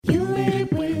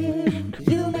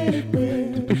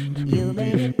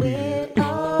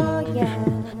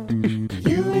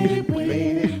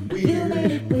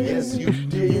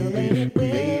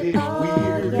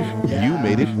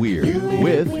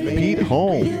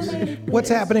What's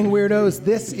happening, weirdos?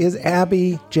 This is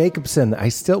Abby Jacobson.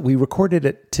 We recorded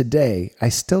it today. I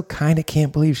still kind of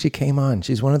can't believe she came on.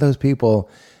 She's one of those people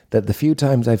that the few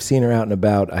times I've seen her out and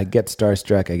about, I get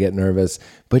starstruck, I get nervous,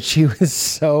 but she was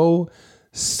so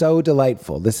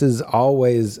delightful. This is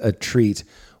always a treat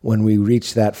when we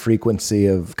reach that frequency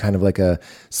of kind of like a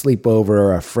sleepover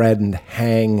or a friend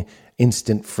hang,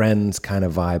 instant friends kind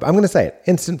of vibe. I'm going to say it,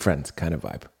 instant friends kind of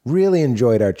vibe. Really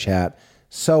enjoyed our chat.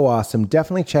 So awesome.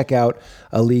 Definitely check out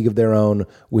A League of Their Own,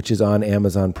 which is on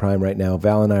Amazon Prime right now.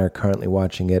 Val and I are currently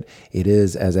watching it. It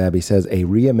is, as Abby says, a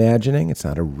reimagining. It's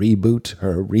not a reboot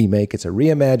or a remake. It's a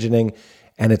reimagining,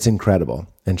 and it's incredible.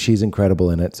 And she's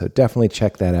incredible in it, so definitely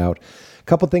check that out. A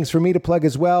couple things for me to plug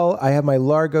as well. I have my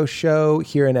Largo show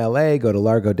here in LA. Go to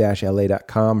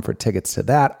largo-la.com for tickets to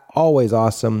that. Always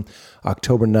awesome.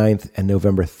 October 9th and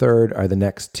November 3rd are the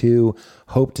next two.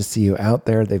 Hope to see you out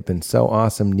there. They've been so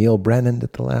awesome. Neil Brennan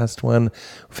did the last one.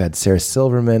 We've had Sarah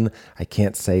Silverman. I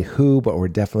can't say who, but we're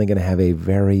definitely going to have a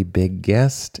very big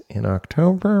guest in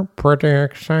October. Pretty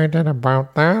excited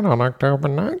about that on October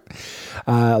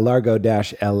 9th.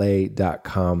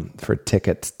 Largo-la.com for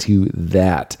tickets to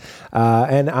that.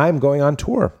 And I'm going on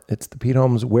tour. It's the Pete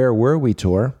Holmes Where Were We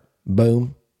tour.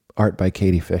 Boom. Art by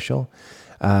Katie Fishel.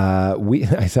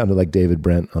 I sounded like David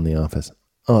Brent on The Office.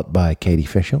 Art by Katie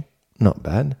Fishel. Not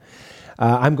bad.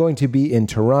 I'm going to be in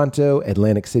Toronto,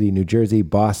 Atlantic City, New Jersey,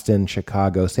 Boston,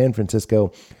 Chicago, San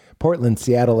Francisco, Portland,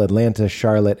 Seattle, Atlanta,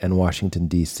 Charlotte, and Washington,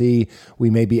 D.C. We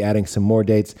may be adding some more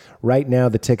dates. Right now,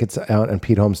 the tickets out on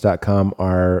PeteHolmes.com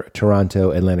are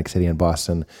Toronto, Atlantic City, and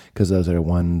Boston, because those are the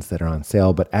ones that are on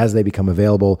sale. But as they become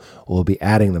available, we'll be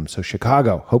adding them. So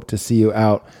Chicago, hope to see you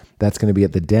out. That's going to be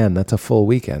at the Den. That's a full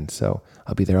weekend. So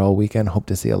I'll be there all weekend. Hope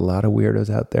to see a lot of weirdos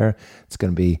out there. It's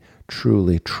going to be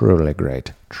truly, truly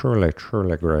great. Truly,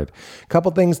 truly great.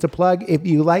 Couple things to plug. If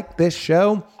you like this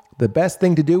show, the best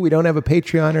thing to do, we don't have a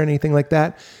Patreon or anything like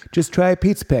that. Just try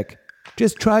Pete's Pick.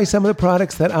 Just try some of the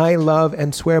products that I love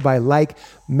and swear by, like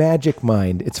Magic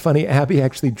Mind. It's funny, Abby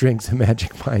actually drinks a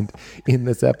Magic Mind in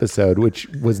this episode, which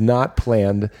was not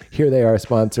planned. Here they are, a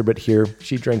sponsor, but here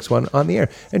she drinks one on the air.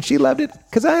 And she loved it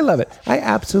because I love it. I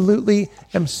absolutely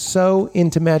am so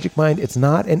into Magic Mind. It's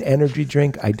not an energy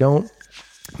drink. I don't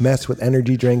mess with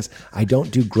energy drinks. I don't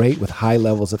do great with high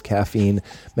levels of caffeine.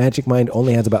 Magic Mind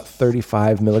only has about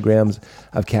 35 milligrams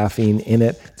of caffeine in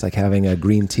it. It's like having a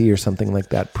green tea or something like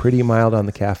that. Pretty mild on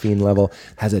the caffeine level.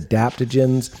 Has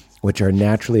adaptogens, which are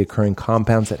naturally occurring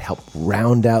compounds that help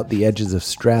round out the edges of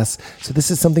stress. So this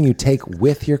is something you take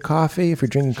with your coffee. If you're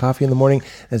drinking coffee in the morning,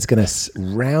 it's going to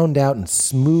round out and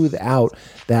smooth out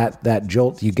that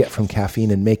jolt you get from caffeine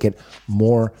and make it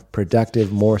more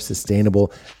productive, more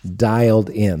sustainable, dialed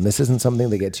in. This isn't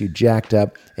something that gets you jacked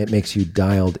up. It makes you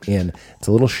dialed in. It's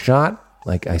a little shot.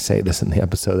 Like I say this in the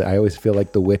episode, I always feel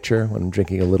like The Witcher when I'm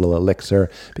drinking a little elixir,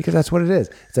 because that's what it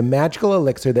is. It's a magical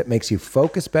elixir that makes you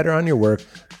focus better on your work,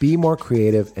 be more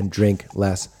creative, and drink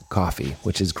less coffee,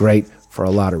 which is great for a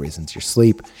lot of reasons. Your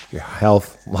sleep, your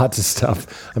health, lots of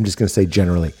stuff. I'm just going to say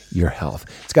generally your health.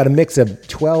 It's got a mix of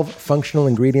 12 functional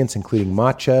ingredients, including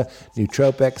matcha,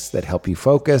 nootropics that help you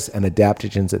focus, and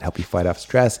adaptogens that help you fight off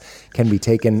stress. Can be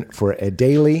taken for a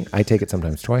daily. I take it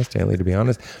sometimes twice daily, to be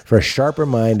honest, for a sharper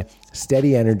mind,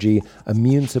 steady energy,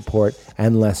 immune support,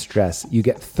 and less stress. You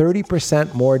get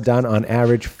 30% more done on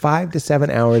average, 5 to 7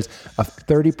 hours of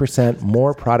 30%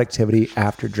 more productivity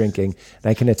after drinking. And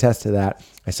I can attest to that.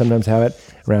 I sometimes have it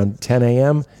around 10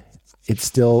 a.m. It's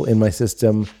still in my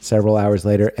system several hours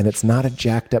later, and it's not a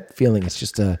jacked up feeling. It's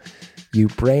just your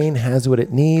brain has what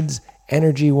it needs,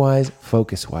 energy-wise,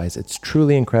 focus-wise. It's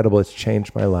truly incredible. It's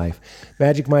changed my life.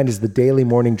 Magic Mind is the daily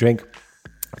morning drink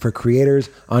for creators,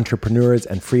 entrepreneurs,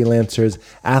 and freelancers.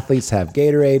 Athletes have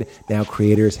Gatorade. Now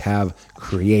creators have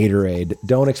Creatorade.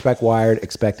 Don't expect wired,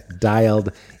 expect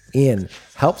dialed in.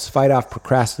 Helps fight off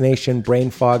procrastination, brain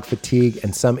fog, fatigue,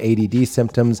 and some ADD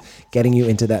symptoms, getting you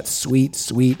into that sweet,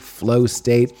 sweet flow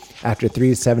state. After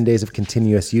 3 to 7 days of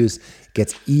continuous use, it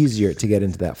gets easier to get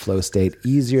into that flow state.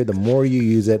 Easier, the more you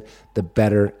use it, the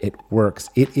better it works.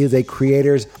 It is a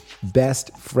creator's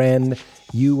best friend.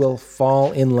 You will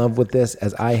fall in love with this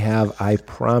as I have. I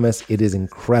promise. It is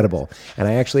incredible. And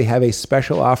I actually have a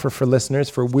special offer for listeners,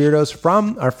 for weirdos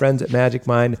from our friends at Magic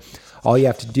Mind. All you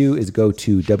have to do is go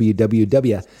to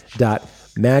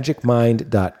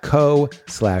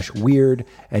www.magicmind.co/weird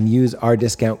and use our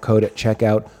discount code at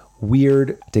checkout,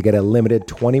 WEIRD, to get a limited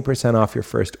 20% off your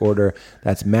first order.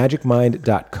 That's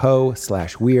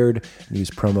magicmind.co/weird. Use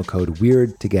promo code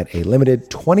WEIRD to get a limited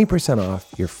 20%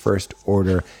 off your first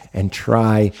order and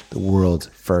try the world's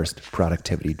first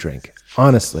productivity drink.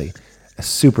 Honestly, a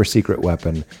super secret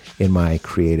weapon in my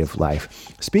creative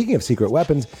life. Speaking of secret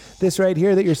weapons, this right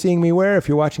here that you're seeing me wear, if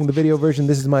you're watching the video version,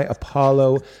 this is my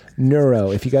Apollo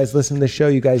Neuro. If you guys listen to the show,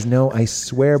 you guys know I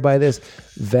swear by this.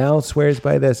 Val swears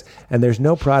by this. And there's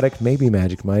no product, maybe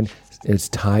Magic Mind, it's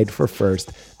tied for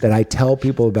first, that I tell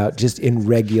people about just in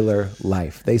regular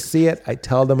life. They see it, I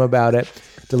tell them about it.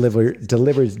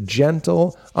 Delivers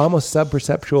gentle, almost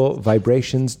sub-perceptual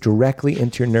vibrations directly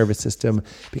into your nervous system,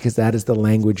 because that is the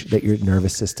language that your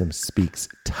nervous system speaks.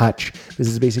 Touch. This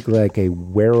is basically like a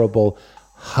wearable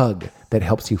hug that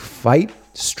helps you fight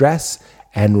stress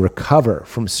and recover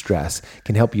from stress,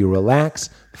 can help you relax,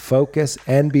 focus,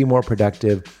 and be more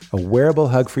productive. A wearable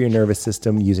hug for your nervous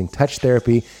system using touch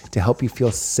therapy to help you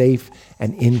feel safe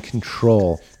and in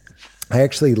control. I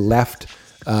actually left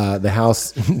the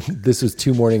house, this was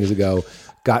 2 mornings ago,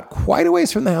 got quite a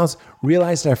ways from the house,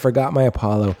 realized I forgot my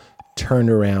Apollo, turned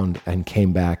around and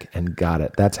came back and got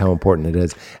it. That's how important it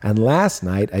is. And last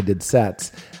night I did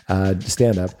sets,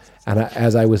 stand-up, and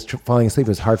as I was falling asleep, it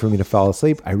was hard for me to fall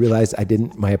asleep. I realized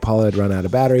my Apollo had run out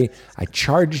of battery. I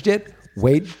charged it,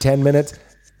 wait 10 minutes,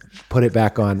 put it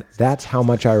back on. That's how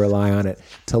much I rely on it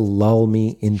to lull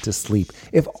me into sleep.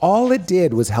 If all it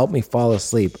did was help me fall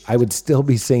asleep, I would still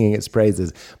be singing its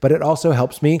praises. But it also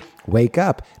helps me wake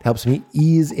up. It helps me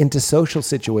ease into social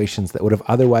situations that would have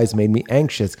otherwise made me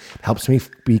anxious. It helps me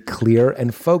be clear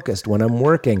and focused when I'm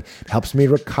working. It helps me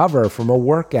recover from a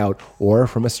workout or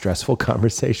from a stressful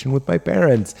conversation with my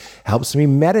parents. It helps me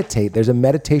meditate. There's a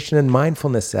meditation and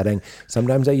mindfulness setting.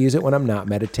 Sometimes I use it when I'm not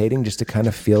meditating just to kind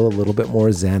of feel a little bit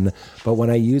more zen. But when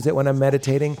I use it when I'm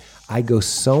meditating, I go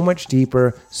so much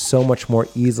deeper, so much more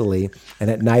easily. And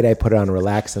at night, I put it on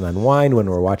relax and unwind when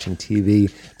we're watching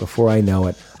TV. Before I know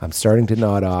it, I'm starting to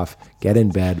nod off, get in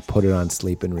bed, put it on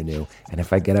sleep and renew. And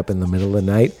if I get up in the middle of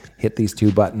the night, hit these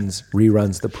 2 buttons,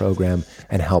 reruns the program,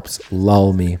 and helps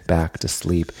lull me back to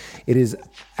sleep. It is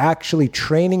actually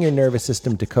training your nervous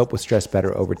system to cope with stress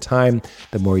better over time.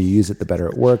 The more you use it, the better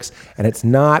it works. And it's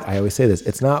not, I always say this,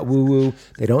 it's not woo-woo.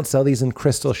 They don't sell these in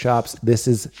crystal shops. This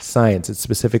is science. It's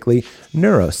specifically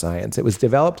neuroscience. It was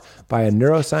developed by a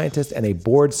neuroscientist and a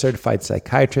board-certified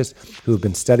psychiatrist who have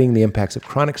been studying the impacts of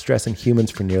chronic stress in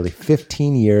humans for nearly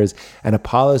 15 years. And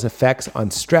Apollo's effects on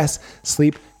stress,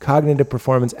 sleep, cognitive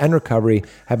performance, and recovery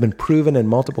have been proven in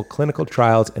multiple clinical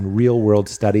trials and real-world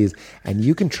studies. And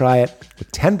you can try it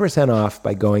with 10% off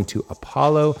by going to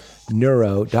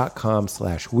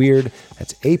apolloneuro.com/weird.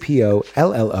 That's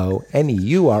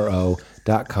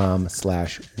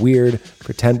APOLLONEURO.com/weird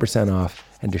for 10% off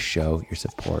and to show your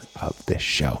support of this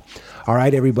show. All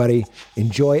right, everybody,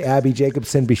 enjoy Abbi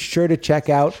Jacobson. Be sure to check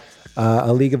out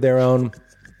A League of Their Own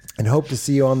and hope to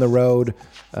see you on the road.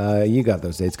 You got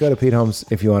those dates. Go to Pete Holmes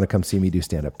if you want to come see me do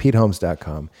stand-up.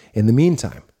 PeteHolmes.com. In the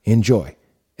meantime, enjoy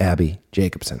Abbi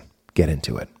Jacobson. Get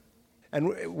into it.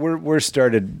 And we're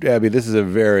started, Abbi. This is a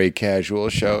very casual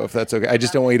show, if that's okay. I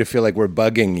just don't want you to feel like we're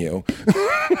bugging you,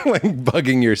 like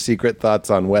bugging your secret thoughts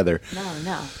on weather.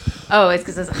 No. Oh, it's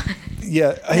because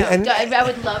yeah. I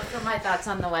would love for my thoughts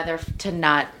on the weather to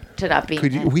not be.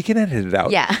 We can edit it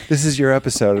out. Yeah. This is your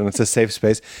episode, and it's a safe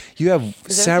space. You have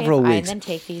several weeks. And then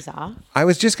take these off. I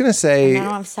was just gonna say. I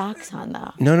don't have socks on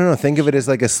though. No. Think of it as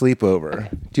like a sleepover.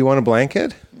 Do you want a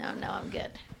blanket? No, I'm good.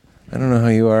 I don't know how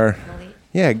you are. Really?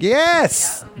 Yeah.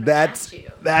 Yes. That's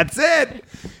it.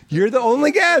 You're the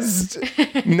only guest.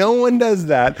 No one does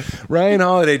that. Ryan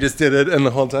Holiday just did it, and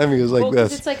the whole time he was like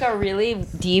this. It's like a really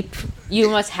deep. You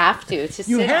must have to sit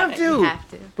on it. You have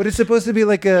to. But it's supposed to be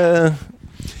like a.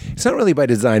 It's not really by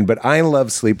design, but I love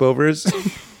sleepovers.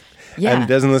 Yeah. And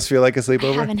doesn't this feel like a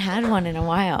sleepover? I haven't had one in a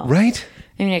while. Right?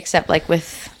 I mean, except like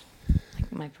with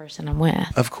my person I'm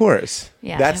with. Of course.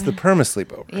 Yeah. That's the perma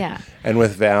sleepover. Yeah. And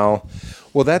with Val,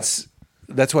 well, that's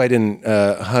why I didn't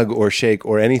hug or shake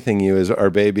or anything you, is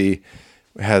our baby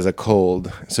has a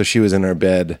cold. So she was in our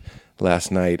bed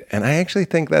last night. And I actually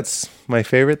think that's my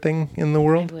favorite thing in the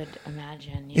world. I would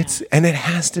imagine, yeah. And it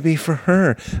has to be for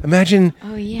her. Imagine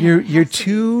your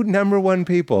 2 number 1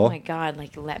 people. Oh my God,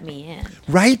 like let me in.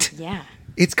 Right? Yeah.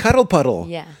 It's Cuddle Puddle.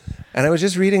 Yeah. And I was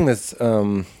just reading this.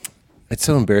 It's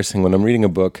so embarrassing when I'm reading a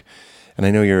book, and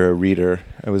I know you're a reader.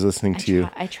 I was listening to you.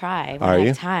 I try when Are I have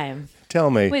you? time. Tell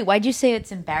me. Wait, why'd you say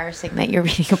it's embarrassing that you're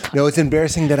reading a book? No, it's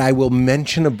embarrassing that I will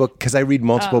mention a book because I read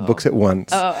multiple books at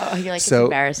once. Oh, you're like, it's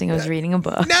embarrassing. I was reading a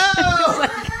book. No!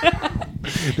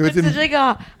 It's such like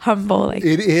a humble, like.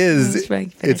 It is.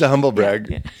 It's a humble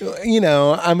brag. Yeah. You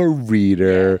know, I'm a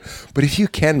reader. Yeah. But if you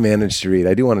can manage to read,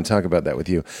 I do want to talk about that with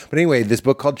you. But anyway, this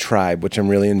book called Tribe, which I'm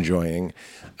really enjoying,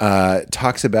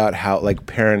 talks about how like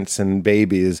parents and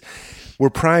babies, we're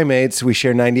primates. We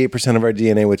share 98% of our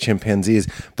DNA with chimpanzees.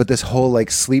 But this whole like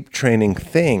sleep training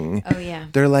thing, Oh, yeah.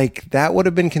 they're like, that would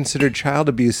have been considered child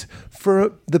abuse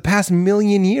for the past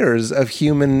million years of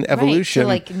human evolution.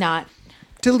 Right, to like not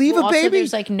to leave a also, baby.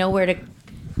 there's like nowhere to.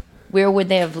 Where would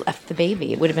they have left the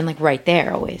baby? It would have been like right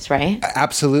there always, right?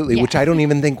 Absolutely, Yeah. which I don't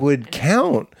even think would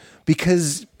count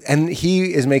because, and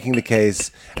he is making the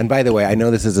case, and by the way, I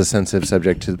know this is a sensitive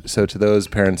subject, so to those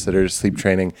parents that are sleep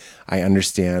training, I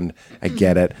understand, I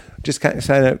get it. Just kind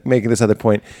of making this other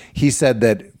point, he said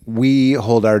that we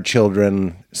hold our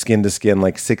children skin to skin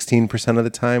like 16% of the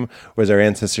time, whereas our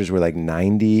ancestors were like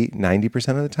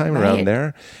 90% of the time, around Right.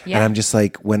 there. Yeah. And I'm just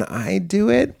like, when I do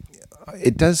it,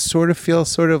 it does sort of feel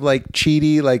sort of like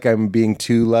cheaty, like I'm being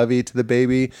too lovey to the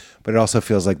baby, but it also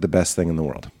feels like the best thing in the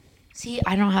world. See,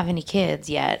 I don't have any kids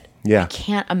yet. Yeah. I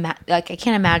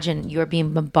can't imagine you're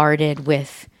being bombarded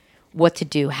with what to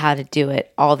do, how to do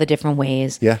it, all the different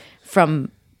ways. Yeah. From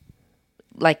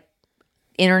like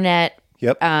internet,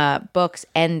 Yep. books,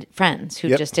 and friends who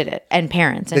Yep. just did it, and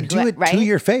parents and That do it right? to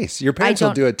your face. Your parents will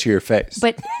don't- do it to your face.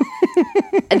 But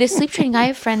the sleep training, I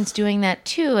have friends doing that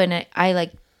too, and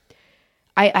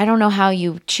I don't know how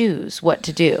you choose what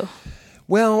to do.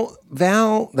 Well,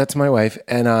 Val, that's my wife,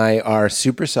 and I are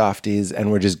super softies,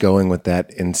 and we're just going with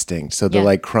that instinct. So the Yeah.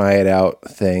 like cry it out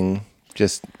thing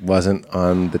just wasn't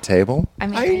on the table. I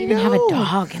mean, I even have a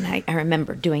dog, and I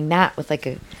remember doing that with like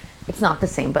a. It's not the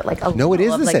same, but like a No, it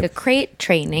is little of the like same. a crate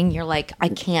training. You're like, I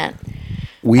can't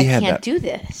We had that. do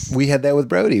this. We had that with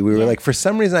Brody. We were Yeah. like, for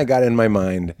some reason, I got in my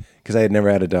mind because I had never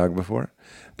had a dog before.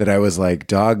 That I was like,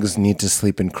 dogs need to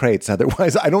sleep in crates.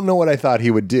 Otherwise, I don't know what I thought he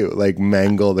would do, like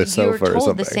mangle the You were sofa or told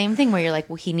something. the same thing where you're like,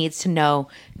 well, he needs to know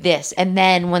this, and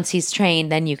then once he's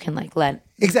trained, then you can like let.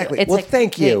 Exactly. It's Well, like,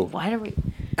 thank wait, you. Why do we?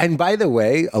 And by the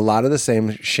way, a lot of the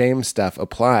same shame stuff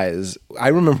applies. I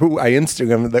remember I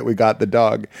Instagrammed that we got the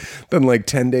dog. Then like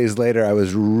 10 days later, I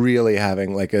was really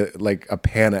having like a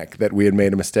panic that we had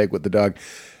made a mistake with the dog.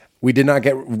 We did not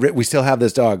we still have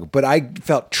this dog, but I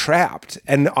felt trapped.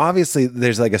 And obviously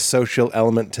there's like a social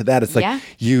element to that. It's like Yeah.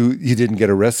 you didn't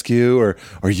get a rescue or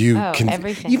you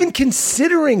everything. even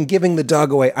considering giving the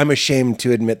dog away. I'm ashamed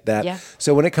to admit that. Yeah.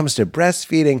 So when it comes to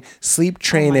breastfeeding, sleep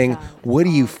training, God. what do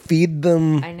you feed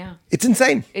them? I know. It's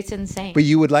insane. It's insane. But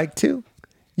you would like to?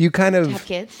 You kind of have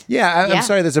kids? Yeah, I'm Yeah.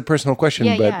 sorry, that's a personal question,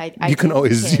 Yeah, but yeah, I you can do have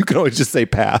always kids. you can always just say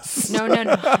pass. No.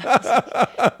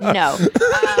 No.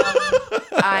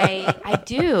 I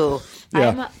do. Yeah.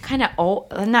 I'm kind of old.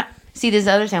 I'm not. See, this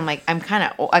other thing. I'm like, I'm kind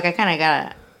of old. Like, I kind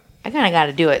of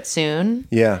gotta do it soon.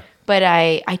 Yeah. But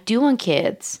I do want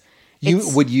kids.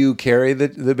 Would you carry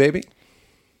the baby?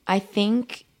 I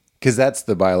think Because that's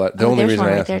the the only there's reason one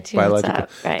I right asked. there too. What's Biological. up?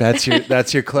 Right.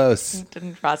 That's your close.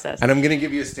 didn't process. And I'm gonna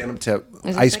give you a stand-up tip. Is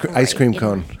this Ice like a ice cream right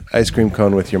cone. Ice cream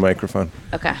cone with your microphone.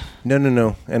 Okay.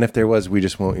 No. And if there was, we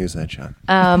just won't use that shot.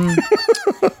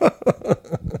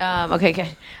 Okay.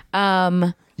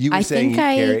 Okay. You were I saying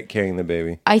think carrying the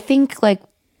baby. I think like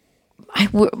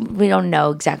we don't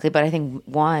know exactly, but I think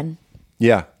one.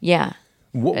 Yeah. Yeah.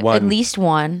 One. At least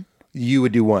one. You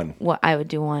would do one, What I would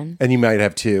do one. and you might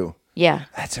have two. Yeah.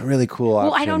 That's a really cool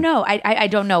option. Well, I don't know. I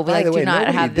don't know. We By like the do way, not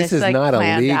nobody- have this this. is like, not a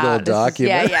planned legal out. This is-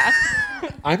 document. yeah.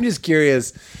 I'm just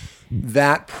curious.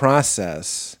 That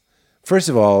process, first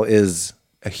of all, is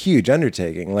a huge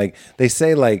undertaking. Like they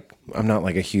say, like I'm not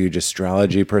like a huge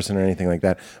astrology person or anything like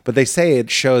that, but they say it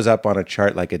shows up on a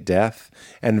chart like a death.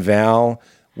 And Val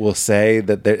will say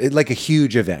that it's like a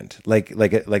huge event, like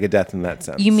a death in that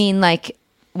sense. You mean like?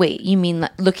 Wait. You mean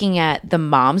like looking at the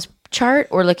mom's chart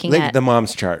or looking like at the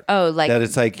mom's chart? Oh, like that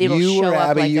it's like it'll you show were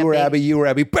up Abby, like you a were big- Abby, you were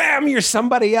Abby. Bam, you're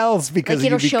somebody else because like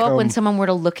it'll you show up when become- someone were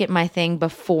to look at my thing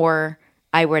before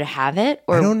I were to have it,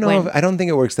 or I don't know. when- I don't think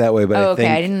it works that way, but Oh, I okay.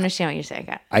 think I didn't understand what you're saying.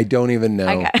 Okay. I don't even know.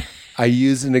 I got it. I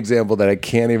used an example that I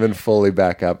can't even fully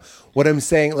back up. What I'm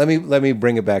saying, let me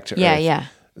bring it back to Yeah, Earth. yeah.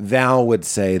 Val would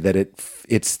say that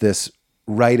it's this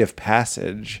rite of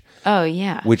passage, Oh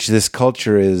yeah. which this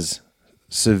culture is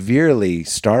severely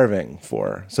starving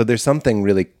for. So there's something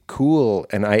really cool,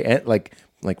 and I like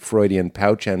Freudian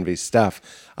pouch envy stuff.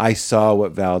 I saw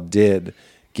what Val did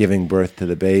giving birth to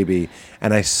the baby,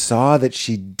 and I saw that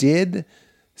she did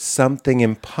something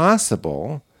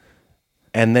impossible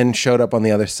and then showed up on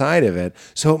the other side of it.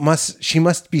 So she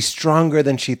must be stronger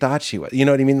than she thought she was. You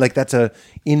know what I mean? Like that's a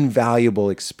invaluable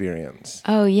experience.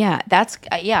 Oh yeah, that's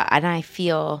yeah, and I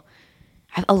feel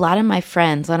a lot of my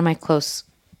friends, a lot of my close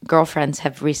girlfriends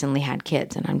have recently had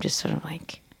kids, and I'm just sort of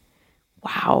like,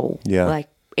 wow, Yeah. like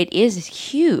it is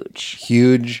huge,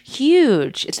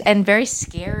 Huge. it's and very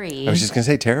scary. I was just gonna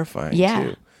say terrifying Yeah.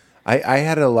 too. I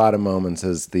had a lot of moments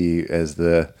as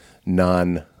the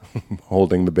non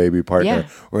holding the baby partner. Yeah.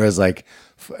 Whereas like,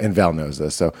 and Val knows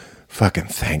this, so fucking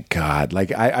thank God.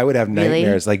 Like I would have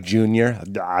nightmares like Junior.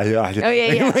 Oh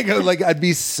yeah. like I'd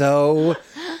be so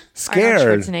scared.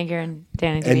 Arnold Schwarzenegger and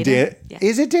Danny DeVito. And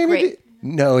is it Danny?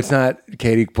 No, it's not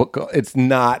Katie. It's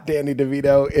not Danny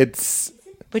DeVito. It's.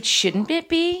 But shouldn't it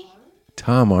be?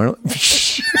 Tom Arnold.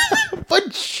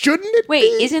 But shouldn't it Wait,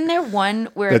 be? isn't there one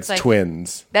where That's it's like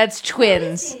twins. That's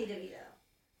twins.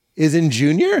 Isn't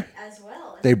Junior? As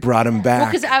well. They brought him back.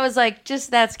 Because I was like,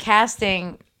 just that's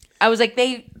casting. I was like,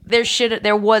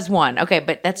 there was one. Okay,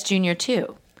 but that's Junior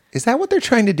too. Is that what they're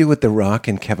trying to do with The Rock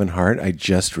and Kevin Hart? I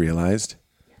just realized.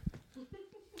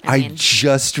 I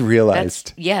just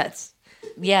realized.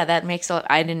 That makes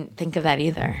I didn't think of that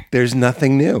either. There's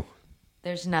nothing new.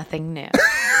 There's nothing new.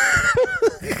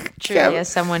 Truly, as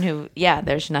someone who,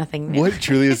 there's nothing new. What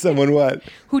truly is someone what?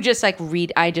 Who just like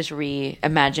I just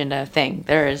reimagined a thing.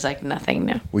 There is like nothing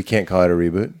new. We can't call it a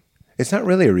reboot. It's not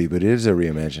really a reboot. It is a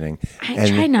reimagining. I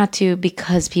try not to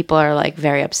because people are like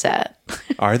very upset.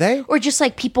 Are they? Or just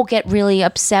like people get really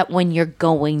upset when you're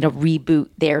going to reboot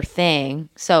their thing.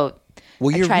 So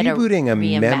well, you're rebooting a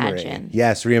memory.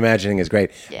 Yes, reimagining is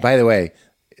great. Yeah. By the way,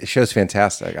 the show's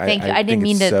fantastic. Thank you. I didn't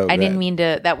mean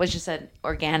to. That was just an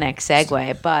organic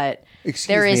segue, but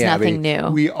there is nothing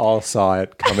new. We all saw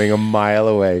it coming a mile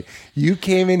away. You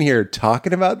came in here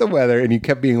talking about the weather, and you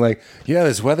kept being like, "Yeah,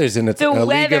 this weather's in a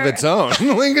league of its own."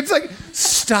 Like, it's like,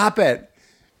 stop it!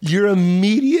 You're a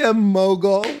media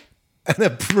mogul and a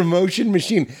promotion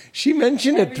machine. She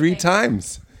mentioned it 3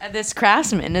 times. This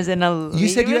Craftsman is in a league You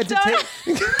said you had to take.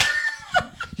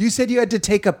 You said you had to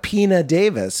take a Pina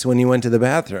Davis when you went to the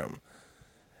bathroom.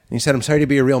 And you said, "I'm sorry to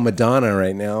be a real Madonna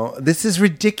right now. This is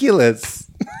ridiculous."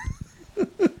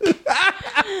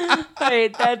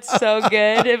 Wait, that's so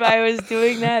good. If I was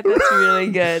doing that, that's really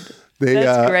good.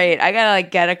 That's great. I gotta like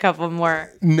get a couple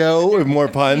more. No, more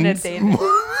puns.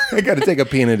 I gotta take a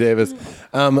Pina Davis.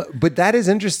 But that is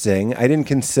interesting. I didn't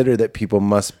consider that people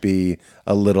must be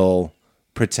a little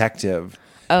protective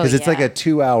because it's like a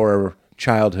 2-hour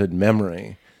childhood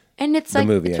memory. And it's like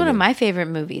it's one of my favorite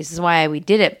movies. This is why we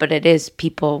did it. But it is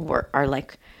people are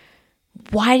like,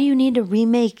 why do you need to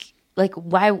remake? Like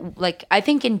why? Like I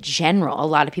think in general, a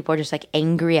lot of people are just like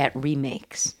angry at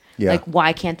remakes. Yeah. Like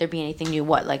why can't there be anything new?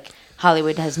 What like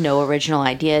Hollywood has no original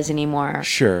ideas anymore.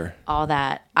 Sure. All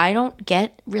that. I don't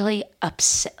get really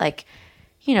upset. Like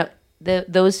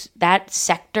that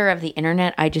sector of the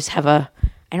internet. I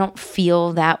don't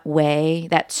feel that way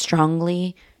that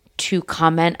strongly to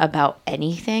comment about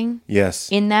anything. Yes.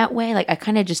 In that way. Like I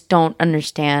kind of just don't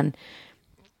understand.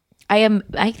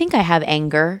 I think I have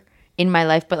anger in my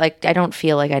life, but like I don't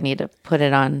feel like I need to put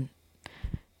it on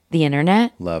the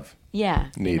internet. Love. Yeah.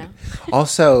 Need.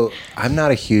 Also, I'm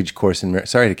not a huge Course in Miracles.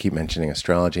 Sorry to keep mentioning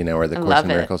astrology now or the Course in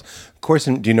Miracles.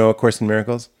 Do you know a Course in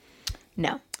Miracles?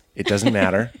 No. It doesn't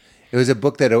matter. It was a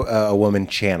book that a woman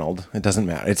channeled. It doesn't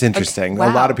matter. It's interesting. Okay.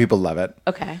 Wow. A lot of people love it.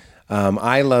 Okay.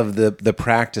 I love the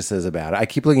practices about it. I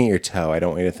keep looking at your toe. I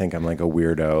don't want you to think I'm like a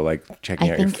weirdo, like checking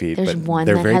out your feet. There's but one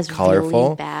they're that very has colorful.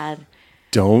 really bad.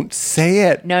 Don't say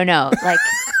it. No. Like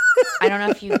I don't know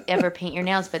if you ever paint your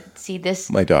nails, but see this.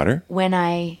 My daughter.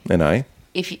 I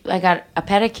got a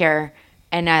pedicure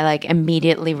and I like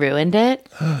immediately ruined it,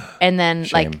 and then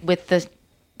Shame. like with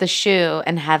the shoe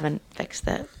and haven't fixed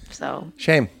it. So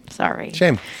Shame. Sorry.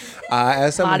 Shame.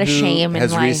 As someone lot of who shame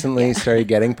has recently started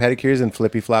getting pedicures in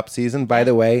flippy flop season. By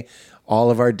the way, all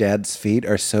of our dad's feet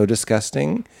are so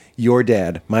disgusting. Your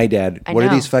dad, my dad. What are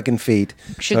these fucking feet?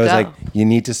 Should so I was go. like, you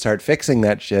need to start fixing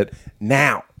that shit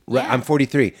now. Yeah. I'm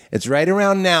 43. It's right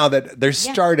around now that they're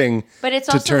starting but it's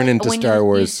to also turn like into when Star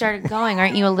Wars. You started going,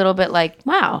 aren't you a little bit like,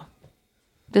 wow,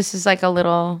 this is like a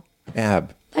little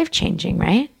life changing,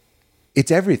 right?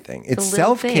 It's everything. It's the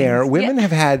little self-care. things. Women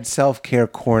have had self-care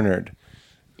cornered.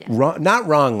 Not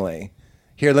wrongly.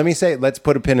 Here, let's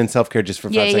put a pin in self-care just for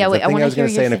 5 seconds. Wait, the thing I was going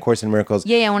to say in A Course in Miracles.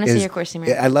 I want to say your Course in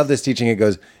Miracles. I love this teaching. It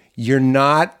goes, you're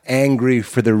not angry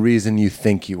for the reason you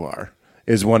think you are,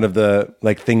 is one of the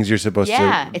like things you're supposed to.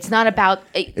 Yeah, it's not about.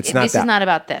 This is not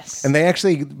about this. And they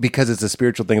actually, because it's a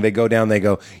spiritual thing, they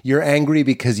go, you're angry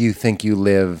because you think you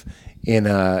live in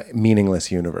a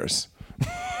meaningless universe.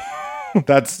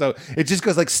 That's so, it just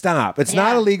goes like, stop. It's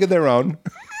not a league of their own.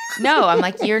 No, I'm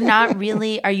like, you're not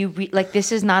really, are you, like,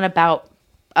 this is not about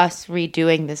us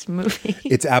redoing this movie.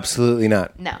 It's absolutely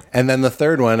not. No. And then the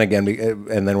third one, again,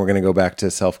 and then we're going to go back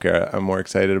to self-care. I'm more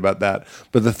excited about that.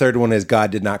 But the third one is God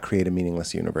did not create a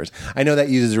meaningless universe. I know that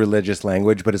uses religious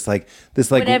language, but it's like this,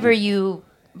 like. Whatever you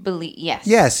believe, yes.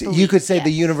 Yes, you could say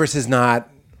the universe is not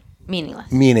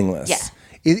meaningless. Meaningless. Yeah.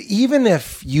 even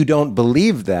if you don't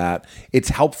believe that, it's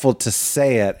helpful to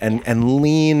say it and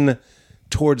lean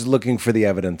towards looking for the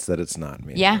evidence that it's not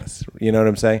meaningless. Yeah. You know what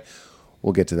I'm saying?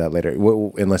 We'll get to that later,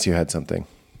 unless you had something.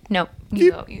 No,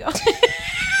 you go.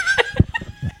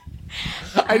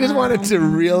 I just wanted to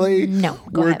really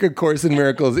work ahead. A Course in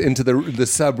Miracles into the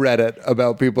subreddit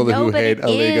about people who hate A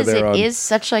League of Their Own. It is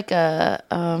such like a...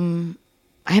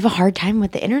 I have a hard time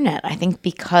with the internet. I think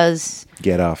because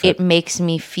it makes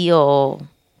me feel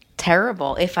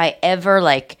terrible. If I ever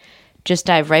just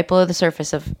dive right below the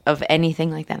surface of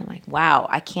anything like that, I'm like, wow,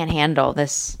 I can't handle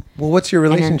this. Well, what's your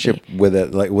relationship with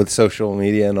it, like with social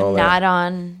media and all that? Not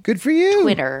on good for you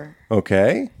Twitter.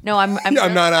 Okay. No, I'm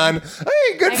not on.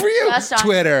 Hey, good for you.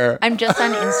 Twitter. I'm just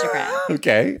on Instagram.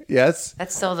 Okay. Yes.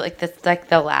 That's still that's like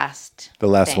the last. The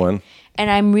last one. And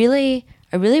I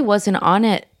really wasn't on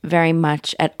it very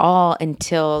much at all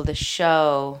until the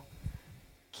show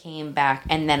came back,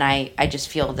 and then I just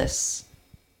feel this,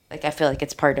 I feel like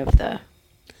it's part of the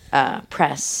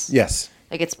press. Yes.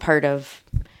 It's part of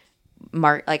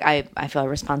I feel a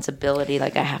responsibility, I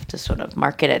have to sort of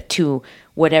market it to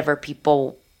whatever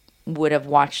people would have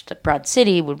watched Broad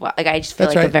City would I just feel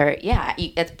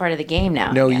that's part of the game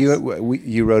now. No,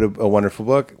 you wrote a wonderful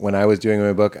book. When I was doing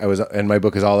my book, and my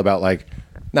book is all about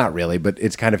not really, but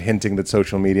it's kind of hinting that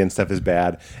social media and stuff is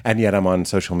bad, and yet I'm on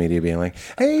social media being like,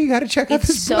 "Hey, you got to check out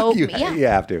this book." You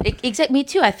have to. Exactly. Me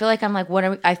too. I feel like I'm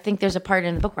I think there's a part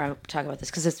in the book where I talk about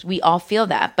this because we all feel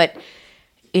that, but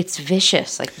it's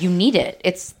vicious. You need it.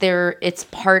 It's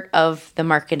part of the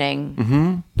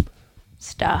marketing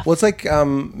stuff. Well, it's like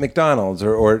McDonald's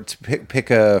or to pick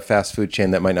a fast food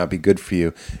chain that might not be good for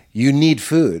you. You need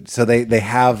food, so they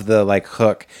have the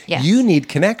hook. Yes. You need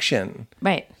connection,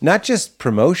 right? Not just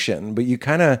promotion, but you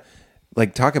kind of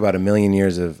talk about 1 million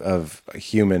years of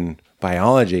human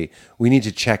biology. We need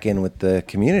to check in with the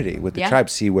community, with the tribe,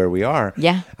 see where we are.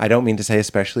 Yeah. I don't mean to say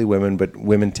especially women, but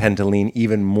women tend to lean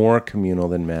even more communal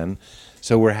than men.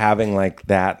 So we're having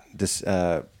this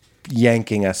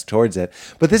yanking us towards it.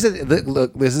 But this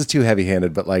is too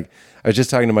heavy-handed, but I was just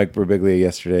talking to Mike Birbiglia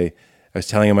yesterday. I was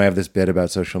telling him I have this bit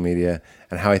about social media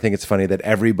and how I think it's funny that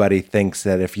everybody thinks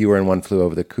that if you were in One Flew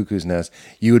Over the Cuckoo's Nest,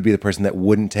 you would be the person that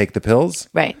wouldn't take the pills.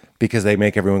 Right. Because they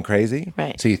make everyone crazy.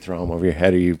 Right. So you throw them over your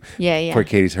head, or poor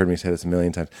Katie's heard me say this a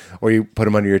million times, or you put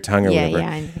them under your tongue or whatever.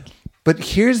 Yeah. But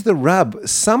here's the rub.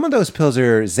 Some of those pills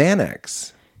are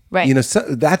Xanax. Right.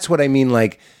 That's what I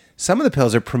mean. Some of the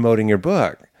pills are promoting your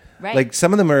book. Right.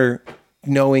 Some of them are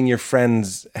knowing your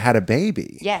friends had a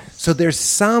baby. Yes. So there's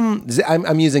some,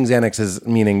 I'm using Xanax as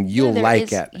meaning you'll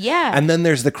like it. Yeah. And then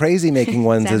there's the crazy making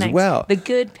ones as well. The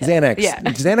good pill. Xanax. Yeah.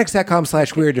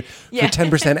 Xanax.com/weird for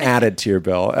 10% added to your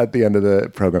bill at the end of the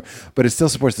program. But it still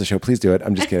supports the show. Please do it.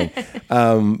 I'm just kidding.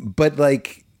 But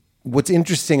what's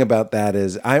interesting about that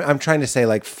is I'm trying to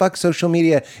say fuck social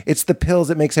media. It's the pills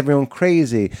that makes everyone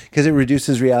crazy because it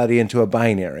reduces reality into a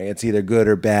binary. It's either good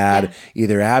or bad. Yeah.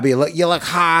 Either Abby, you look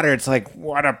hot, or it's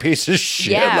what a piece of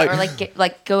shit.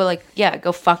 Yeah,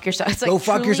 go fuck yourself. It's go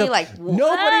fuck yourself.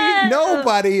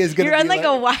 Nobody is gonna. You're on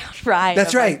a wild ride.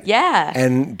 That's right. Yeah.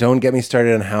 And don't get me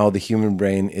started on how the human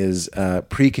brain is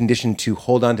preconditioned to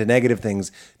hold on to negative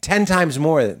things 10 times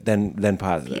more than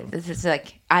positive. This is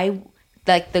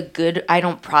the good, I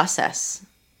don't process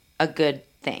a good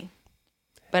thing,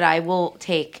 but I will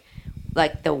take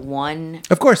the one.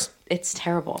 Of course, it's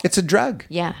terrible. It's a drug.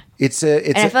 Yeah, and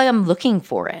I feel like I'm looking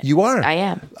for it. You are. I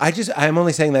am. I'm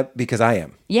only saying that because I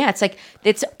am. Yeah,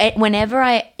 it's whenever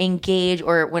I engage,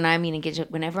 or when I mean engage,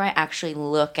 whenever I actually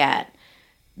look at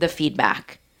the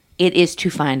feedback, it is to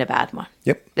find a bad one.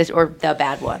 Yep. Or the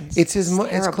bad ones. It's as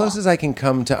close as I can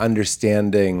come to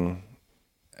understanding.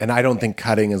 And I don't think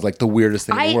cutting is the weirdest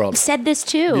thing in the world. I said this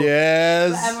too.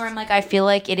 Yes. Where I'm I feel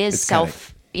like it is self.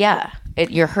 Cutting. Yeah.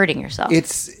 You're hurting yourself.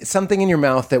 It's something in your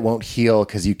mouth that won't heal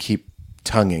because you keep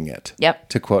tonguing it. Yep.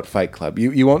 To quote Fight Club.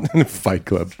 You won't. Fight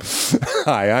Club.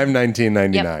 Hi, I'm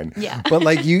 1999. Yep. Yeah.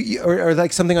 But you or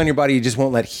something on your body you just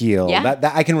won't let heal. Yeah.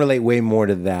 That I can relate way more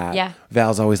to that. Yeah.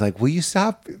 Val's always will you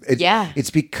stop? It's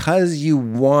because you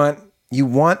want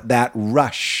that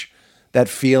rush, that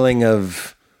feeling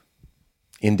of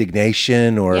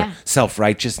indignation or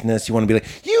self-righteousness. You want to be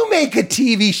you make a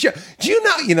TV show. Do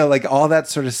you know, all that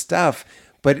sort of stuff.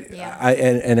 But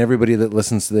and everybody that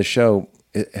listens to this show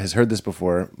has heard this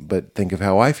before, but think of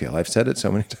how I feel. I've said it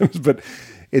so many times, but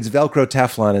it's Velcro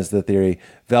Teflon is the theory.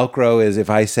 Velcro is if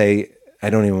I say,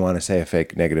 I don't even want to say a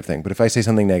fake negative thing, but if I say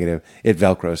something negative, it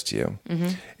Velcros to you.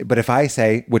 Mm-hmm. But if I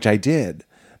say, which I did,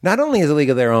 Not only is A League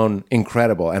of Their Own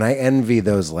incredible, and I envy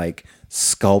those like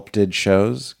sculpted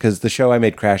shows, because the show I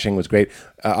made, Crashing, was great,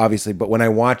 obviously. But when I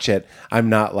watch it, I'm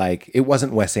not like, it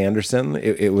wasn't Wes Anderson.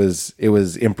 It was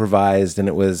improvised, and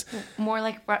it was more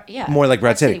like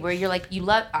Broad City, where you're like, you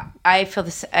love. I feel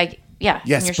this.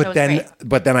 Yes,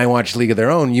 but then I watched League of Their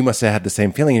Own. You must have had the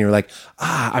same feeling, and you're like,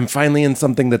 I'm finally in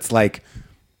something that's like,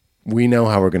 we know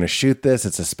how we're going to shoot this.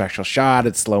 It's a special shot.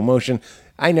 It's slow motion.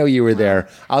 I know you were there.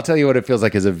 I'll tell you what it feels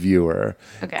like as a viewer.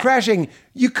 Okay. Crashing,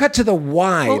 you cut to the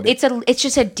wide. Well, it's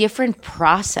just a different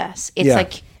process.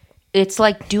 It's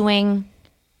like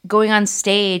going on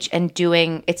stage and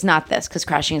doing. It's not this, because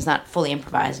Crashing is not fully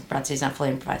improvised. Broad City is not fully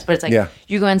improvised. But it's like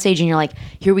you go on stage and you're like,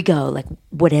 here we go. Like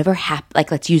whatever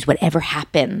let's use whatever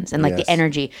happens, and like the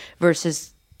energy,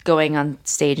 versus going on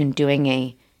stage and doing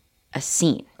a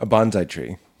scene, a bonsai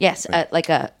tree. Yes, right. Like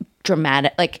a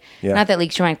dramatic, not that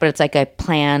League's dramatic, but it's like a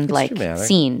planned dramatic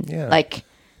scene,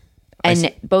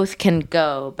 and both can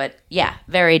go, but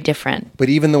very different. But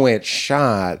even the way it's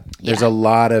shot, there's a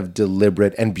lot of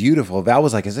deliberate and beautiful. Val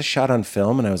was like, "Is this shot on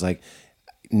film?" And I was like,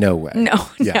 "No way,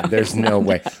 there's no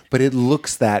way." But it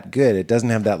looks that good. It doesn't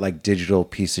have that like digital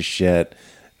piece of shit.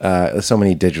 So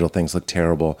many digital things look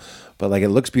terrible, but like it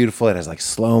looks beautiful. It has like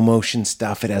slow motion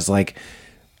stuff. It has like,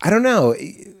 I don't know.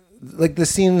 Like the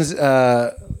scenes,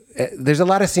 there's a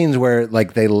lot of scenes where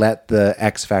like they let the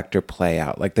X factor play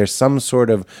out. Like there's some sort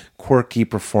of quirky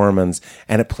performance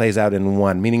and it plays out in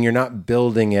one, meaning you're not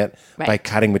building it by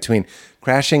cutting between.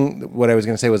 Crashing, what I was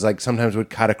going to say was like sometimes would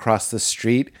cut across the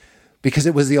street because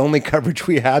it was the only coverage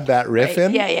we had that riff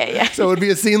in. Yeah. So it would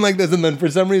be a scene like this, and then for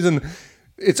some reason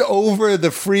it's over the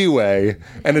freeway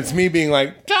and it's me being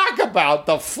like, talk about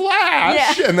the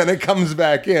Flash, and then it comes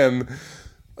back in.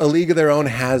 A League of Their Own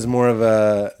has more of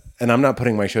a, and I'm not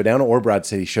putting my show down, or Broad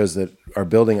City shows that are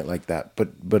building it like that, but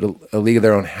A League of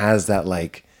Their Own has that,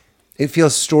 like, it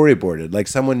feels storyboarded, like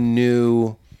someone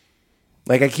knew.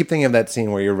 Like I keep thinking of that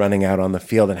scene where you're running out on the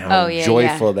field and how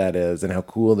joyful that is and how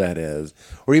cool that is,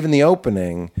 or even the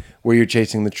opening where you're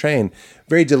chasing the train.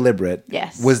 Very deliberate.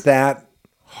 Yes. Was that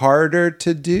harder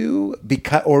to do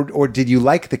because, or did you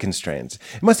like the constraints?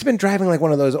 It must have been driving like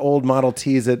one of those old Model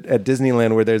Ts at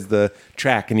Disneyland where there's the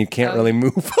track and you can't really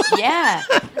move. Yeah.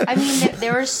 I mean,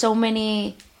 there are so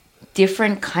many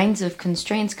different kinds of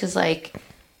constraints, because like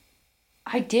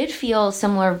I did feel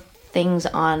similar things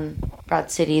on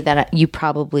Broad City that you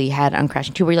probably had on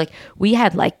Crashing too, where you're like, we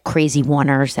had like crazy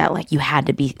oneers that like you had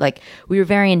to be like, we were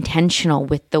very intentional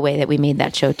with the way that we made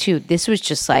that show too. This was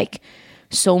just like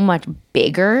so much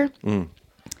bigger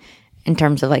in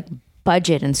terms of like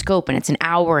budget and scope, and it's an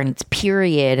hour and it's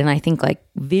period, and I think like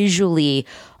visually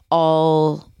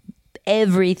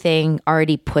everything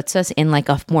already puts us in like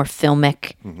a more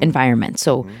filmic environment.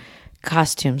 So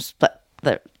costumes, but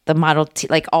the Model T,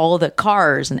 like all the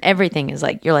cars and everything is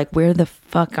like, you're like, where the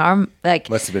fuck are, like,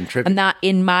 must have been trippy. I'm not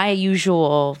in my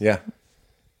usual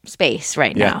space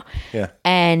right now.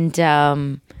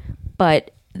 And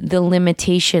but the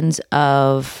limitations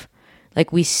of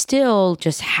like, we still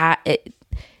just had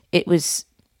it was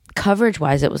coverage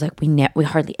wise, it was like we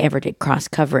hardly ever did cross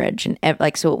coverage, and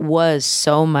like, so it was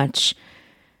so much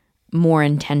more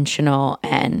intentional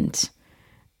and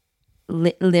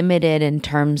limited in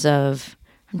terms of,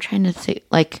 I'm trying to say,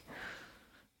 like,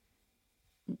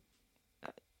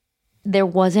 there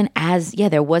wasn't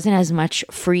as much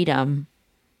freedom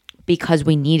because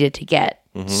we needed to get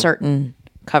certain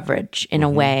coverage in a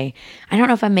way. I don't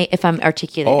know if I'm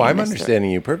articulating. Oh, I'm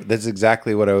understanding you perfect. That's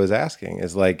exactly what I was asking.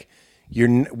 Is like,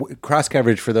 your cross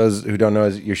coverage, for those who don't know,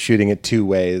 is you're shooting it two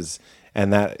ways,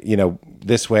 and that, you know,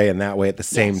 this way and that way at the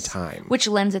same time, which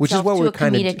lends itself to a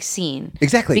comedic scene.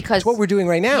 Exactly, because it's what we're doing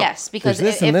right now. Yes, because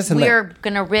if we're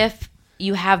gonna riff,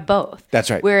 you have both. That's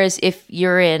right. Whereas if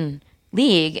you're in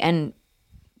League and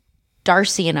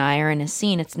Darcy and I are in a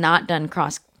scene, it's not done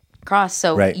cross.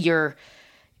 So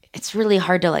it's really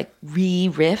hard to like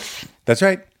re-riff. That's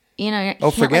right. You know,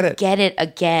 you forget it. Get it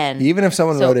again. Even if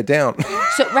someone wrote it down.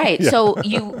 So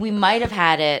we might have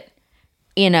had it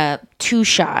in a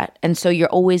 2-shot, and so you're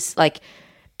always like,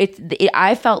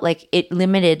 I felt like it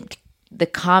limited the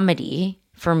comedy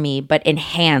for me, but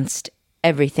enhanced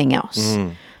everything else.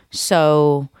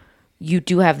 So you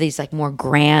do have these like more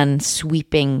grand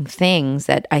sweeping things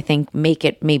that I think make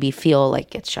it maybe feel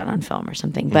like it's shot on film or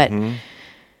something. But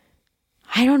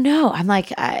I don't know. I'm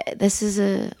like,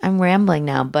 I'm rambling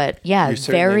now, but yeah,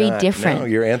 very different. No,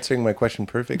 you're answering my question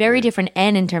perfectly. Very different.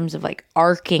 And in terms of like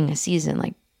arcing a season,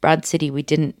 like Broad City, we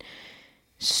didn't,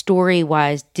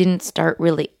 story-wise, didn't start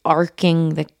really arcing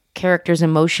the characters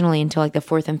emotionally until like the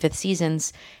 4th and 5th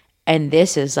seasons. And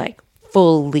this is like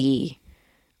fully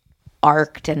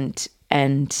arced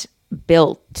and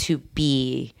built to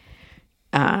be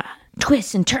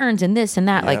twists and turns and this and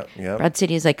that. Broad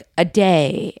City is like a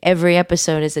day. Every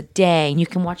episode is a day, and you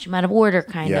can watch them out of order,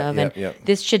 kind of. And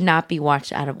this should not be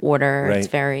watched out of order. Right. It's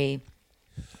very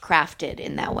crafted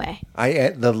in that way.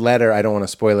 The letter, I don't want to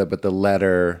spoil it, but the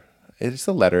letter, it's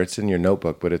a letter. It's in your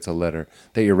notebook, but it's a letter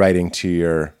that you're writing to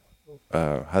your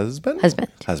husband?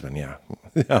 Husband, yeah.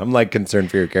 I'm like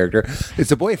concerned for your character.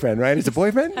 It's a boyfriend, right? It's a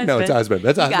boyfriend? No, it's a husband.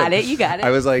 That's a husband. You got it. I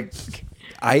was like,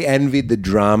 I envied the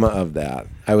drama of that.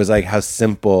 I was like, how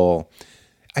simple.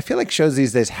 I feel like shows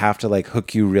these days have to like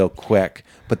hook you real quick,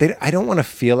 but I don't want to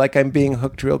feel like I'm being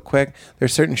hooked real quick.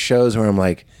 There's certain shows where I'm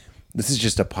like, this is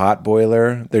just a pot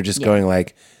boiler. They're just going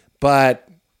like, but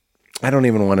I don't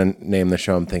even want to name the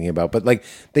show I'm thinking about, but like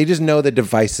they just know the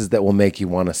devices that will make you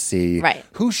want to see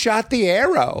who shot the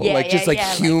arrow. Human. Like,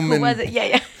 who was it?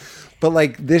 Yeah. But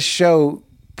like this show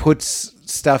puts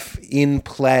stuff in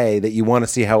play that you want to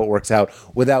see how it works out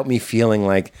without me feeling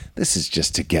like this is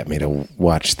just to get me to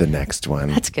watch the next one.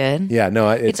 That's good. Yeah, no,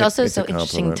 it's also so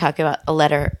interesting to talk about a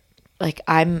letter. Like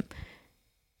I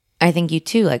think you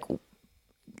too,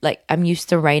 like I'm used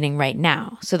to writing right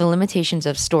now. So the limitations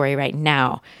of story right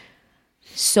now,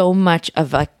 so much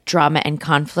of like drama and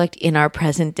conflict in our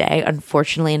present day,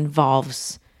 unfortunately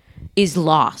is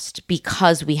lost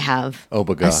because we have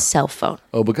a cell phone.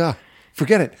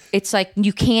 Forget it. It's like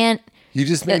you can't. You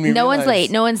just made me No realize. one's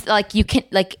late. No one's like you can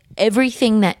like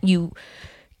everything that you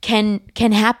can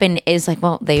happen is like,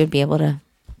 well, they would be able to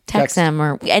text them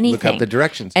or anything. Look up the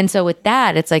directions. And so with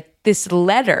that, it's like this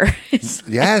letter is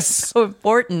so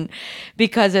important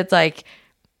because it's like,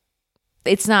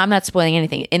 I'm not spoiling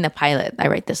anything. In the pilot, I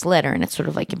write this letter and it's sort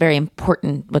of like very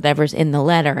important, whatever's in the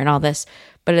letter and all this.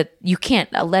 But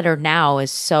a letter now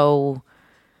is so,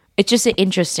 it's just an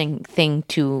interesting thing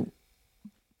to,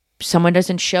 someone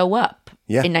doesn't show up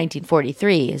in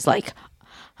 1943 is like,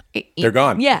 they're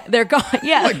gone. Yeah, they're gone.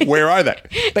 Yeah. Like, where are they?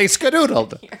 They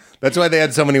skedoodled. Yeah. That's why they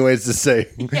had so many ways to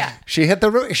say. Yeah. She hit the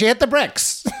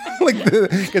bricks.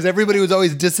 Because everybody was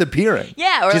always disappearing.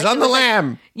 Yeah. Or she's on the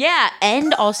lam.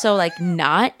 And also like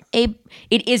it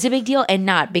is a big deal and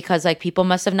not because like people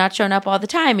must have not shown up all the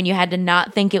time and you had to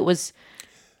not think it was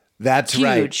That's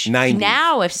huge. Right. 90s.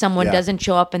 Now if someone doesn't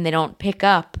show up and they don't pick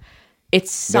up, it's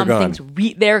something's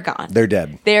they're gone. They're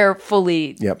dead. They're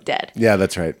fully dead. Yeah,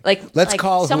 that's right. Let's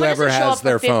call whoever has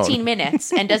their phone. Someone doesn't show up for 15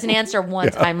 minutes and doesn't answer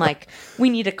once. I'm like, we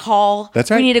need to call. That's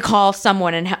right. We need to call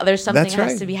someone and there's something that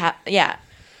has to be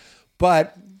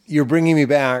But you're bringing me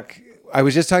back. I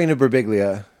was just talking to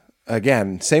Birbiglia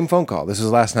again. Same phone call. This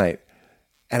was last night,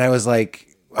 and I was like,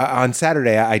 on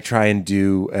Saturday I try and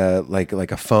do like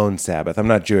a phone Sabbath. I'm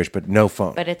not Jewish, but no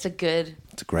phone. But it's a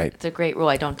great rule.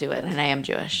 I don't do it, and I am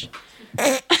Jewish.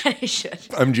 I should.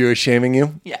 I'm Jewish shaming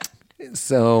you? Yeah.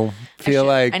 So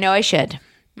I know I should.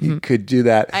 You could do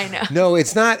that. I know. No,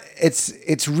 it's not.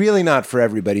 It's really not for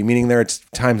everybody. Meaning there are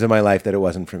times in my life that it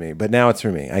wasn't for me, but now it's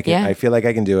for me. I feel like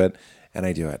I can do it, and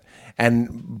I do it.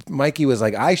 And Mikey was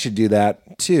like, I should do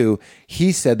that too.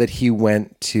 He said that he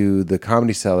went to the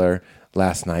Comedy Cellar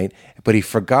last night, but he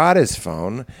forgot his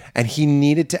phone, and he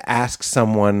needed to ask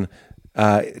someone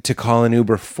to call an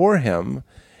Uber for him.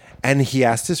 And he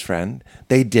asked his friend.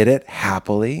 They did it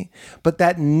happily. But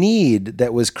that need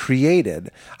that was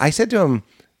created, I said to him,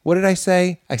 what did I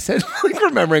say? I said, like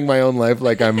remembering my own life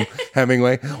like I'm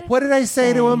Hemingway. What did I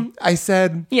say to him? I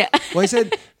said, I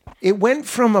said, it went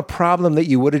from a problem that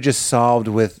you would have just solved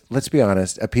with, let's be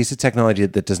honest, a piece of technology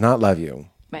that does not love you.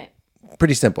 Right.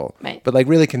 Pretty simple. Right. But like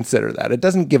really consider that. It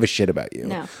doesn't give a shit about you.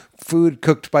 No. Food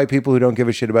cooked by people who don't give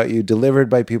a shit about you, delivered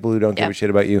by people who don't give a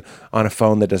shit about you, on a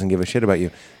phone that doesn't give a shit about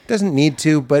you. Doesn't need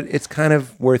to, but it's kind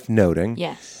of worth noting.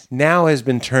 Yes. Now has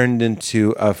been turned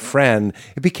into a friend.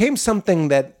 It became something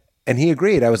that, and he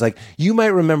agreed. I was like, you might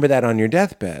remember that on your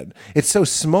deathbed. It's so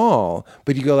small,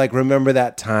 but you go like, remember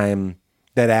that time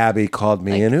that Abby called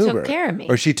me an Uber. Took care of me.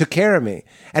 Or she took care of me.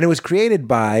 And it was created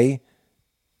by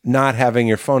not having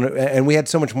your phone. And we had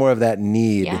so much more of that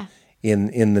need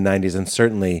in the 90s. And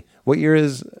certainly, what year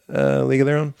is League of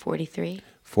Their Own? 43.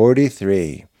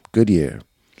 43. Good year.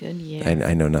 Good year.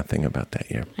 I know nothing about that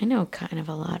year. I know kind of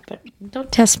a lot, but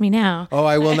don't test me now. Oh,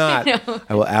 I will not.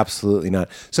 I will absolutely not.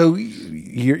 So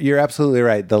you're absolutely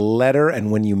right. The letter, and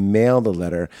when you mail the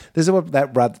letter, this is what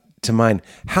that brought to mind.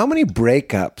 How many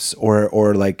breakups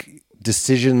or like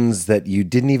decisions that you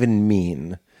didn't even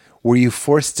mean were you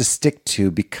forced to stick to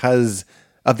because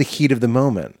of the heat of the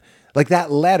moment? Like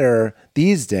that letter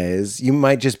these days, you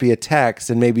might just be a text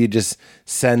and maybe you just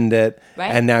send it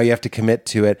and now you have to commit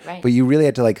to it. Right. But you really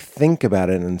had to like think about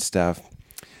it and stuff.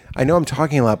 I know I'm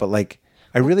talking a lot, but like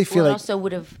I really feel like also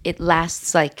it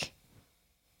lasts like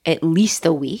at least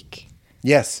a week.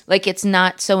 Yes. Like it's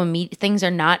not so immediate. Things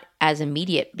are not as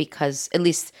immediate because at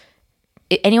least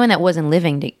anyone that wasn't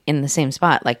living in the same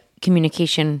spot, like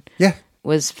communication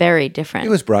was very different. It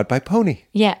was brought by Pony.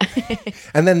 Yeah.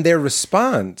 And then their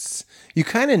response, you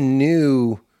kind of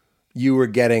knew you were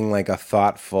getting like a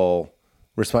thoughtful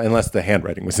response, unless the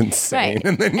handwriting was insane.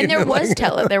 Right. And there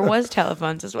was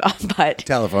telephones as well, but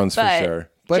telephones for sure.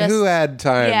 But who had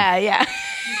time? Yeah.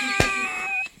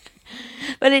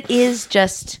 But it is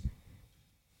just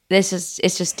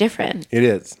it's just different. It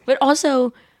is. But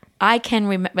also I can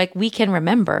we can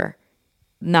remember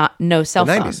no cell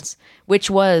phones, which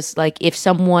was like if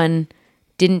someone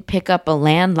didn't pick up a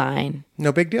landline,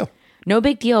 no big deal. No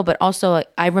big deal, but also like,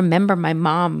 I remember my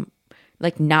mom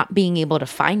like not being able to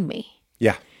find me.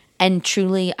 Yeah. And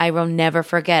truly, I will never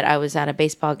forget. I was at a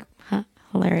baseball,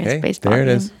 hilarious baseball there it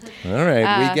game. is. All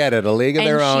right, we get it. A League of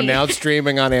Their Own now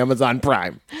streaming on Amazon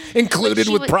Prime, included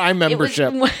with Prime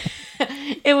membership.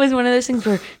 It was one of those things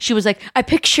where she was like, "I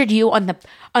pictured you on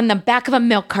the back of a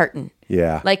milk carton."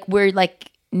 Yeah. Like we're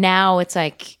like now, it's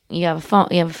like you have a phone.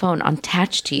 You have a phone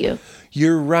attached to you.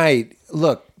 You're right.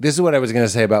 Look, this is what I was going to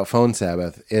say about Phone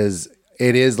Sabbath.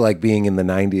 It is like being in the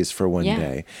 90s for one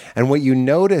day, and what you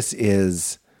notice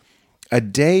is. A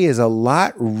day is a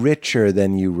lot richer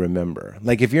than you remember.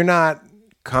 Like if you're not,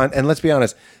 and let's be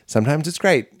honest, sometimes it's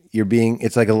great.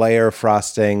 It's like a layer of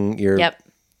frosting.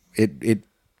 It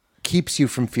keeps you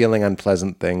from feeling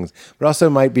unpleasant things, but also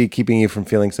might be keeping you from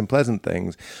feeling some pleasant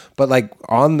things. But like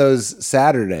on those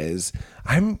Saturdays,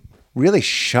 I'm really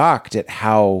shocked at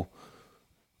how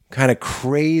kind of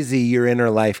crazy your inner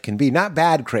life can be. Not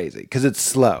bad crazy, because it's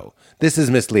slow. This is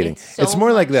misleading. It's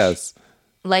more like this.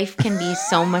 Life can be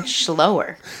so much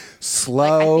slower. Slow.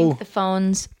 Like, I think the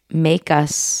phones make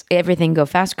everything go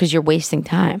fast because you're wasting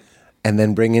time. And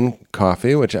then bring in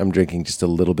coffee, which I'm drinking just a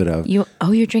little bit of. You're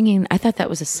drinking, I thought that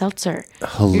was a seltzer.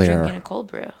 Hilarious. You're drinking a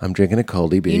cold brew. I'm drinking a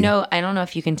Coldie Bee. I don't know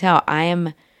if you can tell.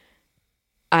 I've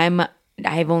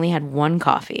only had one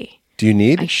coffee. Do you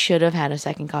need? I should have had a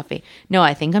second coffee. No,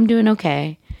 I think I'm doing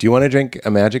okay. Do you want to drink a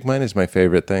Magic Mind? Is my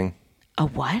favorite thing. A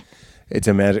what? It's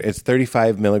It's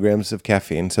 35 milligrams of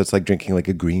caffeine, so it's like drinking like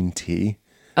a green tea.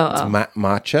 It's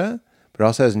matcha, but it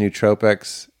also has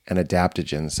nootropics and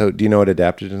adaptogens. So do you know what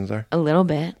adaptogens are? A little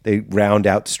bit. They round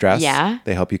out stress. Yeah.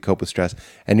 They help you cope with stress.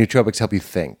 And nootropics help you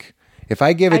think. If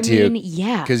I give it to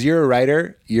you, because you're a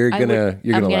writer, you're gonna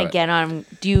get on.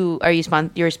 You're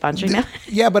sponsoring them?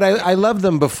 Yeah, but I loved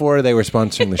them before they were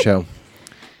sponsoring the show.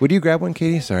 Would you grab one,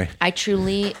 Katie? Sorry. I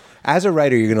truly, as a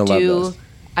writer, you're gonna love those.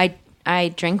 I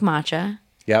drink matcha.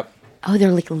 Yep. Oh,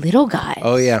 they're like little guys.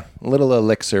 Oh yeah, a little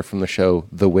elixir from the show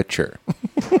The Witcher.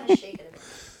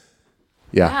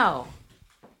 Yeah. Wow.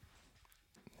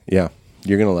 Yeah,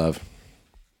 you're gonna love.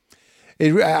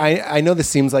 It. I know this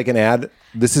seems like an ad.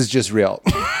 This is just real.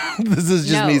 This is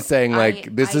just me saying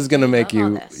this is gonna make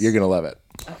you. You're gonna love it.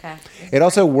 Okay. It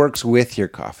also works with your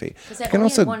coffee. Because I only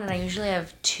have one, and I usually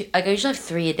have two. Like I usually have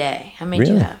 3 a day. How many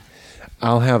do you have?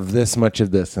 I'll have this much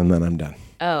of this, and then I'm done.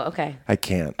 Oh, okay. I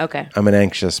can't. Okay. I'm an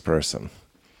anxious person.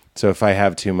 So if I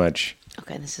have too much...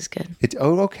 Okay, this is good.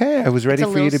 Okay. I was ready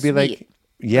for you to be sweet. like...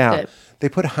 Yeah. They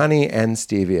put honey and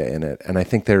stevia in it. And I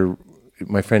think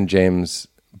my friend James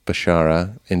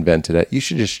Bashara invented it. You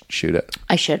should just shoot it.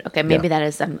 I should. Okay, maybe that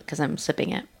is because I'm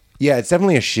sipping it. Yeah, it's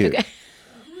definitely a shoot. Okay.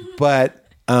 But...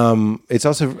 it's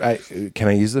also, can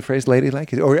I use the phrase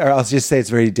ladylike? Or I'll just say it's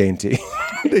very dainty.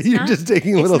 You're just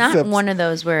taking little sips. It's not one of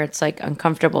those where it's like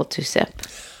uncomfortable to sip.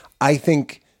 I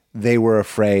think they were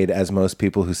afraid, as most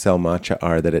people who sell matcha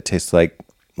are, that it tastes like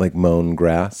mown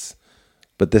grass.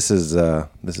 But this is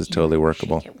totally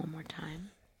workable. Get one more time.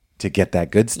 To get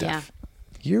that good stuff.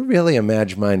 Yeah. You're really a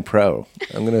Magmind pro,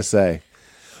 I'm going to say.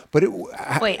 But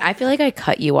wait, I feel like I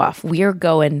cut you off. We're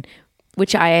going...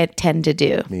 Which I tend to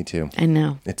do. Me too. I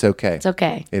know. It's okay. It's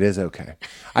okay. It is okay.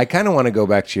 I kind of want to go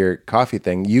back to your coffee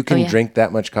thing. You can drink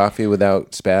that much coffee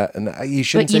without spaz. And you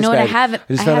shouldn't say spaz. What I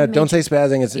have? Don't say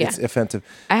spazzing. It's offensive.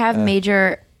 I have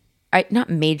not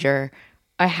major.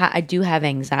 I do have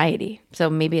anxiety. So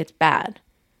maybe it's bad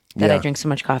that I drink so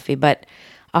much coffee. But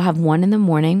I'll have one in the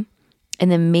morning and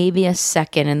then maybe a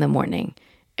second in the morning.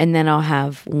 And then I'll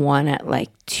have one at like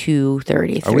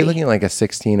 2:33. Are we looking at like a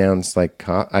 16-ounce like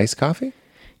iced coffee?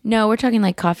 No, we're talking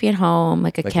like coffee at home,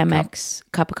 like a Chemex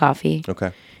cup of coffee.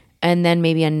 Okay. And then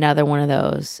maybe another one of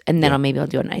those. And then I'll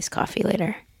do an iced coffee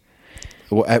later.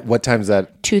 Well, at what time is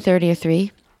that? 2:30 or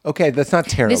 3. Okay, that's not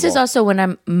terrible. This is also when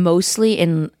I'm mostly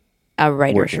in a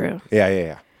writer's room.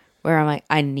 Yeah. Where I'm like,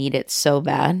 I need it so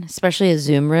bad. Especially a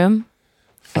Zoom room.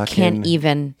 I can't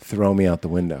even throw me out the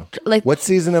window. Like, what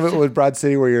season of it was Broad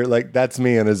City where you're like, that's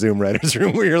me in a Zoom writer's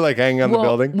room where you're like hanging on the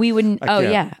building? We wouldn't.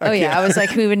 I was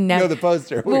like, we would never. No, the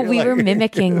poster. Well, we were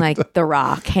mimicking like The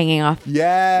Rock hanging off.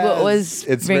 Yeah. What was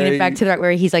bringing it back to the Rock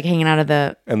where he's like hanging out of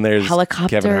the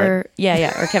helicopter. Kevin Hart.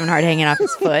 Yeah, or Kevin Hart hanging off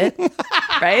his foot,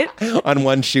 right? On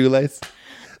one shoelace.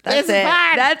 That's it.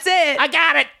 Fine. That's it. I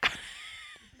got it.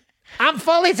 I'm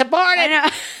fully supported. I know.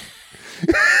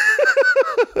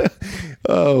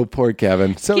 Oh, poor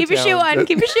Kevin. So keep your shoe on.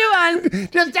 Keep your shoe on.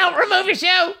 Just don't remove your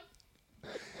shoe.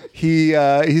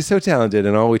 He's so talented,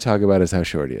 and all we talk about is how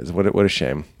short he is. What a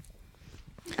shame.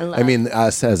 I mean,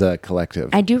 us as a collective.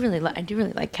 I do really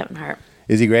like Kevin Hart.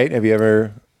 Is he great? Have you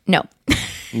ever? No.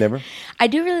 Never? I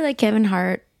do really like Kevin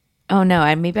Hart. Oh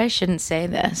no, maybe I shouldn't say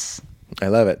this. I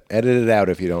love it. Edit it out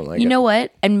if you don't like it. You know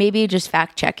what? And maybe just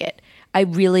fact check it. I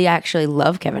really actually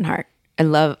love Kevin Hart.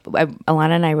 Alana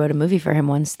and I wrote a movie for him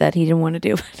once that he didn't want to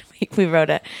do, but we wrote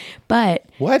it. But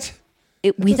what?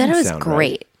 We thought it was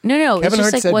great. Right. No. Kevin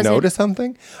Hart said no to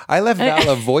something? I left Val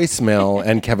a voicemail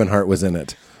and Kevin Hart was in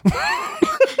it.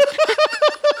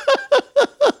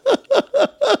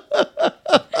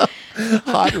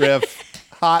 Hot riff.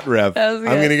 I'm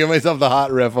going to give myself the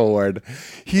hot riff award.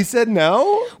 He said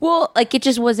no? Well, like it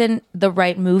just wasn't the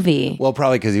right movie. Well,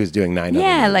 probably because he was doing 9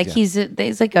 Yeah, like he's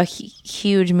like a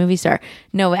huge movie star.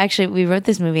 No, actually, we wrote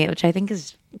this movie, which I think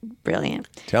is brilliant.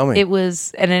 Tell me. It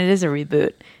was, and it is a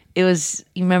reboot. It was,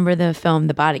 you remember the film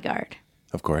The Bodyguard?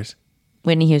 Of course.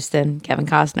 Whitney Houston, Kevin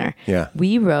Costner. Yeah.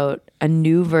 We wrote a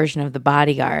new version of The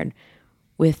Bodyguard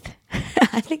with,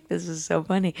 I think this is so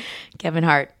funny, Kevin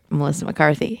Hart, Melissa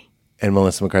McCarthy. And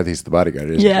Melissa McCarthy's the bodyguard,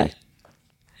 isn't she?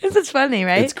 It's funny,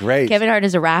 right? It's great. Kevin Hart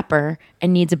is a rapper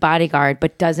and needs a bodyguard,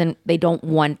 but they don't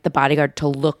want the bodyguard to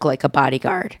look like a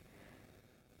bodyguard.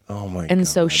 Oh my God. And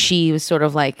so she was sort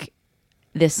of like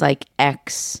this like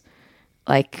ex,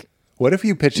 like what if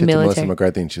you pitched it to Melissa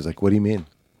McCarthy and she was like, what do you mean?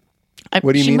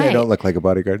 What do you mean I don't look like a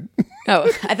bodyguard?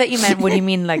 Oh, I thought you meant, what do you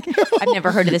mean? Like, I've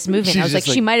never heard of this movie. And I was like,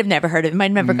 she might have never heard of it. Might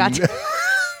have never got to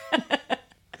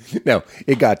No,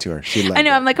 it got to her. She liked I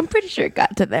know. it. I'm like, I'm pretty sure it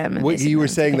got to them. What you were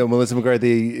saying, though, Melissa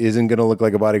McCarthy isn't going to look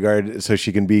like a bodyguard so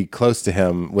she can be close to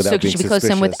him without being suspicious. So she can be close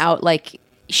to him without, like,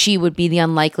 she would be the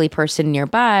unlikely person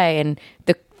nearby. And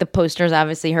the poster is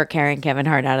obviously her carrying Kevin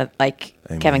Hart out of, like,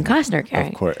 Kevin Costner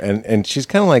carrying. Of course. And she's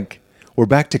kind of like, we're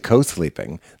back to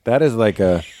co-sleeping. That is like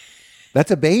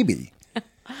that's a baby.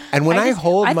 And when I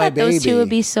hold my baby. I thought those two would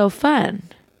be so fun.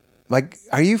 Like,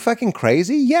 are you fucking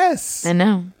crazy? Yes. I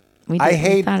know. I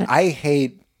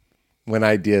hate when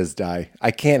ideas die.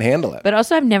 I can't handle it. But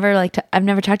also, I've never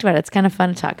talked about it. It's kind of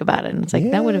fun to talk about it, and it's like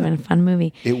that would have been a fun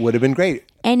movie. It would have been great.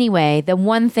 Anyway, the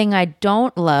one thing I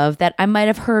don't love that I might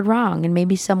have heard wrong, and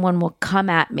maybe someone will come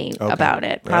at me about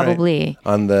it. Probably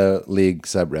on the League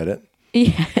subreddit.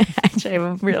 Yeah, actually,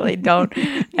 I really don't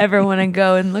ever want to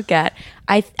go and look at.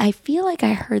 I feel like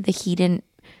I heard that he didn't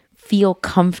feel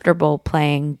comfortable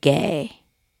playing gay.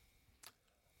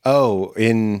 Oh,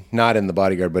 not in The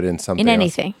Bodyguard, but in something else.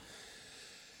 Anything.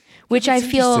 Which I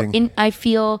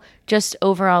feel just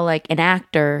overall like an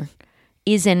actor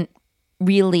isn't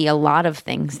really a lot of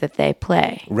things that they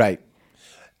play. Right.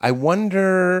 I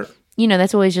wonder.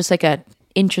 That's always just like a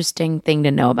interesting thing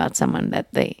to know about someone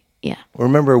that they. Yeah.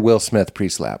 Remember Will Smith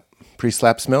pre-slap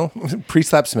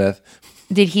Smith.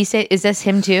 Did he say? Is this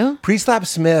him too? Pre-slap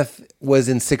Smith was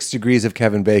in 6 Degrees of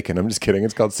Kevin Bacon. I'm just kidding.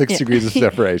 It's called 6 Degrees of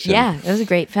Separation. Yeah, it was a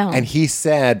great film. And he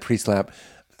said pre-slap.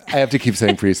 I have to keep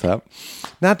saying pre-slap.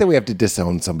 Not that we have to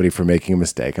disown somebody for making a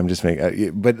mistake. I'm just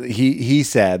making. But he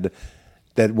said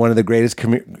that one of the greatest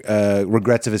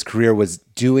regrets of his career was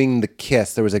doing the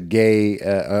kiss. There was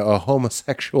a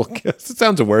homosexual kiss. It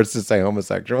sounds worse to say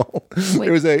homosexual.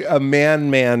 There was a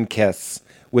man kiss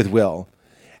with Will.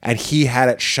 And he had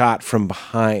it shot from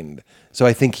behind. So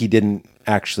I think he didn't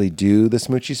actually do the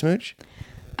smoochy smooch.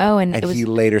 Oh, and he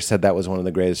later said that was one of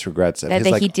the greatest regrets of his.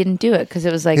 That he didn't do it because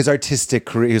it was like his artistic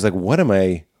career. He was like, what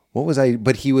was I?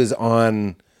 But he was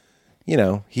on,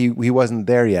 he wasn't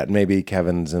there yet. Maybe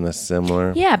Kevin's in a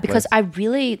similar. Yeah, because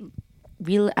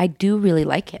place. I do really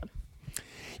like him.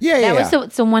 Yeah, that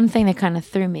was the one thing that kind of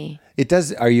threw me. It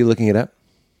does. Are you looking it up?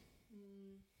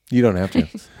 You don't have to.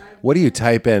 What do you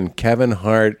type in? Kevin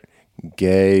Hart,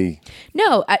 gay.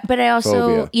 No, but I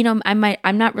also, phobia.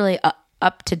 I'm not really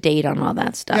up to date on all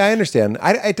that stuff. Yeah, I understand.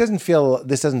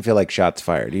 This doesn't feel like shots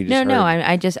fired.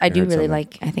 I do really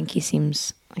like. I think he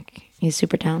seems like he's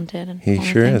super talented. And he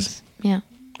sure is. Yeah.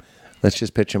 Let's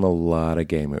just pitch him a lot of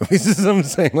gay movies. I'm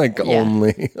saying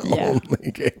only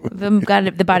gay movies.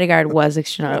 The Bodyguard was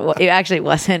extraordinary. Well, it actually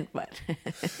wasn't, but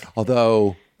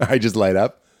although I just light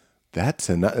up. That's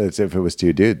if it was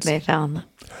two dudes. They fell in love.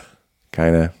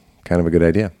 Kind of a good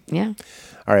idea. Yeah.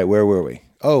 All right, where were we?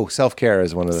 Oh, self-care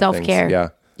is one of the Self-care.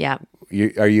 things. Yeah.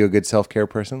 Are you a good self-care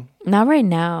person? Not right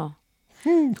now.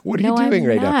 What are you doing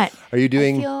right now? Are you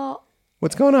doing...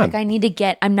 What's going on? Like I need to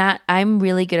get... I'm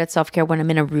really good at self-care when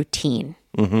I'm in a routine.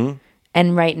 Mm-hmm.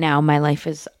 And right now, my life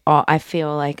is all... I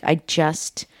feel like I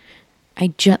just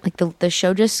like the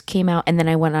show just came out and then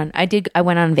I went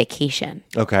on vacation.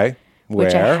 Okay. Where?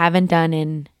 Which I haven't done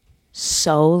in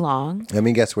so long. Let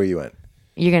me guess where you went.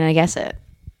 You're going to guess it.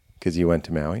 Because you went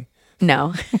to Maui?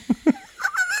 No. No.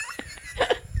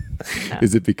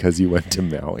 Is it because you went to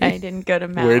Maui? I didn't go to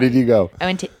Maui. Where did you go? I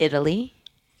went to Italy.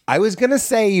 I was going to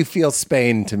say you feel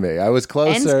Spain to me. I was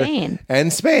closer.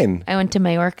 And Spain. I went to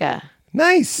Mallorca.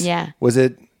 Nice. Yeah. Was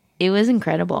it? It was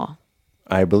incredible.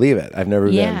 I believe it. I've never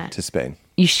been to Spain.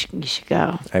 You should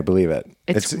go. I believe it.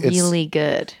 It's really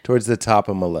good. Towards the top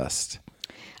of my list.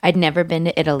 I'd never been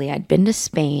to Italy. I'd been to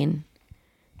Spain,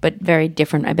 but very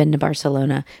different. I've been to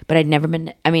Barcelona, but I'd never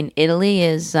been. Italy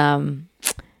is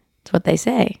it's what they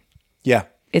say. Yeah.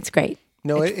 It's great.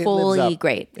 No, it's it fully lives up.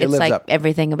 great. It It's lives like up.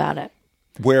 everything about it.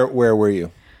 Where were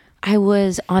you? I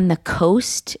was on the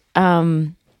coast,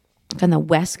 on the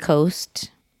West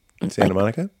Coast. Santa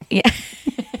Monica? Yeah.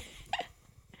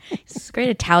 It's a great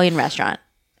Italian restaurant.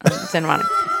 Santa Monica.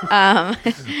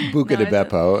 Buca di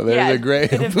Beppo. There's a great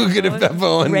Buca di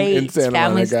Beppo in Santa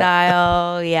family Monica.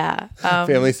 style. Yeah.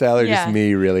 Family style or just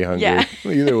me really hungry? Yeah.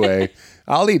 Either way.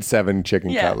 I'll eat 7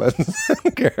 chicken cutlets. I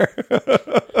don't care.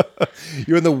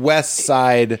 You're on the west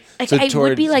side. Like, so it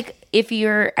would be like if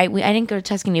you're... I didn't go to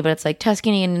Tuscany, but it's like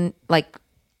Tuscany and like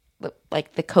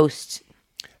the coast.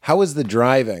 How was the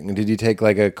driving? Did you take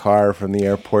like a car from the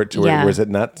airport to where was it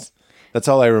nuts? That's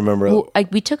all I remember. Well,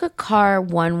 we took a car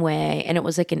one way, and it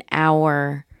was like an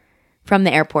hour from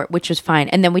the airport, which was fine.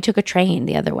 And then we took a train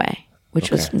the other way, which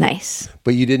was nice.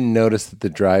 But you didn't notice that the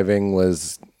driving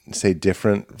was, say,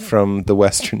 different from the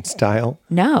Western style?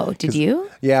 No. Did you?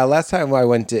 Yeah, last time I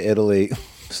went to Italy,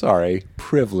 sorry,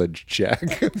 privilege check.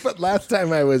 But last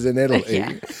time I was in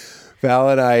Italy, Val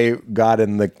and I got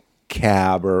in the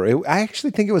cab, I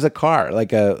actually think it was a car,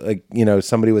 like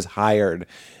somebody was hired,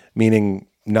 meaning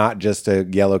not just a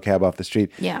yellow cab off the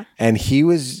street. Yeah. And he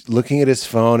was looking at his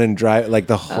phone and drive like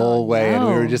the whole way. And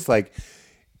we were just like,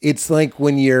 it's like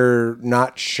when you're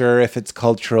not sure if it's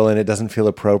cultural and it doesn't feel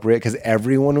appropriate because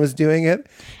everyone was doing it.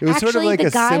 It was actually, sort of like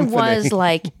the guy symphony. was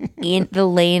like in the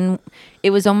lane. It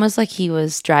was almost like he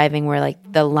was driving where like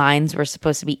the lines were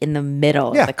supposed to be in the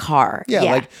middle of the car. Yeah,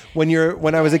 like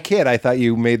when I was a kid, I thought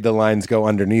you made the lines go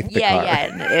underneath the car.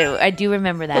 Yeah. I do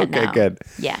remember that now. Okay, good.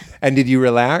 Yeah. And did you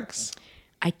relax?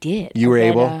 I did. You were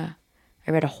able? I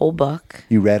read a whole book.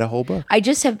 You read a whole book?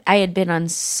 I had been on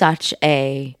such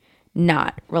a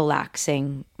not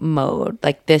relaxing mode.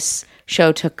 Like this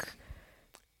show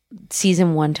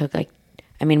season 1 took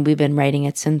we've been writing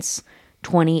it since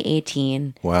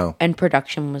 2018. Wow. And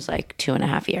production was like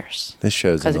 2.5 years. This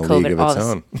show's in a league of its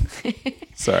own.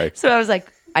 Sorry. So I was like,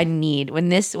 I need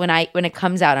when it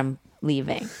comes out, I'm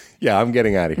leaving. Yeah, I'm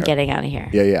getting out of here. Getting out of here.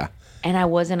 Yeah. And I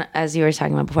wasn't, as you were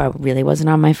talking about before, I really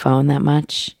wasn't on my phone that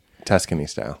much. Tuscany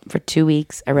style. For 2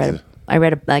 weeks, I read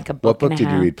a book. What book and a did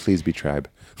half. you read? Please Be Tribe.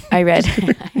 I read.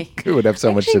 We would have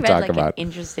so much to talk about. An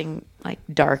interesting,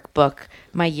 dark book.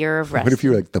 My Year of Rest. What if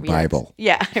you were like the Bible?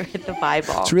 Yeah, I read the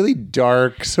Bible. It's really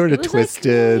dark, sort of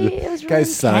twisted. It was really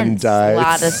Guy's son intense.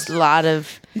 dies. A lot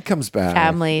of. He comes back.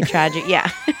 Family tragic. Yeah.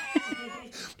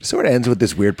 It sort of ends with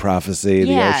this weird prophecy.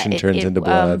 The ocean turns into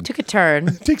blood. Took a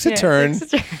turn. Takes a turn.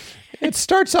 It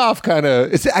starts off kind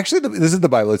of. It's actually this is the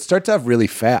Bible. It starts off really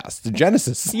fast. The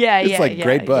Genesis. It's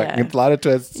great book. Yeah. A lot of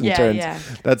twists and turns. Yeah.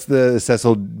 That's the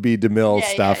Cecil B. DeMille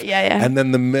stuff. Yeah. And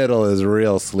then the middle is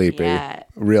real sleepy. Yeah.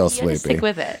 Real sleepy. Stick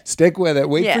with it. Stick with it.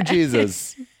 Wait for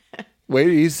Jesus. Wait,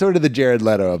 he's sort of the Jared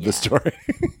Leto of the story.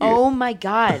 Oh my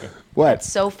God. What?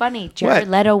 That's so funny. Jared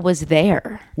Leto was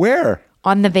there. Where?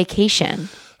 On the vacation.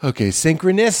 Okay,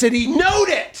 synchronicity. Note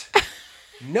it.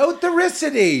 Note the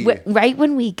ricity. Right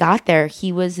when we got there,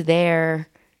 he was there.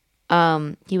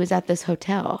 He was at this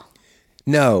hotel.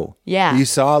 No. Yeah. You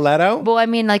saw Leto? Well, I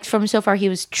mean, from so far, he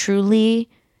was truly.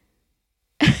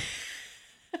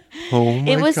 Oh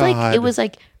my God. It was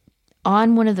like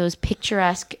on one of those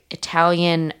picturesque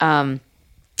Italian.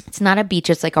 It's not a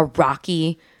beach; it's like a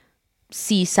rocky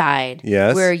seaside.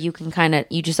 Yes. Where you can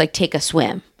you just take a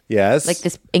swim. Yes. Like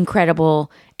this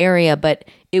incredible area, but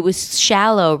it was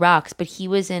shallow rocks. But he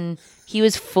was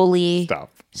fully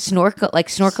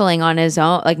snorkeling on his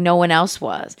own, like no one else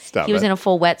was. He was in a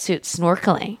full wetsuit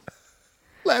snorkeling.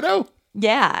 Leto.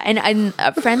 Yeah, and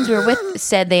friends we were with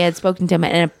said they had spoken to him,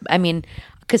 and I mean,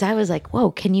 because I was like,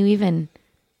 whoa, can you even,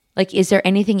 like, is there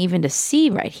anything even to see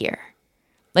right here?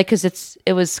 Like, because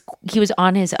he was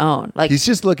on his own. Like, he's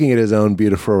just looking at his own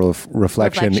beautiful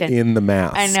reflection in the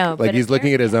mask. I know. Like, he's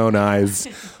looking at his own eyes.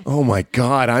 Oh my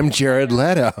God, I'm Jared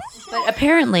Leto. But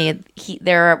apparently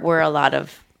there were a lot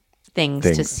of things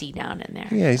to see down in there.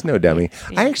 Yeah, he's no dummy.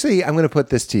 Yeah. I'm going to put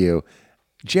this to you.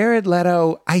 Jared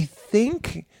Leto, I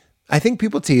think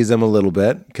people tease him a little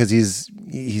bit because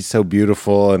he's so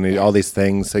beautiful and all these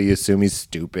things, so you assume he's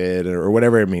stupid or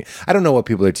whatever it means. I don't know what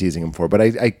people are teasing him for, but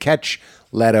I catch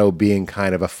Leto being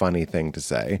kind of a funny thing to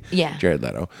say. Yeah. Jared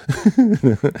Leto.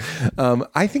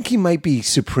 I think he might be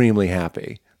supremely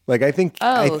happy. Like, I think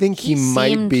he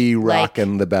might be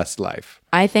rocking the best life.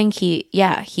 I think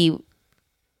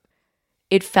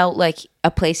it felt like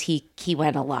a place he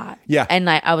went a lot. Yeah. And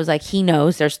I was like, he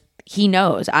knows.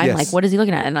 I'm like, what is he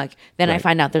looking at? And like, then I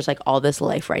find out there's like all this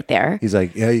life right there. He's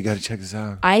like, yeah, you got to check this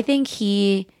out. I think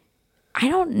I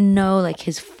don't know like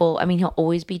his full, I mean, he'll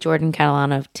always be Jordan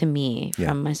Catalano to me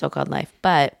from My So-Called Life.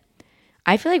 But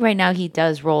I feel like right now he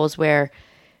does roles where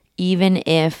even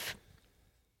if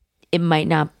it might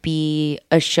not be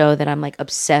a show that I'm like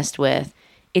obsessed with,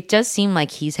 it does seem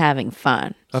like he's having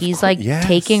fun. He's like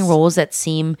taking roles that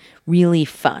seem really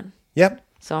fun. Yep.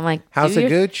 So I'm like, House of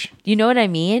Gooch. You know what I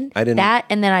mean? I didn't. That,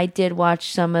 and then I did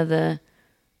watch some of the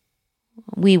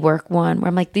WeWork one where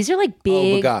I'm like, these are like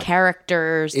big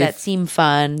characters that seem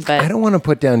fun. But I don't want to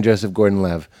put down Joseph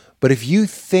Gordon-Levitt, but if you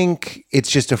think it's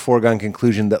just a foregone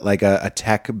conclusion that like a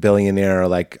tech billionaire or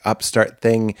like upstart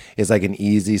thing is like an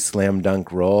easy slam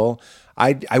dunk role,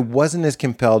 I wasn't as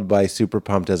compelled by Super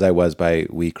Pumped as I was by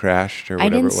We Crashed or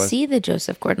whatever it was. I didn't see the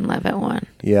Joseph Gordon-Levitt one.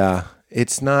 Yeah.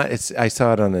 It's not. I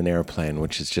saw it on an airplane,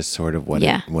 which is just sort of what.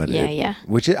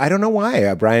 Which I don't know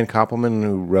why. Brian Koppelman,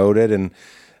 who wrote it, and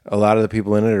a lot of the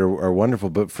people in it are wonderful.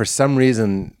 But for some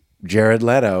reason, Jared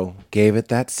Leto gave it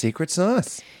that secret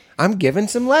sauce. I'm giving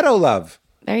some Leto love.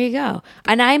 There you go.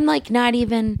 And I'm like not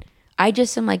even. I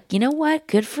just am like, you know what?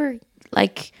 Good for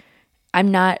like.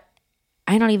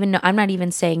 I don't even know. I'm not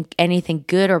even saying anything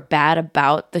good or bad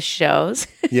about the shows.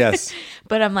 Yes.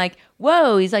 But I'm like,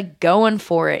 whoa, he's like going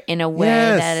for it in a way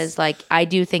that is like, I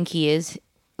do think he is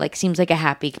like, seems like a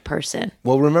happy person.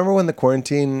 Well, remember when the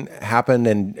quarantine happened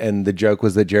and the joke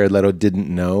was that Jared Leto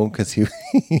didn't know because he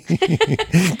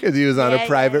was on a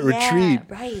private retreat.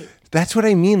 Right. That's what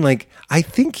I mean. Like, I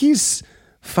think he's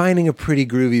finding a pretty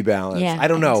groovy balance. Yeah, I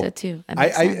don't know. So too. That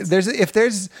makes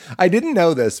sense. I didn't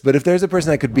know this, but if there's a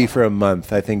person I could be for a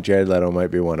month, I think Jared Leto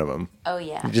might be one of them. Oh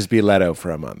yeah. Just be Leto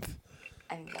for a month.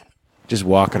 I think just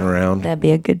walking around. That'd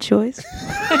be a good choice.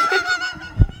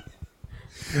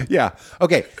 Yeah.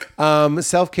 Okay.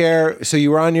 Self-care. So you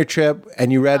were on your trip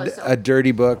and you read a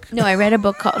dirty book. No, I read a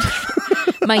book called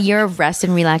My Year of Rest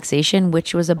and Relaxation,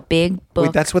 which was a big book.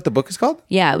 Wait, that's what the book is called?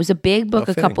 Yeah, it was a big book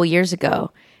a couple years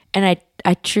ago. And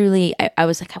I truly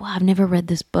was like, well, I've never read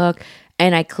this book.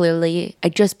 And I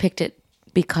just picked it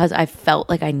because I felt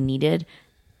like I needed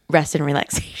rest and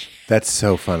relaxation. That's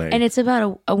so funny. And it's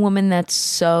about a woman that's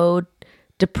so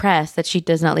depressed that she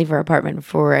does not leave her apartment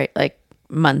for like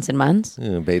months and months.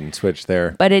 Yeah, bait and switch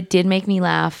there. But it did make me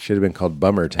laugh. Should have been called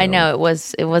Bummer Town. I know it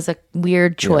was a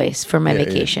weird choice for my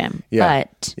vacation. Yeah.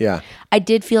 But yeah. I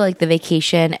did feel like the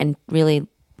vacation and really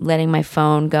letting my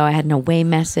phone go. I had an away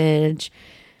message.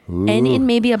 Ooh. And in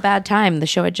maybe a bad time, the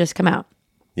show had just come out.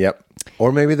 Yep.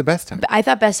 Or maybe the best time. But I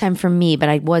thought best time for me, but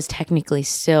I was technically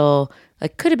still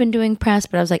like could have been doing press,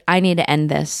 but I was like, I need to end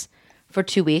this for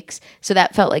 2 weeks. So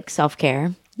that felt like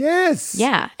self-care. Yes.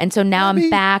 Yeah. And so now I'm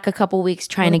back a couple weeks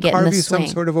trying to get in the swing.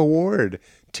 Some sort of award.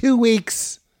 2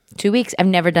 weeks. 2 weeks. I've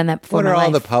never done that before. What are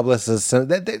all the publicists?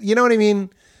 You know what I mean?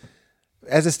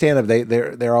 As a stand-up,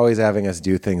 they're always having us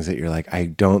do things that you're like, I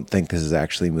don't think this is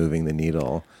actually moving the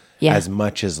needle. Yeah. As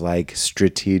much as like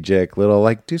strategic little,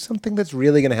 like do something that's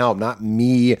really going to help, not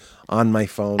me on my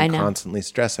phone constantly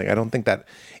stressing. I don't think that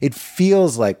it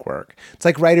feels like work. It's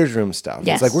like writer's room stuff.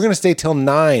 Yes. It's like we're going to stay till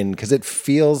 9 because it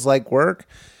feels like work.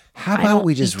 How about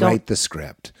we just write the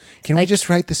script? Can we just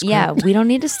write the script? Yeah, we don't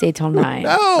need to stay till 9.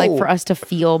 No. Like for us to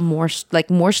feel more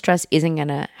stress isn't going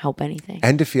to help anything.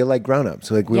 And to feel like grown-ups.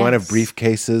 So like we want to have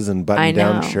briefcases and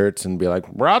button-down shirts and be like,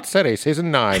 Broad City,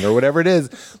 season 9 or whatever it is.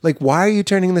 Like, why are you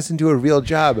turning this into a real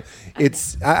job?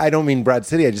 I don't mean Broad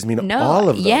City. I just mean all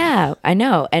of them. Yeah, I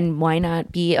know. And why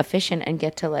not be efficient and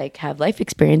get to like have life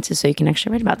experiences so you can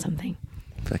actually write about something?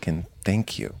 Fucking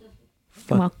thank you.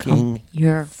 Welcome.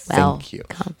 You're welcome. Thank you.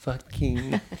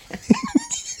 Fucking.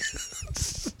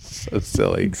 So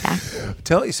silly.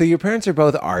 Exactly. So your parents are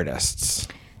both artists.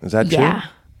 Is that true? Yeah.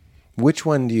 Which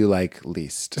one do you like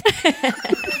least?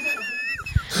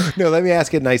 No, let me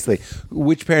ask it nicely.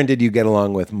 Which parent did you get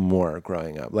along with more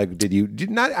growing up? Like, did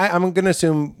not? I'm going to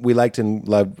assume we liked and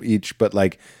loved each, but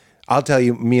like, I'll tell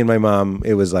you, me and my mom,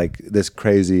 it was like this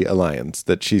crazy alliance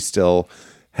that she still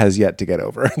has yet to get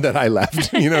over that I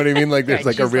left. You know what I mean? Like, there's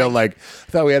right, like a real like,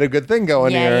 I thought we had a good thing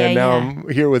going here, and now I'm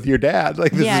here with your dad.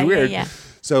 Like, this is weird.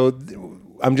 So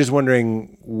I'm just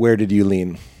wondering, where did you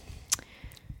lean?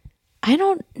 I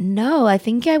don't know. I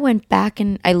think I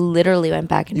literally went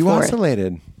back and forth. You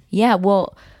oscillated. Yeah.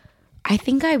 Well, I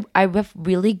think I have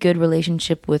really good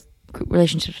relationships with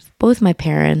both my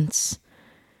parents.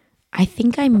 I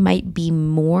think I might be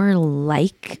more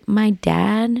like my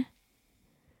dad.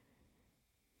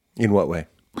 In what way?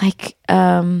 Like,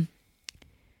 kind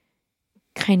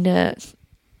of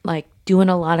like doing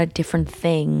a lot of different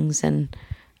things and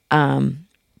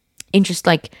interest,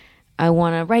 like, I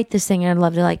want to write this thing and I'd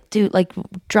love to like do like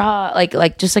draw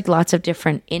like just like lots of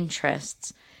different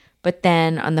interests. But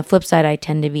then on the flip side, I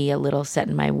tend to be a little set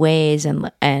in my ways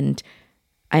and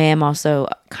I am also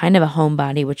kind of a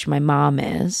homebody, which my mom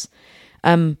is.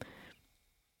 I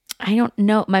don't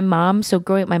know. My mom, so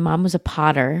growing up, my mom was a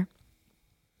potter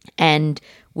and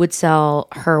would sell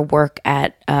her work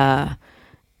at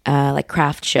like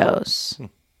craft shows.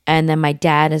 And then my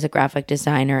dad is a graphic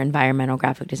designer, environmental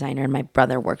graphic designer, and my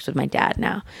brother works with my dad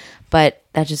now. But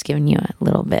that's just giving you a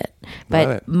little bit.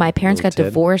 But my parents got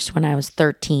divorced when I was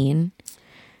 13.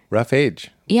 Rough age.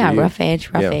 Yeah, rough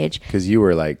age. Because you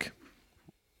were like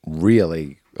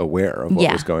really aware of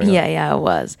what was going on. Yeah, I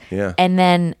was. Yeah. And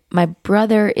then my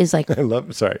brother is like... I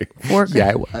was. Yeah,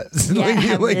 I was. Yeah,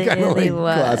 I really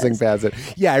was. Glossing past it.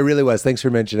 Yeah, I really was. Thanks for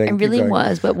mentioning. I really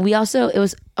was. But it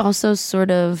was also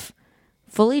sort of...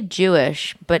 fully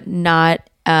Jewish, but not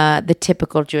the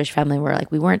typical Jewish family where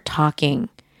like we weren't talking.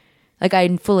 Like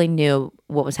I fully knew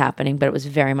what was happening, but it was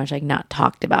very much like not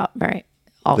talked about. Very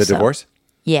also the divorce.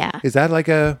 Yeah, is that like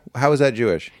how is that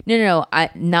Jewish? No.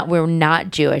 We're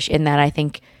not Jewish in that I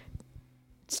think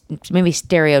maybe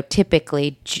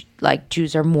stereotypically like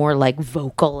Jews are more like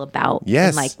vocal about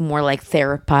and like more like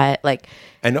therapy, like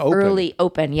and open. Early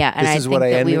open. Yeah, and this is what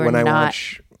I ended when I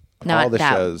watch. Not all the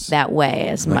that, shows. That way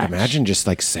as like, much. Imagine just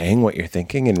like saying what you're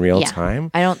thinking in real time.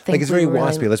 I don't think like it's very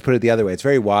waspy. Let's put it the other way. It's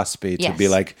very waspy to be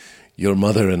like, your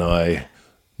mother and I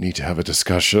need to have a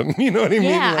discussion. You know what I mean?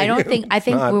 Yeah, like, I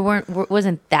think we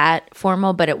wasn't that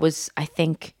formal, but it was, I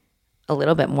think, a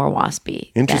little bit more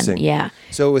waspy. Interesting. Yeah.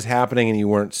 So it was happening and you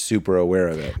weren't super aware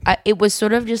of it. It was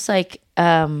sort of just like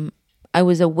I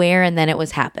was aware and then it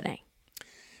was happening.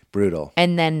 Brutal.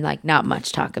 And then like not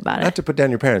much talk about it. Not to put down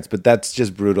your parents, but that's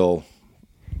just brutal.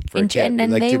 And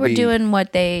like they were doing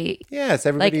what they... Yes,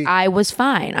 everybody... Like I was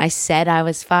fine. I said I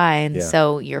was fine. Yeah.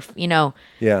 So you're,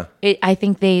 Yeah. I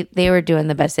think they were doing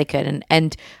the best they could.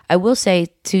 And I will say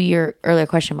to your earlier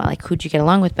question about like who'd you get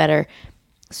along with better.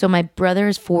 So my brother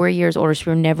is 4 years older,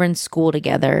 so we were never in school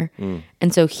together.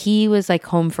 And so he was like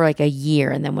home for like a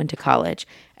year and then went to college.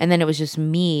 And then it was just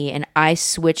me and I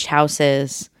switched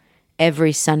houses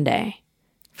every Sunday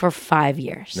for 5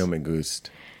 years. No me gusta.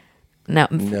 No,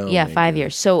 5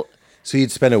 years. So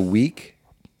you'd spend a week?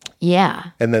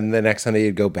 Yeah. And then the next Sunday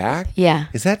you'd go back? Yeah.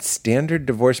 Is that standard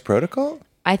divorce protocol?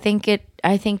 I think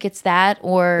it's that,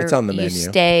 or it's on the menu. You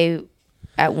stay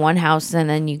at one house and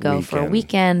then you go for a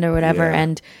weekend or whatever. Yeah.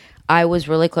 And I was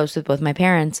really close with both my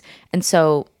parents. And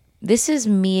so this is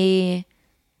me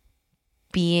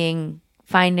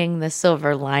finding the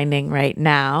silver lining right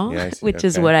now, which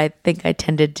is what I think I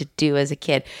tended to do as a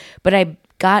kid. But I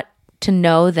got to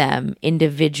know them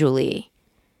individually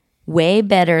way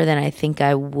better than I think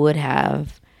I would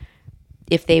have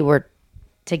if they were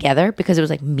together, because it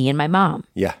was like me and my mom.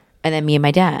 Yeah. And then me and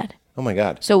my dad. Oh my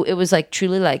God. So it was like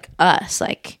truly like us,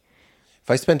 like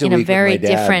if I spent a week in a very with my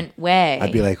dad, different way.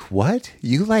 I'd be like, what?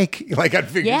 You like I'd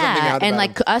figure something out and about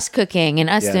like them. Us cooking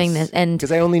and us doing this. And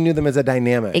because I only knew them as a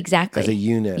dynamic. Exactly. As a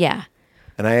unit. Yeah.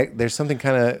 And there's something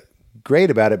kind of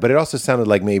great about it, but it also sounded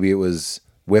like maybe it was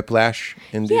whiplash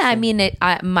inducing. Yeah, I mean,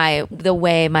 the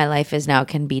way my life is now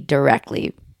can be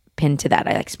directly pinned to that.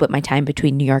 I like split my time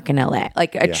between New York and LA.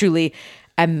 Like I truly,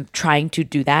 I'm trying to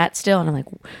do that still, and I'm like,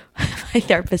 my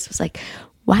therapist was like,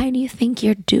 "Why do you think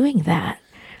you're doing that?"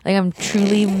 Like I'm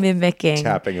truly mimicking,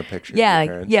 tapping a picture.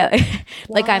 Yeah, yeah.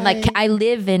 Like I'm like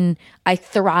I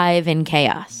thrive in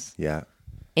chaos. Yeah.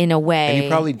 In a way. And you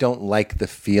probably don't like the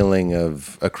feeling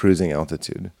of a cruising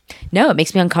altitude. No, it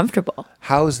makes me uncomfortable.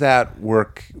 How's that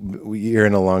work? You're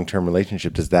in a long-term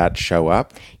relationship. Does that show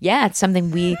up? Yeah, it's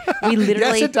something we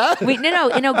literally... Yes, it does. No,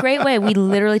 in a great way. We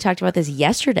literally talked about this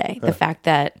yesterday. The fact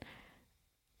that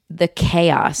the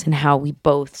chaos and how we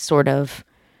both sort of...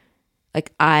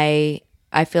 Like I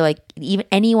I feel like even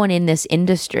anyone in this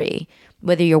industry,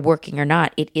 whether you're working or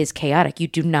not, it is chaotic. You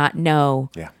do not know.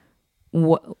 Yeah.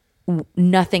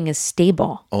 Nothing is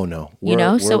stable. Oh no.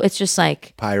 So it's just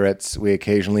like pirates. We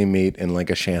occasionally meet in like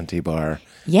a shanty bar.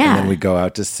 Yeah. And then we go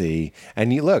out to sea.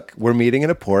 And you look, we're meeting in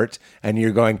a port and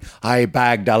you're going, I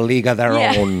bagged a league of their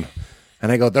own.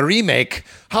 And I go, the remake?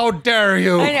 How dare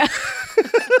you? I know.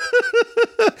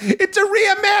 It's a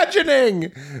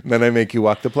reimagining. And then I make you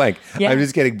walk the plank. Yeah. I'm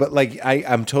just kidding. But like,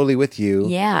 I'm totally with you.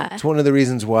 Yeah. It's one of the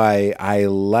reasons why I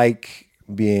like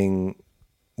being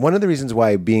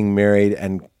married,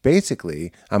 and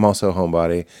basically, I'm also a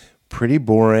homebody, pretty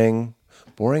boring.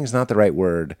 Boring is not the right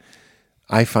word.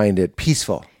 I find it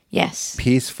peaceful. Yes.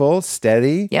 Peaceful,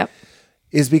 steady. Yep.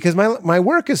 Is because my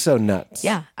work is so nuts.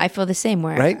 Yeah, I feel the same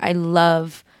way. Right? I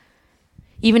love,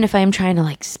 even if I'm trying to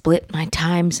like split my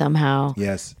time somehow.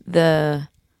 Yes.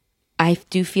 I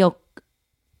do feel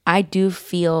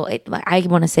it. Like, I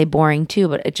want to say boring too,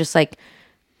 but it's just like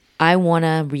I want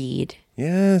to read.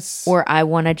 Yes. Or I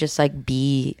want to just like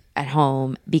be at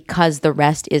home because the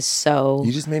rest is so.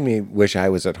 You just made me wish I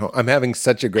was at home. I'm having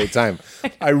such a great time.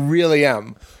 I really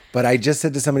am. But I just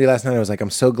said to somebody last night, I was like, I'm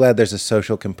so glad there's a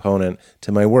social component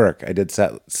to my work. I did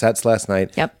sets last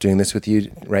night, doing this with you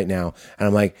right now. And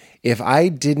I'm like, if I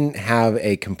didn't have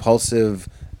a compulsive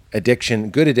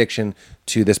good addiction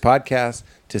to this podcast,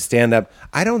 to stand up,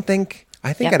 I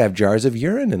think I'd have jars of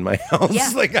urine in my house.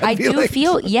 Yeah, like, I do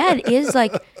feel, it is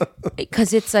like,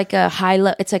 because it's like a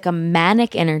it's like a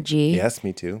manic energy. Yes,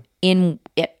 me too.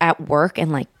 At work,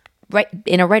 and like right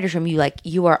in a writer's room,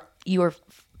 you are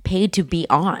paid to be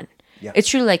on. Yeah. It's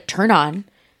truly like turn on,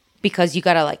 because you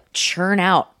got to like churn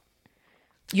out.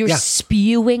 You're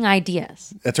spewing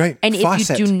ideas. That's right. And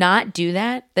Faucet. if you do not do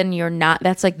that, then you're not.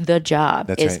 That's like the job.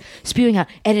 That's right. Spewing out,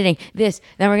 editing this.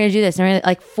 Then we're gonna do this. And we're gonna,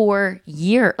 like for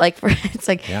year, like for it's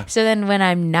like. Yeah. So then when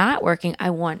I'm not working,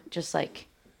 I want just like.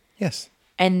 Yes.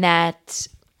 And that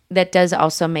does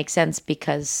also make sense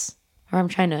because, or I'm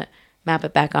trying to map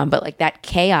it back on, but like that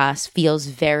chaos feels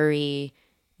very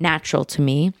natural to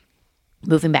me,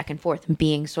 moving back and forth and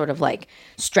being sort of like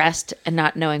stressed and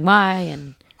not knowing why.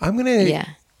 And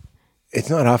it's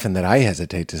not often that I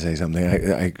hesitate to say something.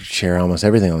 I share almost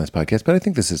everything on this podcast, but I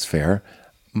think this is fair.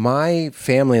 My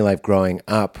family life growing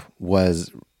up was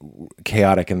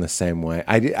chaotic in the same way.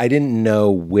 I didn't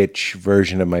know which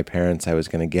version of my parents I was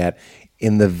going to get,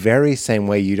 in the very same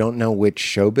way you don't know which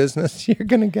show business you're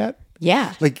going to get.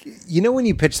 Yeah. Like, when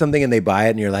you pitch something and they buy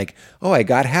it and you're like, oh, I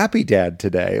got Happy Dad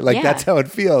today. Like, that's how it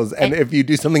feels. And if you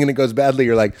do something and it goes badly,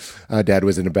 you're like, oh, Dad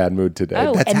was in a bad mood today.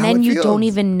 Oh, that's and how then it you feels. don't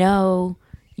even know.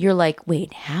 You're like,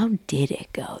 wait, how did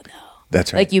it go though?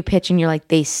 That's right. Like you pitch and you're like,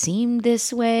 they seemed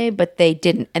this way, but they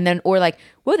didn't. And then, or like,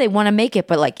 well, they want to make it,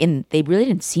 but like they really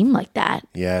didn't seem like that.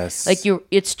 Yes. Like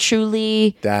it's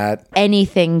truly that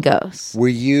anything goes. Were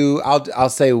you, I'll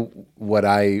say what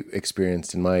I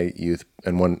experienced in my youth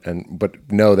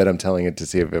but know that I'm telling it to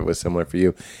see if it was similar for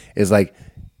you, is like,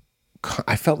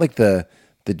 I felt like the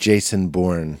Jason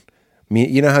Bourne.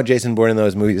 You know how Jason Bourne in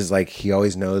those movies is like, he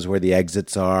always knows where the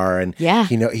exits are. And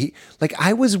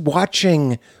I was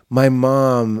watching my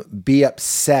mom be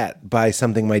upset by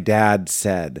something my dad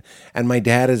said. And my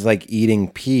dad is like eating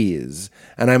peas.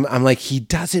 And I'm like, he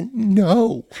doesn't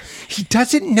know. He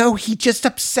doesn't know. He just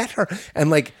upset her. And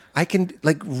like, I can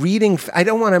like reading, I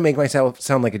don't want to make myself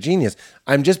sound like a genius.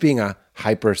 I'm just being a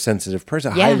hypersensitive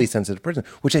person, a highly sensitive person,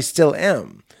 which I still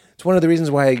am. It's one of the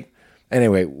reasons why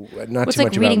anyway, not it's too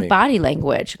like much reading about me. Body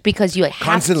language, because you have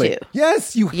Constantly. to.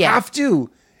 Yes, you have to.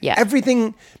 Yeah.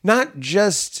 Everything, not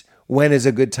just when is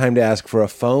a good time to ask for a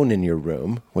phone in your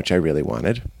room, which I really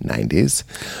wanted, 90s,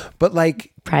 but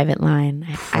like private line.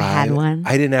 I had one.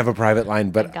 I didn't have a private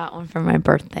line, but I got one for my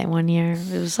birthday one year.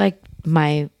 It was like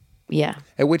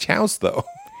At which house though?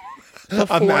 Before,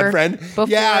 I'm not friend.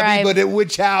 But at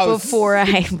which house? Before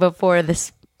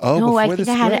this. Oh, no, before I think this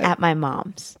I had it split? at my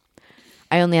mom's.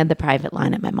 I only had the private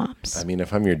line at my mom's. I mean,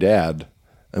 if I'm your dad,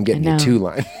 I'm getting you 2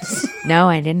 lines. No,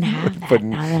 I didn't have that. But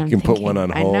now that I'm you can put thinking. one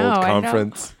on hold,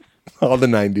 conference, I know. all the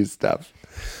 90s stuff.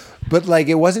 But like,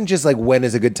 it wasn't just like when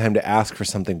is a good time to ask for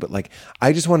something, but like,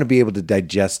 I just want to be able to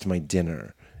digest my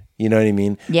dinner. You know what I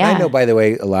mean? Yeah. I know, by the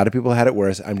way, a lot of people had it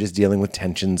worse. I'm just dealing with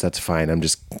tensions. That's fine. I'm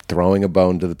just throwing a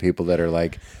bone to the people that are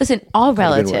like, listen, all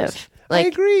relative. Like, I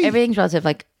agree. Everything's relative.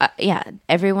 Like,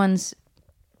 everyone's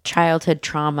childhood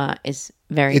trauma is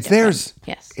very it's different. theirs.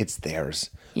 Yes. It's theirs.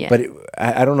 Yeah. But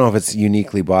I don't know if it's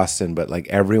uniquely Boston, but like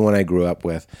everyone I grew up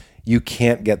with, you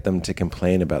can't get them to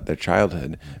complain about their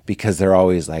childhood because they're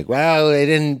always like, well, they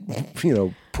didn't,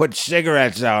 put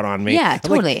cigarettes out on me. Yeah, I'm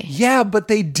totally. Like, yeah, but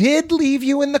they did leave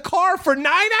you in the car for 9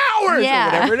 hours or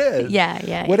whatever it is.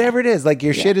 Yeah. Whatever it is. Like,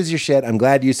 your shit is your shit. I'm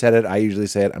glad you said it. I usually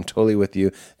say it. I'm totally with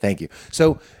you. Thank you.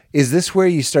 So is this where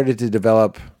you started to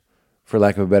develop, for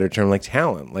lack of a better term, like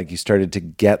talent? Like, you started to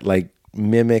get like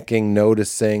mimicking,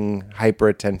 noticing, hyper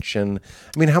attention?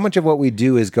 I mean, how much of what we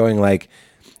do is going like,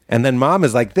 and then mom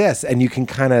is like this, and you can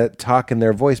kind of talk in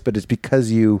their voice, but it's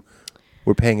because you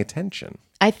were paying attention.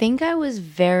 I think I was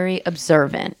very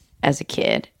observant as a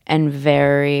kid and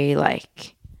very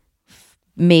like,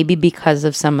 maybe because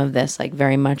of some of this, like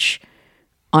very much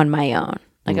on my own.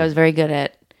 Like I was very good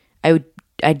at,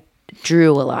 I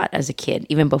drew a lot as a kid,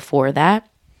 even before that.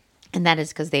 And that is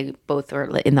because they both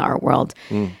were in the art world.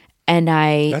 And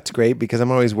that's great, because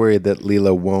I'm always worried that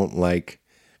Leela won't like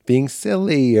being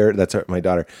silly, or that's my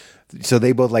daughter. So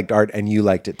they both liked art and you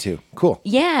liked it too. Cool.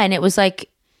 Yeah. And it was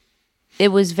like, it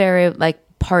was very like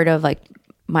part of like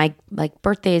my like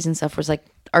birthdays and stuff was like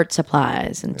art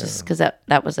supplies, and just because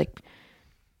that was like,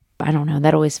 I don't know,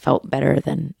 that always felt better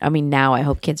than, I mean, now I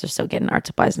hope kids are still getting art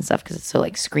supplies and stuff because it's so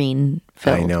like screen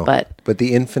filled. I know. But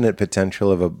the infinite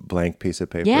potential of a blank piece of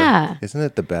paper. Yeah. Isn't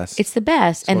it the best? It's the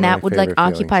best. And that would like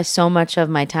occupy so much of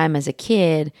my time as a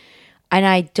kid. And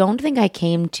I don't think I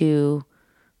came to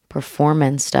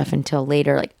performance stuff until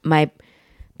later. Like my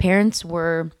grandparents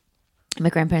were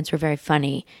very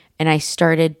funny. And I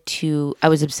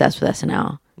was obsessed with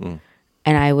SNL. And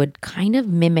I would kind of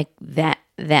mimic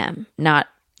them, not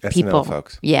SNL people.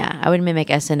 Folks. Yeah, I would mimic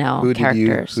SNL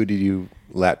characters. Who did you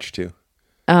latch to?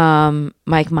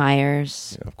 Mike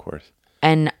Myers. Yeah, of course.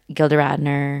 And Gilda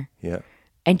Radner. Yeah.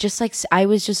 And just like, I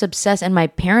was just obsessed. And my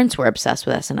parents were obsessed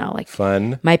with SNL. Like,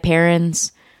 fun. My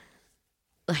parents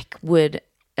like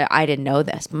I didn't know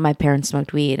this, but my parents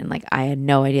smoked weed, and like I had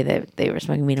no idea that they were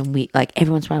smoking weed, and like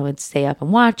every once in a while I would stay up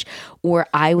and watch, or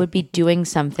I would be doing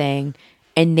something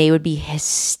and they would be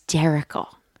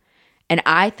hysterical. And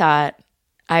I thought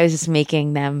I was just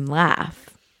making them laugh.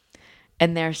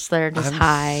 And they're just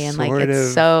high, and like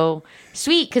it's so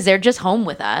sweet because they're just home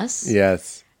with us.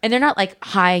 Yes. And they're not like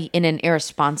high in an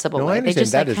irresponsible way. I understand. They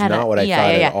just that like is not what I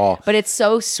thought at all. But it's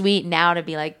so sweet now to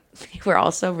be like, we're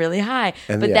also really high.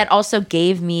 But that also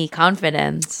gave me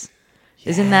confidence. Yes.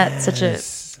 Isn't that such a...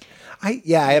 I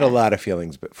had a lot of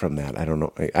feelings from that. I don't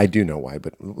know. I do know why,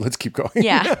 but let's keep going.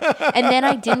 Yeah. And then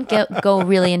I didn't go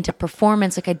really into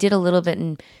performance. Like I did a little bit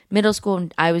in middle school,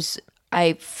 and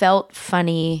I felt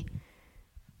funny.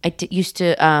 I used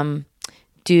to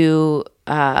do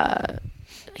like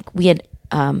we had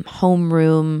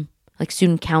homeroom, like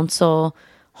student council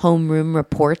homeroom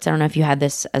reports. I don't know if you had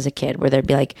this as a kid, where there'd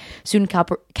be like student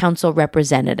council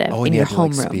representative in your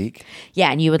homeroom. Like speak?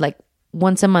 Yeah, and you would like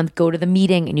once a month go to the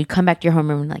meeting, and you'd come back to your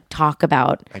homeroom and like talk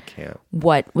about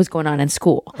what was going on in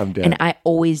school. I'm dead. And I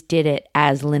always did it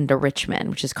as Linda Richman,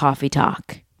 which is coffee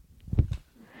talk.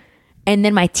 And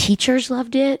then my teachers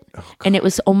loved it, and it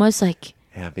was almost like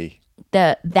heavy.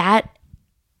 That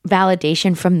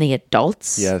validation from the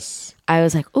adults. Yes. I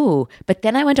was like, ooh. But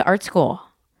then I went to art school.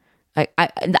 Like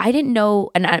I didn't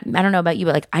know, and I don't know about you,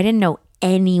 but like I didn't know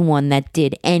anyone that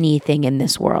did anything in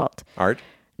this world. Art?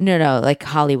 No, like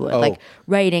Hollywood, like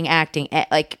writing, acting,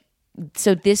 like.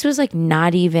 So this was like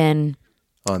not even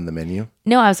on the menu.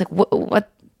 No, I was like,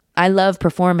 what? I love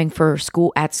performing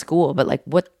at school, but like,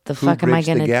 what the fuck am I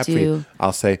going to do?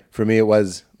 I'll say, for me, it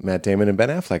was Matt Damon and Ben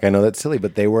Affleck. I know that's silly,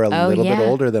 but they were a little bit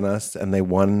older than us, and they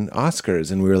won Oscars,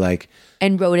 and we were like,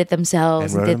 and wrote it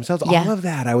themselves, all of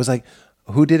that. I was like,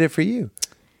 who did it for you?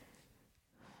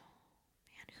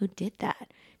 Man, who did that?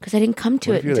 Because I didn't come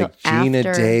to it until like Gina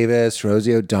after. Davis,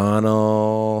 Rosie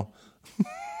O'Donnell.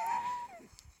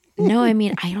 No, I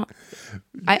mean, I don't.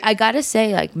 I gotta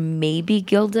say, like maybe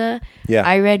Gilda. Yeah.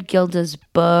 I read Gilda's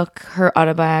book, her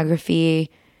autobiography,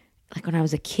 like when I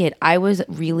was a kid. I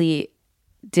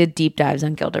did deep dives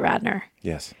on Gilda Radner.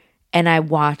 Yes. And I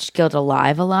watched Gilda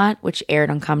Live a lot, which aired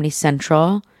on Comedy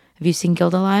Central. Have you seen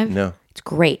Gilda Live? No. It's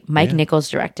great. Mike Nichols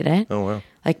directed it. Oh wow.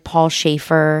 Like Paul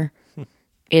Schaefer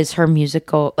is her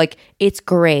musical. Like it's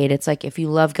great. It's like if you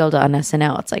love Gilda on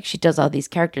SNL, it's like she does all these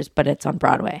characters, but it's on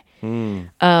Broadway.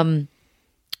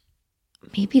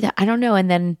 Maybe that, I don't know. And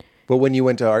then, but when you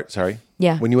went to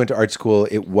when you went to art school,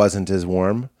 it wasn't as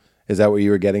warm. Is that what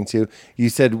you were getting to? You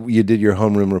said you did your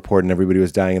homeroom report and everybody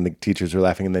was dying and the teachers were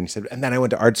laughing, and then you said, and then I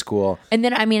went to art school. And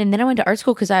then I went to art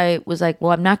school because I was like,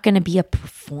 well, I'm not going to be a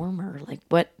performer. Like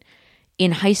what?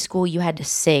 In high school, you had to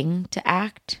sing to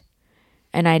act.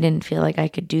 And I didn't feel like I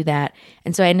could do that.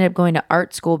 And so I ended up going to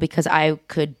art school because I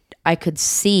could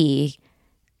see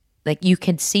like you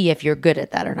can see if you're good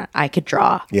at that or not. I could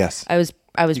draw. Yes. I was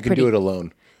You can do it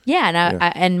alone. Yeah, and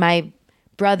and my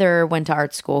brother went to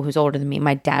art school, who's older than me.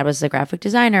 My dad was a graphic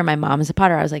designer. My mom is a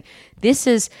potter. I was like, this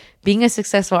is being a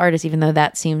successful artist, even though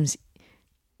that seems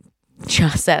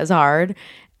just as hard,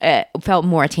 felt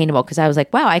more attainable because I was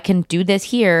like, wow, I can do this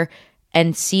here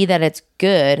and see that it's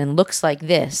good and looks like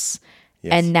this.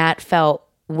 Yes. And that felt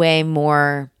way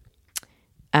more,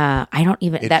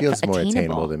 it feels more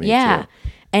attainable to me. Yeah. Too.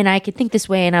 And I could think this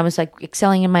way. And I was like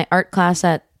excelling in my art class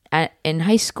in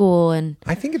high school. And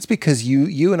I think it's because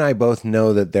you and I both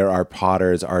know that there are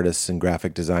potters, artists, and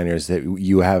graphic designers that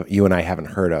you and I haven't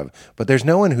heard of. But there's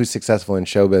no one who's successful in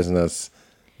show business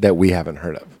that we haven't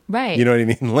heard of. Right. You know what I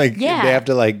mean? Like they have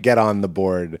to like get on the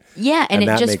board. Yeah. And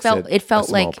it just felt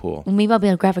like pool. Maybe I'll be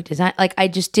a graphic design. Like I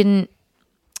didn't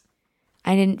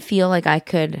feel like I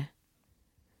could.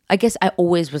 I guess I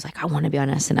always was like, I want to be on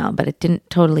SNL, but it didn't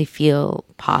totally feel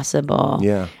possible.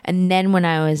 Yeah. And then when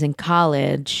I was in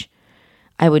college,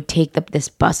 I would take this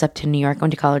bus up to New York. I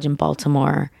went to college in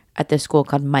Baltimore at this school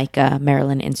called MICA,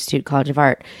 Maryland Institute College of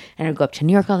Art. And I'd go up to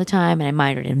New York all the time, and I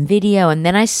minored in video. And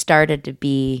then I started to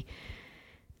be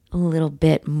a little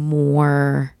bit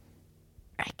more,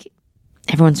 like,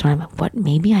 every once in a while, I'm like, what,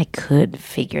 maybe I could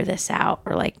figure this out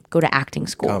or like go to acting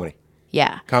school. Comedy.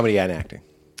 Yeah. Comedy and acting.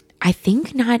 I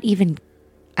think not even.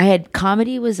 I had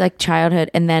comedy was like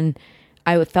childhood, and then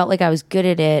I felt like I was good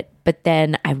at it, but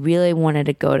then I really wanted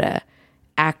to go to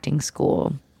acting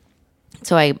school.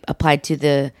 So I applied to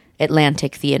the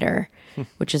Atlantic Theater,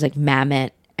 which is like Mamet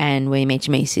and William H.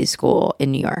 Macy's school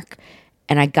in New York.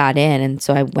 And I got in, and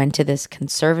so I went to this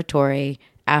conservatory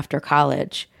after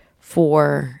college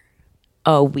for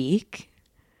a week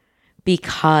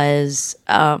because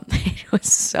it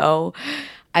was so...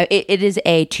 it is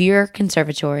a 2-year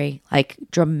conservatory, like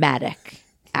dramatic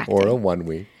acting. Or a 1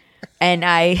 week. And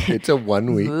it's a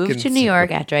 1 week. Moved to New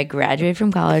York after I graduated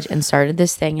from college and started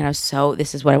this thing. And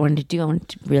this is what I wanted to do. I wanted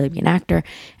to really be an actor.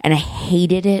 And I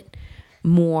hated it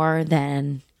more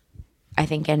than I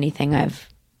think anything I've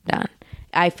done.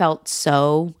 I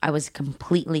was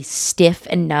completely stiff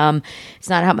and numb. It's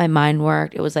not how my mind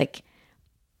worked. It was like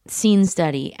scene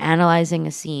study, analyzing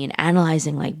a scene,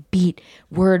 analyzing like beat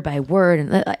word by word,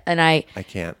 and I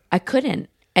can't. I couldn't.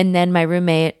 And then my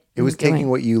roommate. It was taking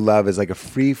what you love as like a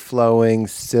free flowing,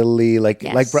 silly, like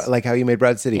how you made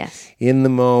Broad City, yes. In the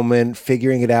moment,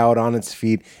 figuring it out on its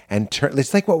feet, and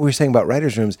it's like what we were saying about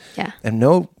writers' rooms. Yeah. And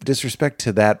no disrespect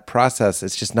to that process,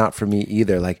 it's just not for me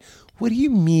either. Like, what do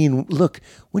you mean? Look,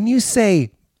 when you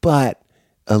say but.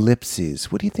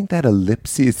 Ellipses. What do you think that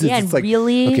ellipses is? Yeah, it's like,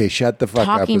 really okay, shut the fuck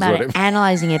up. Talking about it,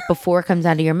 analyzing it before it comes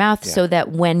out of your mouth, so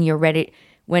that when you're ready,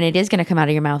 when it is going to come out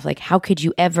of your mouth, like how could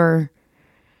you ever?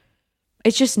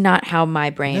 It's just not how my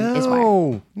brain is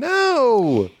wired.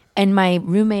 No. And my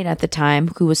roommate at the time,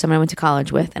 who was someone I went to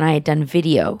college with, and I had done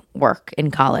video work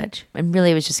in college, and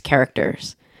really it was just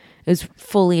characters. It was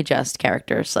fully just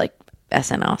characters, like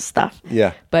SNL stuff.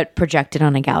 Yeah. But projected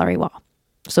on a gallery wall.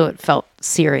 So it felt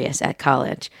serious at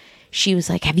college. She was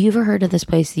like, have you ever heard of this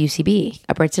place, the UCB,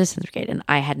 Upright Citizens Brigade? And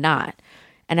I had not.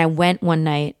 And I went one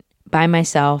night by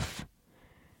myself.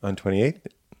 On 28th?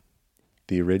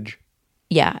 The Ridge?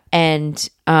 Yeah. And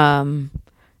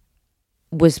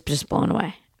was just blown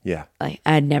away. Yeah. Like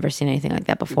I had never seen anything like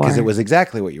that before. Because it was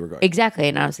exactly what you were going. Exactly.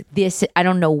 And I was like, I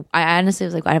don't know. I honestly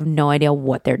was like, I have no idea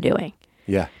what they're doing.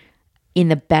 Yeah. In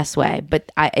the best way,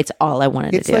 but it's all I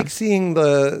wanted to do. It's like seeing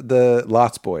the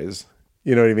Lost Boys.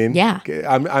 You know what I mean? Yeah.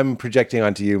 I'm projecting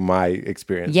onto you my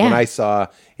experience. Yeah. When I saw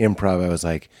improv, I was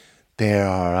like, there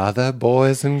are other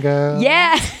boys and girls.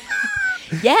 Yeah.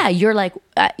 Yeah. You're like,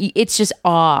 it's just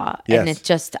awe. Yes. And it's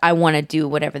just, I want to do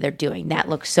whatever they're doing. That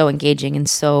looks so engaging and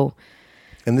so.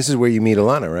 And this is where you meet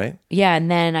Ilana, right? Yeah.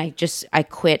 And then I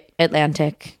quit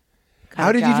Atlantic.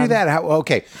 How did you do that?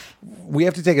 Okay. We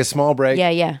have to take a small break.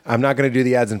 Yeah. I'm not going to do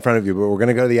the ads in front of you, but we're going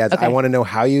to go to the ads. Okay. I want to know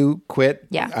how you quit.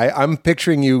 Yeah. I'm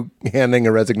picturing you handing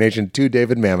a resignation to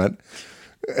David Mamet,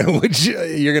 which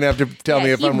you're going to have to tell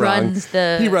me if I'm wrong.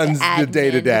 He runs the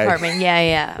day-to-day. Department.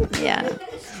 Yeah.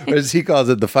 Or as he calls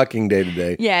it, the fucking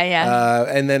day-to-day. Yeah.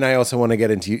 And then I also want to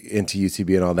get into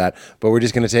UCB and all that, but we're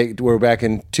just going to we're back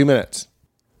in 2 minutes.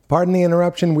 Pardon the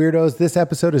interruption, weirdos. This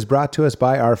episode is brought to us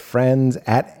by our friends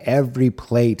at Every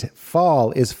Plate.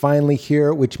 Fall is finally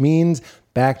here, which means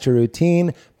back to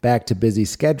routine, back to busy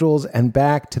schedules, and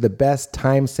back to the best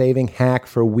time-saving hack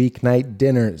for weeknight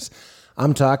dinners.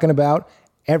 I'm talking about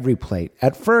Every Plate.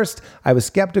 At first, I was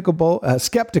skeptical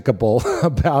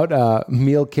about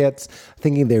meal kits,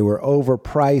 thinking they were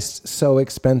overpriced, so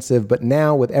expensive. But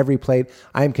now with Every Plate,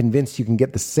 I'm convinced you can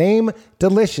get the same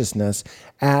deliciousness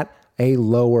at a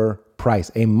lower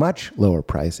price, a much lower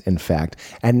price, in fact.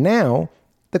 And now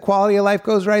the quality of life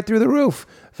goes right through the roof.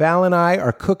 Val and I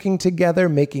are cooking together,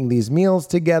 making these meals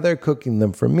together, cooking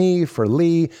them for me, for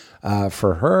Lee,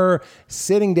 for her,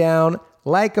 sitting down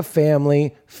like a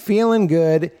family, feeling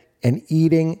good, and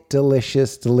eating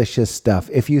delicious, delicious stuff.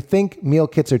 If you think meal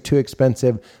kits are too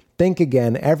expensive, think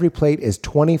again. Every Plate is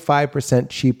 25%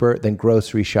 cheaper than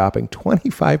grocery shopping.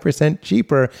 25%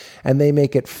 cheaper, and they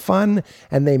make it fun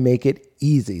and they make it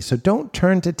easy. So don't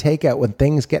turn to takeout when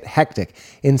things get hectic.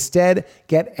 Instead,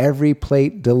 get Every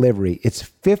Plate delivery. It's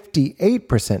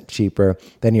 58% cheaper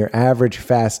than your average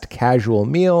fast casual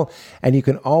meal, and you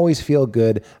can always feel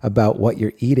good about what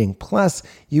you're eating. Plus,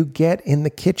 you get in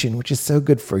the kitchen, which is so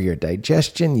good for your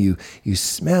digestion. You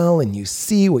smell and you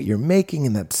see what you're making,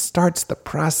 and that starts the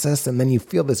process, and then you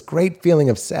feel this great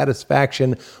feeling of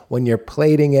satisfaction when you're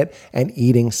plating it and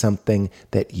eating something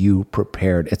that you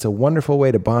prepared. It's a wonderful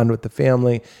way to bond with the family,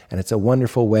 and it's a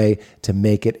wonderful way to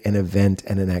make it an event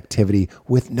and an activity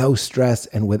with no stress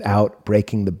and without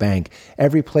breaking the bank.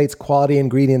 Every Plate's quality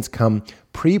ingredients come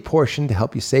pre-portioned to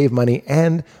help you save money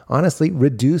and, honestly,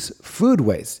 reduce food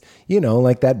waste. You know,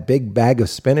 like that big bag of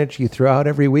spinach you throw out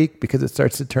every week because it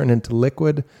starts to turn into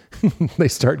liquid. They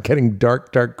start getting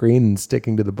dark green and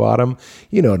sticking to the bottom.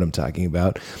 You know what I'm talking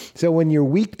about. So when your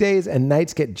weekdays and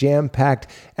nights get jam-packed,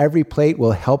 Every Plate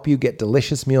will help you get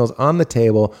delicious meals on the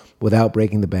table without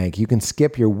breaking the bank. You can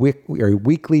skip your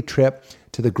weekly trip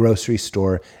to the grocery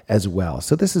store as well.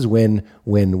 So this is win,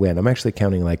 win, win. I'm actually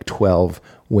counting like 12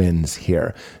 wins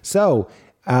here. So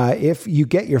if you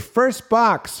get your first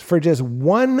box for just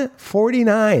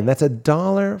 $1.49, that's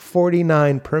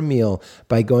 $1.49 per meal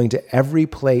by going to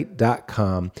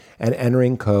everyplate.com and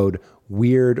entering code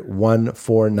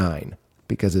WEIRD149.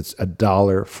 because it's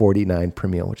 $1.49 per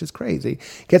meal, which is crazy.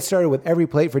 Get started with Every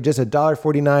Plate for just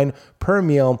 $1.49 per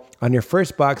meal on your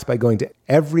first box by going to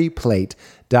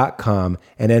everyplate.com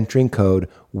and entering code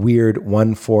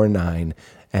WEIRD149.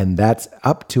 And that's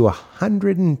up to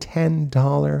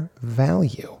 $110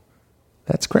 value.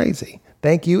 That's crazy.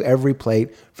 Thank you, Every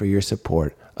Plate, for your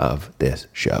support of this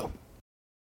show.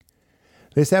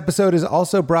 This episode is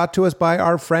also brought to us by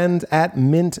our friends at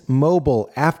Mint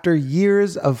Mobile. After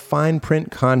years of fine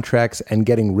print contracts and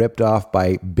getting ripped off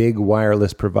by big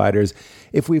wireless providers,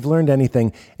 if we've learned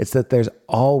anything, it's that there's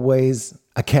always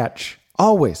a catch.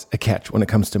 Always a catch when it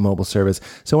comes to mobile service.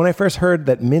 So when I first heard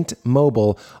that Mint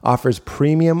Mobile offers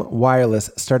premium wireless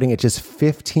starting at just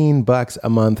 $15 a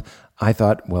month, I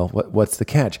thought, well, what's the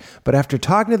catch? But after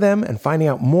talking to them and finding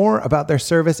out more about their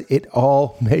service, it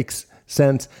all makes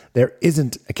sense. There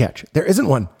isn't a catch. There isn't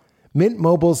one. Mint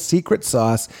Mobile's secret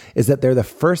sauce is that they're the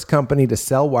first company to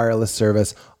sell wireless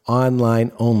service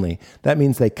online only. That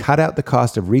means they cut out the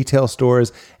cost of retail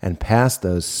stores and pass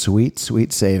those sweet,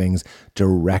 sweet savings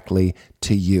directly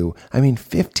to you. I mean,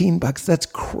 $15, that's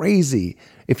crazy.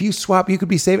 If you swap, you could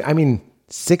be saving,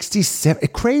 67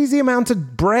 crazy amounts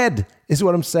of bread is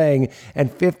what I'm saying. And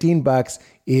 $15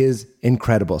 is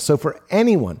incredible. So for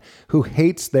anyone who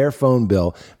hates their phone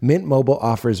bill, Mint Mobile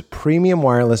offers premium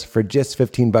wireless for just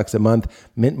 $15 a month.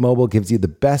 Mint Mobile gives you the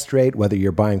best rate, whether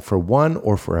you're buying for one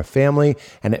or for a family.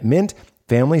 And at Mint,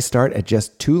 families start at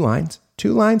just 2 lines.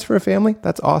 2 lines for a family?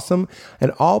 That's awesome.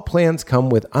 And all plans come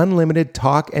with unlimited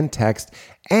talk and text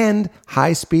and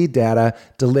high-speed data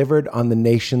delivered on the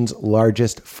nation's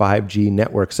largest 5G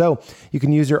network. So you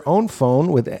can use your own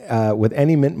phone with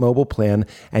any Mint Mobile plan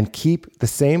and keep the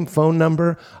same phone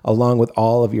number along with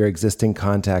all of your existing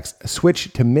contacts.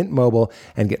 Switch to Mint Mobile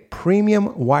and get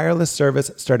premium wireless service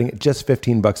starting at just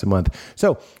 $15 a month.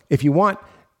 So if you want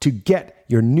to get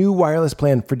your new wireless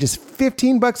plan for just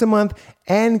 $15 a month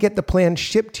and get the plan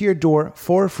shipped to your door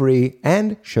for free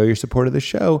and show your support of the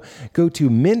show, go to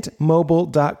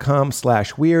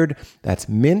mintmobile.com/weird. That's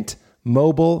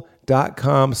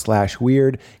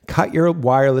mintmobile.com/weird. Cut your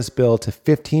wireless bill to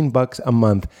 $15 a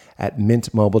month at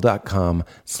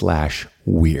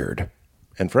mintmobile.com/weird.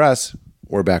 And for us,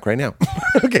 we're back right now.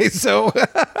 Okay, so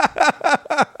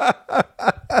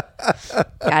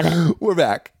got it. We're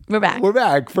back. We're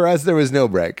back. For us, there was no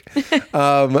break.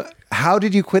 How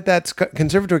did you quit that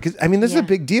conservatory? Because, this is a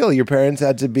big deal. Your parents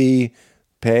had to be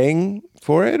paying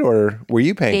for it, or were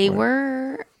you paying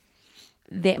for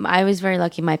it? I was very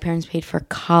lucky. My parents paid for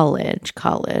college.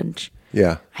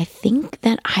 Yeah. I think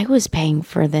that I was paying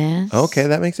for this. Okay,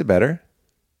 that makes it better.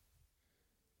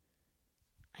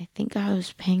 I think I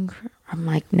was paying for... I'm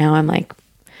like,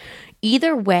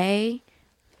 either way,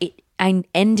 I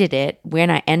ended it when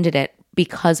I ended it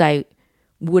because I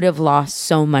would have lost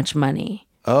so much money.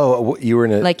 Oh, you were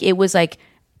in a... It was like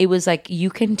you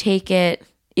can take it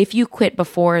if you quit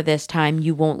before this time,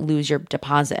 you won't lose your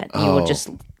deposit. You will just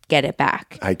get it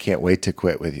back. I can't wait to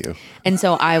quit with you. And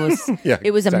so I was,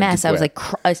 it was a mess. I was like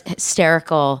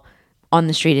hysterical on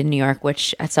the street in New York,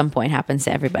 which at some point happens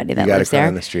to everybody that lives there.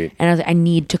 On the street. And I was like, I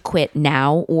need to quit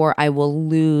now or I will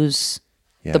lose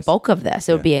the bulk of this.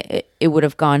 It would be, it would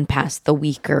have gone past the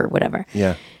week or whatever.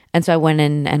 Yeah. And so I went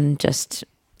in and just,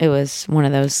 it was one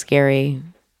of those scary,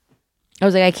 I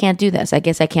was like, I can't do this. I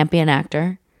guess I can't be an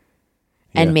actor.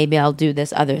 And maybe I'll do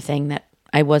this other thing that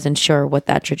I wasn't sure what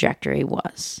that trajectory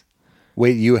was.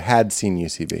 Wait, you had seen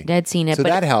UCB? I had seen it. So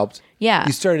that helped. Yeah.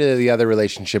 You started the other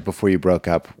relationship before you broke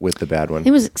up with the bad one.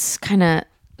 It was kind of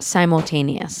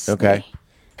simultaneous. Okay.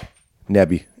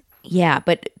 Nebby. Yeah,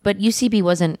 but UCB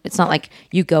wasn't, it's not like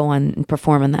you go on and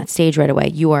perform on that stage right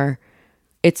away.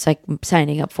 It's like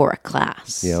signing up for a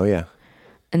class. Yeah, oh yeah.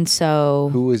 And so.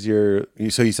 Who was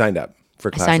so you signed up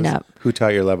for classes? I signed up. Who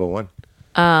taught your level 1?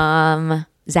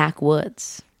 Zach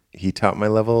Woods. He taught my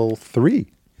level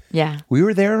 3. Yeah. We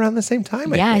were there around the same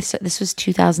time, I think. This was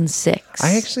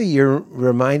 2006. You're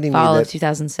reminding me Fall that of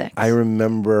 2006. I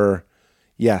remember,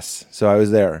 yes. So I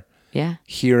was there. Yeah.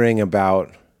 Hearing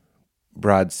about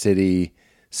Broad City,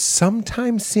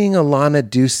 sometimes seeing Alana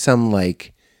do some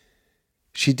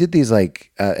she did these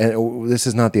and this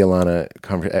is not the Alana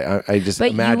conference. I just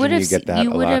imagine you get that a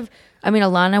lot.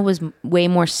 Alana was way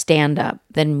more stand-up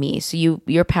than me, so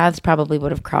your paths probably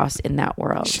would have crossed in that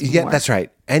world. Yeah, that's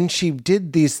right. And she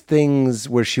did these things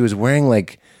where she was wearing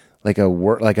like an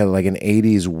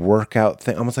 80s workout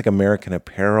thing, almost like American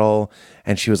Apparel,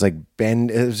 and she was it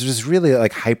was just really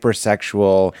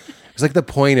hypersexual. It was the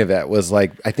point of it was I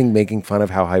think making fun of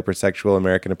how hypersexual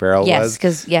American Apparel was. Yes,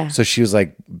 because So she was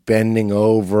bending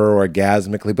over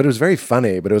orgasmically, but it was very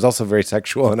funny, but it was also very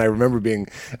sexual. And I remember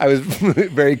I was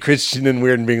very Christian and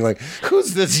weird and being like,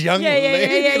 who's this young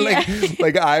lady?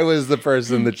 Yeah. I was the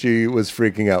person that she was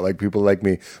freaking out, people like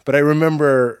me. But I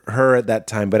remember her at that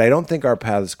time, but I don't think our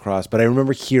paths crossed, but I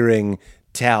remember hearing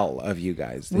tell of you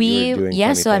guys that you were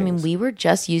doing funny things. We were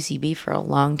just UCB for a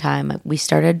long time. We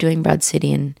started doing Broad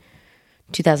City in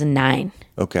 2009.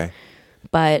 Okay.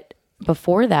 But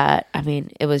before that,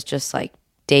 it was just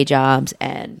day jobs,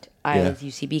 and I was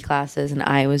UCB classes, and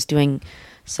I was doing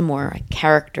some more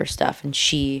character stuff, and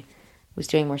she was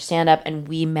doing more stand-up, and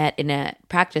we met in a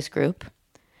practice group.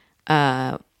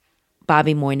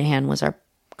 Bobby Moynihan was our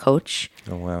coach.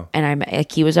 Oh, wow. And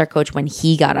he was our coach when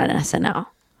he got on SNL.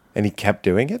 And he kept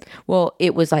doing it? Well,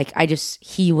 it was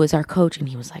he was our coach, and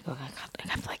he was like, oh, I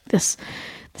got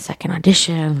the second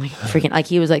audition,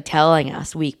 he was telling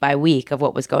us week by week of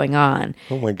what was going on.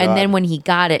 Oh my God. And then when he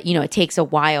got it, it takes a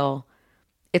while.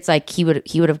 It's he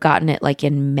would have gotten it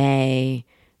in May,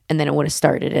 and then it would have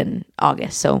started in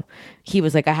August. So he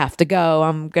was like, I have to go.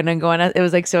 I'm gonna go on. It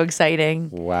was so exciting.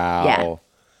 Wow. Yeah.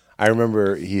 I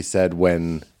remember he said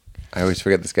when I always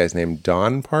forget this guy's name,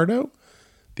 Don Pardo,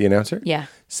 the announcer. Yeah.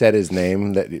 Said his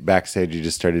name that backstage he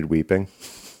just started weeping,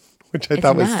 which I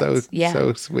thought was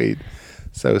so sweet.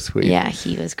 So sweet. Yeah,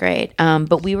 he was great.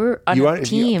 But we were on a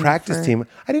team. Practice team.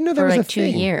 I didn't know that was a 2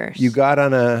 years. You got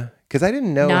on because I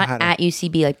didn't know Not at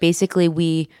UCB.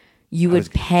 Basically you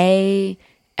would pay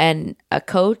a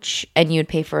coach and you would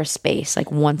pay for a space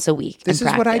once a week. This is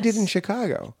what I did in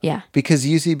Chicago. Yeah. Because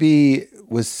UCB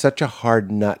was such a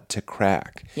hard nut to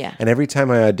crack. Yeah. And every time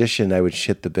I auditioned, I would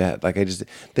shit the bed.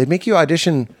 They'd make you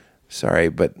audition. Sorry,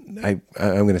 but I'm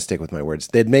going to stick with my words.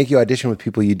 They'd make you audition with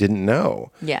people you didn't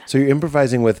know. Yeah. So you're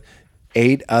improvising with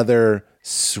 8 other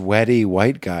sweaty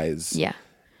white guys. Yeah.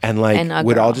 And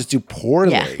would all just do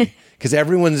poorly. Yeah. Because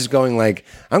everyone's going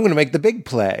I'm going to make the big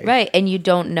play. Right. And you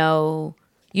don't know,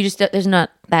 there's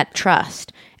not that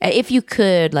trust. If you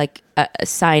could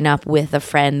sign up with a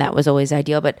friend, that was always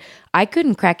ideal. But I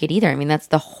couldn't crack it either. That's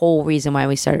the whole reason why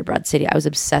we started Broad City. I was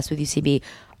obsessed with UCB.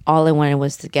 All I wanted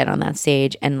was to get on that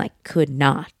stage and could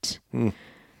not. Me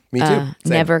too.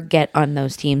 Never get on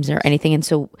those teams or anything. And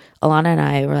so Alana and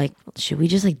I were should we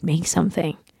just make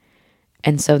something?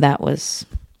 And so that was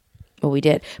what we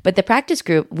did. But the practice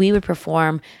group, we would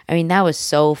perform. That was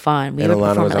so fun. And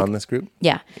Alana was on this group?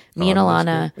 Yeah. Me and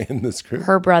Alana. In this group?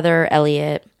 Her brother,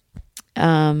 Elliot.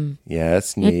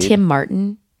 Yes, neat. Tim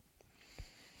Martin.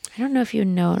 I don't know if you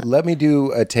know. Let me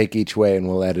do a take each way and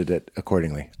we'll edit it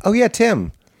accordingly. Oh, yeah,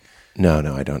 Tim. No,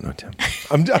 I don't know Tim.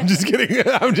 I'm just kidding.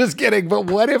 I'm just kidding. But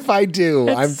what if I do?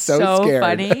 That's I'm so scared.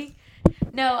 Funny.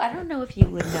 No, I don't know if you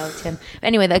would know Tim.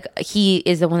 Anyway, he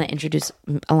is the one that introduced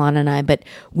Alana and I. But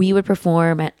we would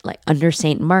perform at under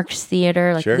St. Mark's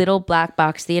Theater, Sure. little black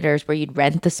box theaters where you'd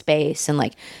rent the space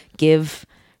and give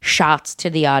shots to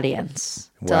the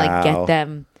audience to Wow. get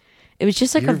them. it was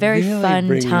just like a very really fun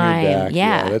bringing me time. back.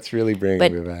 Yeah. That's really bringing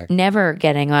but me back. never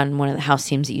getting on one of the house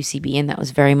teams at UCB, and that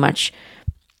was very much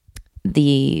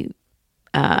the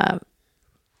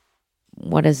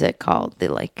what is it called? The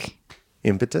like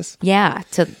Impetus? Yeah,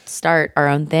 to start our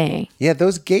own thing. Yeah,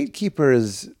 those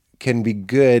gatekeepers can be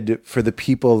good for the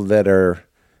people that are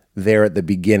there at the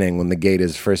beginning when the gate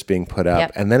is first being put up.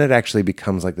 Yep. And then it actually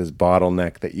becomes like this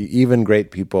bottleneck that even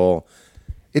great people,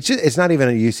 it's not even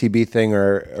a UCB thing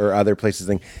or other places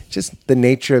thing. It's just the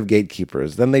nature of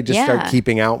gatekeepers. Then they just start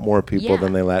keeping out more people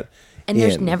than they let and in.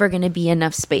 There's never going to be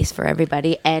enough space for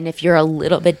everybody. And if you're a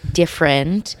little bit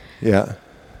different,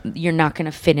 you're not going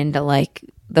to fit into like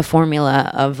the formula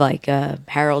of like a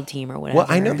Herald team or whatever. Well,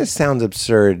 I know this sounds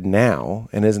absurd now,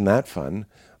 and isn't that fun?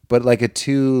 But like a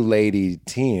 2-lady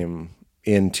team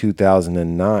in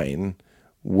 2009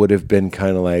 would have been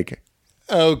kind of like,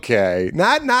 okay,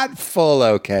 not full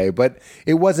okay, but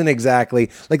it wasn't exactly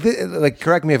like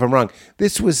correct me if I'm wrong.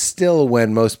 This was still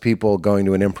when most people going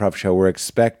to an improv show were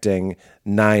expecting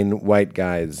 9 white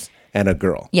guys and a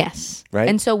girl. Yes. Right.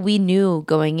 And so we knew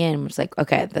going in, it was like,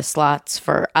 okay, the slots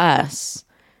for us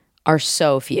are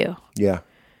so few. Yeah.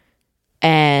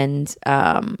 And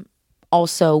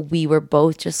also we were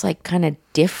both just like kind of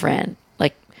different.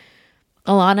 Like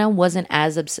Alana wasn't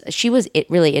as she was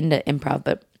really into improv,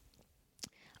 but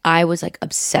I was like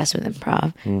obsessed with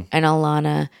improv. And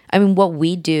Alana, I mean, what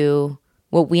we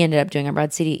ended up doing at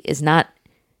Broad City is not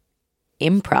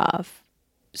improv.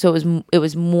 So it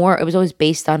was always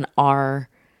based on our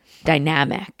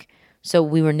dynamic. So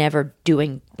we were never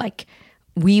doing like,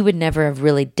 we would never have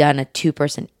really done a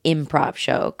 2-person improv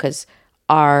show because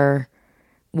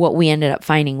what we ended up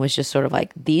finding was just sort of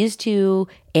like these 2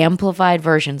 amplified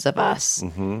versions of us.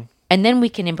 Mm-hmm. And then we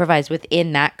can improvise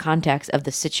within that context of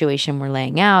the situation we're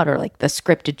laying out or like the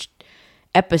scripted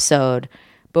episode.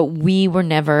 But we were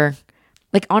never,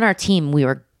 like on our team, we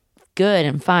were good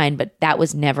and fine, but that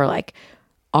was never like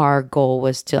our goal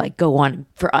was to like go on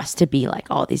for us to be like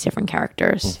all these different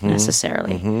characters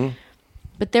necessarily. Mm-hmm.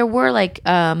 But there were like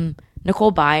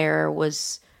Nicole Byer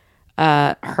was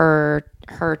her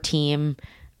team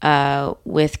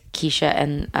with Keisha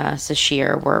and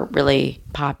Sashir were really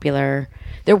popular.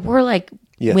 There were like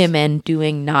women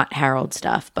doing not Herald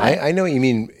stuff, but I know what you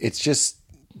mean. It's just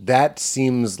that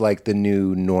seems like the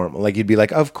new normal. Like you'd be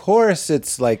like, of course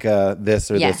it's like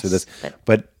this or this or this.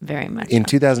 But very much in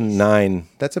 2009,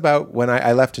 that's about when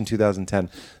I left in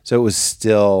 2010. So it was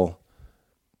still...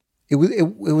 It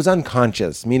was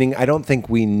unconscious, meaning I don't think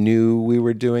we knew we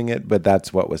were doing it, but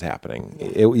that's what was happening.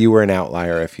 You were an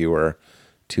outlier if you were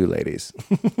 2 ladies.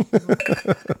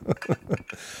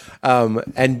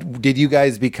 And did you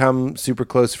guys become super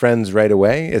close friends right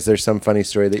away? Is there some funny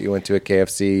story that you went to a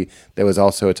KFC that was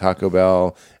also a Taco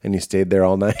Bell and you stayed there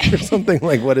all night or something?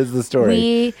 Like, what is the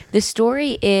story? The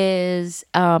story is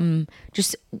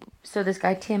just so this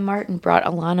guy Tim Martin brought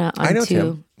Alana onto. I know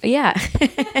Tim. Yeah.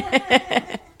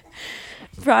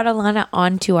 Brought Alana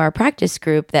onto our practice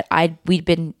group that we'd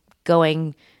been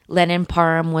going. Lennon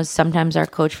Parham was sometimes our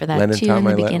coach for that Lennon too in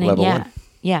the beginning. Level Yeah. 1.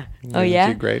 Yeah. Oh yeah.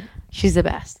 She's great. She's the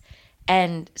best.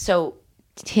 And so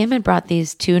Tim had brought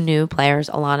these 2 new players,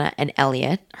 Alana and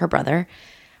Elliot, her brother,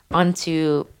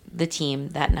 onto the team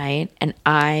that night. And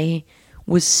I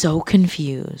was so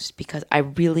confused because I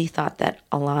really thought that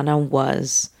Alana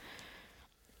was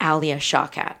Alia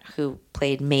Shawkat, who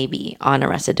played Maybe on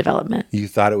Arrested Development. You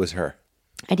thought it was her?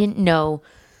 I didn't know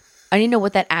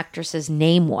what that actress's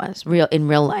name was in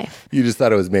real life. You just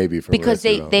thought it was Maybe from because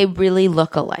they really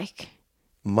look alike.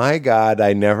 My God,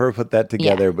 I never put that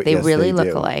together, Yeah, but they yes, really they look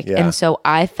do. alike. Yeah. And so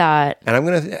I thought, and I'm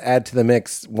going to add to the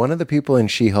mix, one of the people in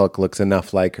She-Hulk looks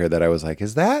enough like her that I was like,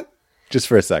 is that? Just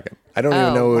for a second. I don't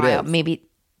even know who it is. Maybe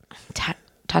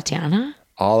Tatiana?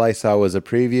 All I saw was a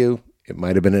preview. It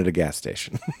might have been at a gas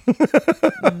station.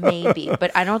 Maybe. But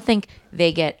I don't think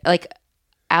they get, like,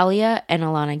 Alia and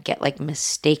Alana get, like,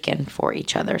 mistaken for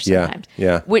each other sometimes.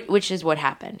 Yeah. Which is what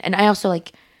happened. And I also,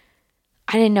 like,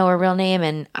 I didn't know her real name,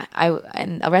 and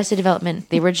and Arrested Development,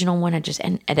 the original one had just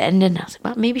ended, and I was like,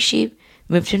 well, maybe she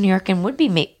moved to New York and would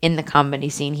be in the comedy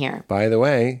scene here. By the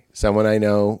way, someone I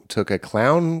know took a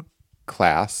clown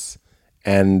class,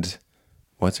 and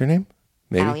what's her name?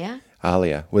 Maybe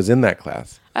Alia was in that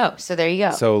class. Oh, so there you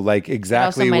go. So like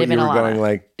exactly what you were going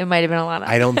like. It might have been Alana.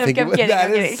 I don't think it was.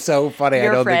 That is so funny.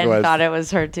 Your I don't think it was. friend thought it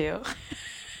was her too.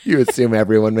 You assume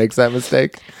everyone makes that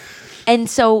mistake. And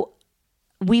so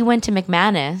we went to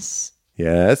McManus.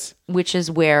 Yes. Which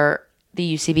is where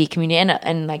the UCB community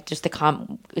and like just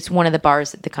it's one of the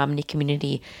bars that the comedy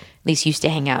community at least used to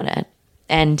hang out at.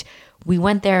 And we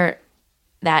went there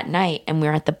that night, and we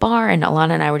were at the bar, and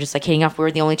Alana and I were just like hitting off. We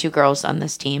were the only two girls on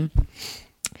this team.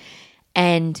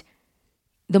 And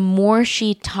the more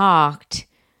she talked,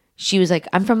 she was like,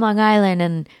 I'm from Long Island.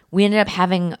 And we ended up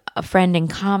having a friend in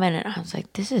common. And I was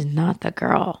like, this is not the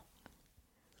girl.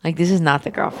 Like, this is not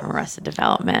the girl from Arrested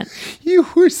Development. You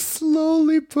were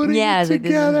slowly putting it together. Like,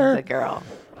 this isn't the girl.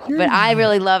 But I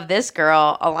really love this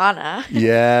girl, Alana.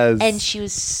 Yes. And she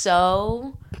was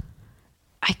so,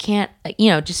 I can't,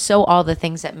 just so all the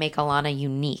things that make Alana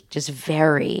unique. Just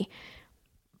very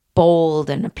bold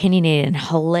and opinionated and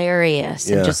hilarious.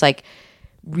 And just like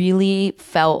really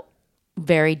felt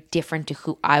very different to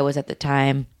who I was at the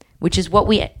time, which is what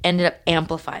we ended up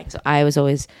amplifying. So I was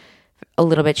always a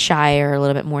little bit shyer, a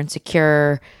little bit more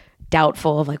insecure,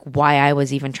 doubtful of like why I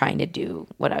was even trying to do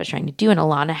what I was trying to do. And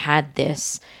Alana had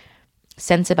this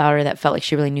sense about her that felt like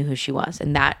she really knew who she was.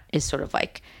 And that is sort of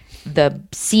like the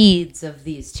seeds of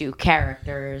these two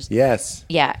characters. Yes.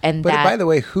 Yeah. And but by the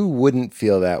way, who wouldn't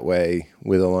feel that way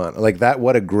with Alana? Like that,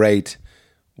 what a great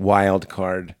wild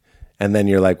card. And then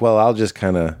you're like, well, I'll just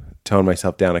kind of tone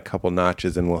myself down a couple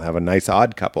notches and we'll have a nice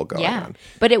odd couple going on.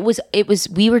 But it was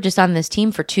we were just on this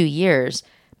team for 2 years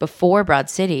before Broad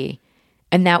City,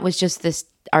 and that was just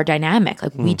our dynamic.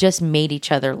 Like we just made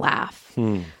each other laugh.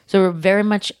 So we're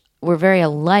very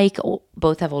alike.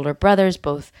 Both have older brothers,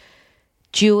 both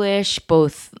Jewish,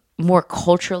 both more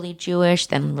culturally Jewish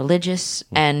than religious.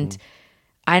 And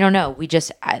I don't know, we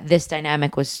just this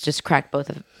dynamic was just cracked both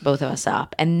of us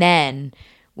up. And then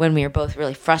when we were both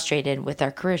really frustrated with our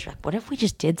careers, we're like, what if we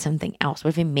just did something else?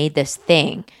 What if we made this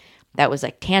thing that was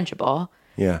like tangible?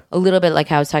 Yeah. A little bit like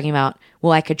how I was talking about,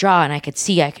 well, I could draw and I could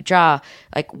see, I could draw.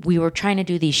 Like we were trying to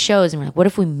do these shows and we're like, what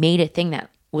if we made a thing that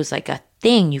was like a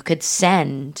thing you could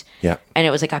send? Yeah. And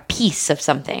it was like a piece of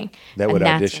something. That would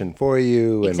audition for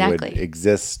you and would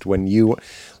exist when you,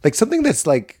 like something that's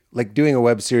like doing a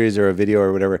web series or a video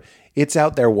or whatever. It's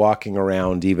out there walking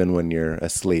around even when you're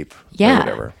asleep or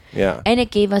whatever. Yeah. And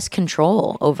it gave us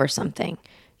control over something.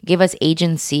 It gave us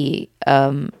agency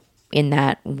in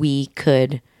that we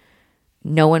could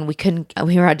know when we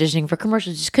were auditioning for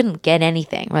commercials, just couldn't get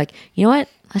anything. We're like, you know what?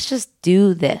 Let's just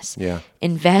do this. Yeah.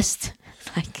 Invest.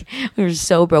 Like we were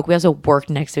so broke. We also worked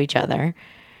next to each other.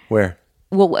 Where?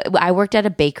 Well, I worked at a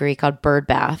bakery called Bird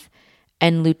Bath,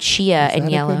 and Lucia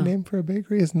and Yellow. Is that a good name for a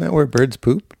bakery? Isn't that where birds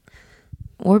poop?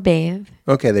 Or bathe.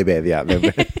 Okay, they bathe. Yeah,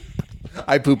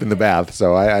 I poop in the bath,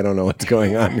 so I don't know what's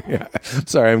going on. Yeah.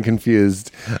 Sorry, I'm confused.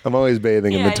 I'm always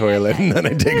bathing in the toilet, and then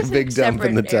I take a big dump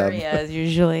in the tub. Areas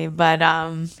usually, but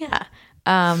yeah.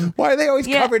 Why are they always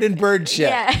covered in bird shit?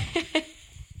 Yeah.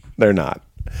 They're not.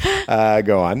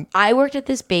 Go on. I worked at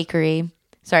this bakery.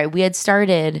 Sorry, we had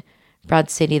started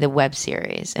Broad City, the web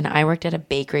series, and I worked at a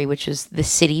bakery, which was the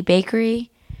City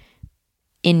Bakery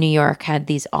in New York, had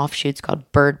these offshoots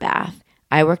called Bird Bath.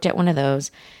 I worked at one of those,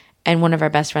 and one of our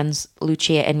best friends,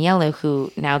 Lucia Agnello,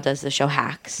 who now does the show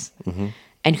Hacks,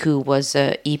 and who was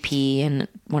a EP and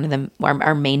one of them,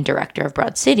 our main director of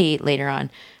Broad City later on,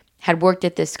 had worked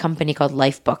at this company called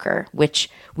Life Booker, which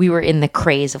we were in the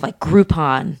craze of like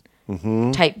Groupon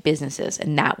type businesses,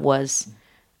 and that was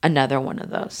another one of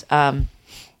those.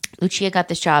 Lucia got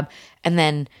this job and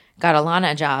then got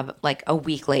Alana a job like a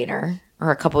week later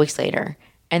or a couple weeks later,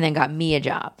 and then got me a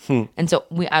job. And so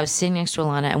I was sitting next to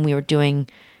Alana, and we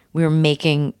were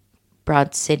making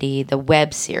Broad City, the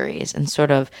web series, and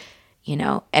sort of,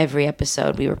 every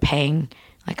episode we were paying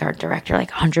like our director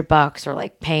like $100, or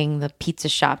like paying the pizza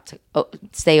shop to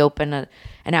stay open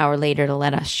an hour later to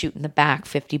let us shoot in the back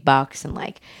 $50, and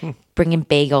like bringing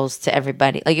bagels to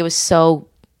everybody. Like it was so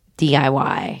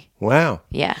DIY. Wow.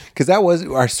 Yeah. Because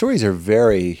our stories are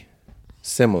very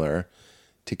similar.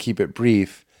 To keep it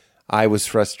brief, I was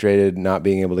frustrated not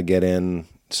being able to get in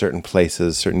certain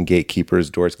places, certain gatekeepers,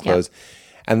 doors closed. Yep.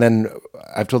 And then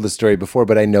I've told this story before,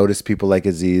 but I noticed people like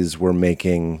Aziz were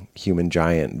making Human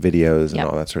Giant videos and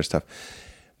all that sort of stuff.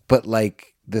 But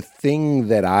like the thing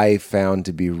that I found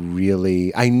to be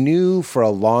really, I knew for a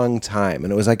long time,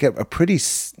 and it was like a pretty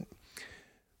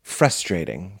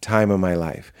frustrating time of my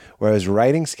life where I was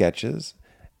writing sketches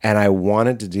and I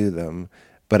wanted to do them,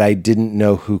 but I didn't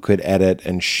know who could edit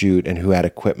and shoot and who had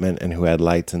equipment and who had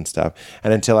lights and stuff.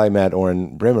 And until I met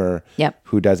Oren Brimmer,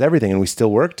 who does everything, and we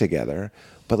still work together.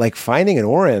 But like finding an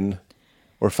Oren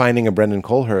or finding a Brendan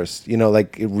Colhurst,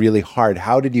 like really hard.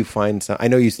 How did you find some? I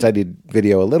know you studied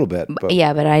video a little bit. But.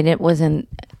 Yeah, but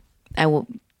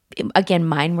again,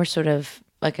 mine were sort of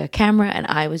like a camera and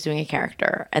I was doing a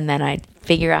character. And then I'd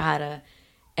figure out how to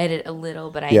edit a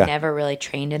little, but I never really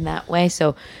trained in that way.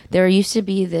 So there used to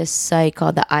be this site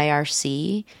called the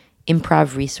IRC,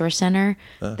 Improv Resource Center,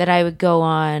 that I would go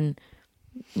on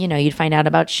you'd find out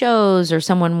about shows, or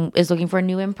someone is looking for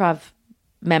new improv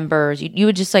members. You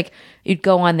would just like, you'd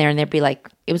go on there and there'd be like,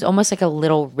 it was almost like a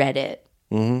little Reddit.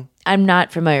 Mm-hmm. I'm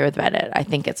not familiar with Reddit. I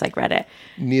think it's like Reddit.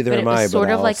 Neither am I, but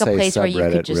I'll say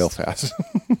subreddit real fast.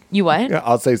 You what? Yeah,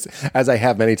 I'll say, as I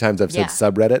have many times, I've said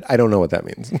subreddit. I don't know what that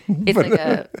means. It's like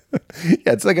a...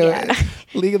 it's like a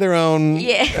league of their own.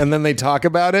 Yeah. And then they talk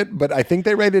about it, but I think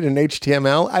they write it in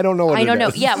HTML. I don't know what it is. I don't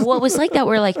know. Yeah, well, it was like that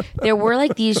where like, there were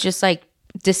like these just like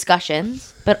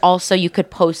discussions, but also you could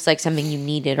post like something you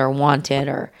needed or wanted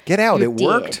or... Get out. It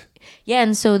worked. Yeah,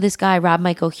 and so this guy, Rob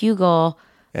Michael Hugill...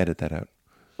 Edit that out.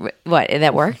 What?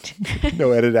 That worked?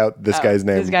 No, edit out this guy's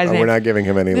name. We're not giving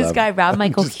him any love. This guy, Rob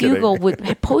Michael Hugill,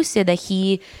 had posted that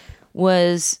he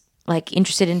was like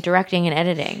interested in directing and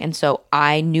editing. And so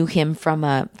I knew him from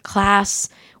a class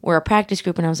or a practice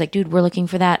group. And I was like, dude, we're looking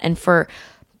for that. And for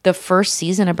the first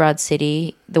season of Broad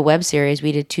City, the web series,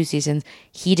 we did 2 seasons.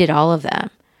 He did all of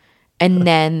them. And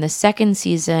then the second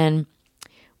season...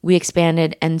 we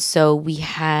expanded, and so we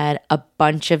had a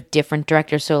bunch of different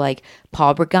directors. So like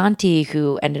Paul Briganti,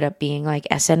 who ended up being like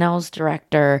SNL's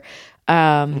director,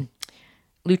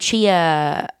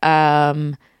 Lucia,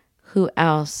 who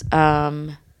else?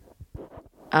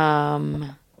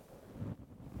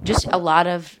 Just a lot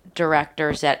of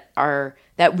directors that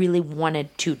really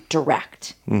wanted to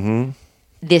direct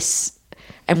this,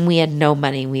 and we had no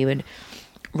money.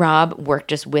 Rob worked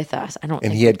just with us.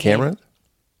 And he had cameras?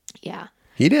 Yeah.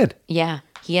 He did? Yeah.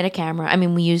 He had a camera. I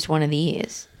mean, we used one of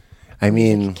these. I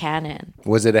mean... like Canon.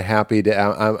 Was it a happy day?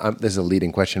 This is a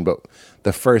leading question, but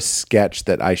the first sketch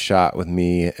that I shot with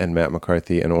me and Matt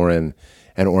McCarthy and Oren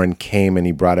came and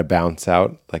he brought a bounce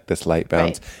out, like this light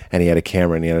bounce, and he had a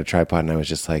camera and he had a tripod, and I was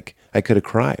just like, I could have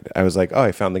cried. I was like, oh,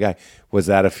 I found the guy. Was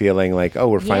that a feeling like, oh,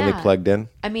 we're finally plugged in?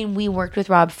 I mean, we worked with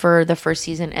Rob for the first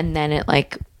season, and then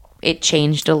it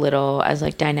changed a little as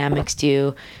like dynamics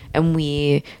do, and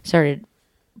we started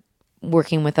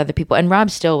working with other people, and Rob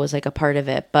still was like a part of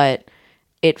it, but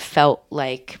it felt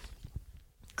like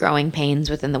growing pains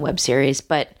within the web series.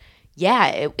 But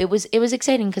yeah, it was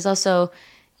exciting because also,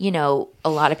 a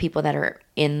lot of people that are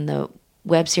in the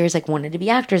web series like wanted to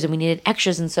be actors, and we needed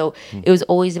extras, and so it was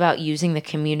always about using the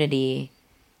community,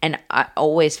 and I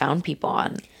always found people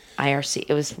on IRC.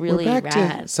 It was really rad.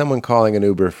 To someone calling an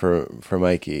Uber for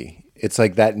Mikey. It's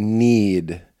like that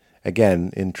need, again,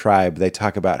 in Tribe, they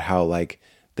talk about how like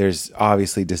there's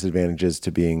obviously disadvantages to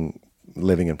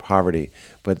living in poverty,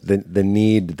 but the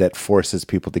need that forces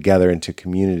people together into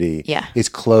community is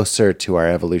closer to our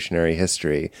evolutionary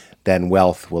history than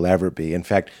wealth will ever be. In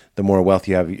fact, the more wealth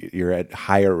you have, you're at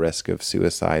higher risk of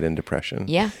suicide and depression.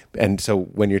 Yeah. And so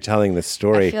when you're telling this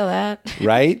story... I feel that.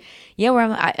 Right? Yeah,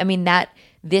 I mean,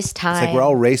 this time... It's like we're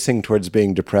all racing towards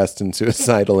being depressed and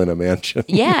suicidal in a mansion.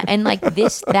 Yeah, and like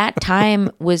that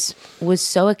time was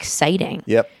so exciting.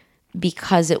 Yep.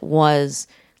 Because it was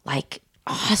like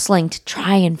hustling to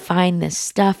try and find this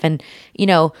stuff. And,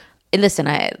 listen,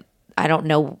 I don't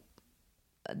know,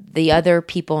 the other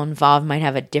people involved might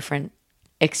have a different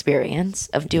experience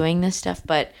of doing this stuff,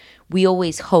 but we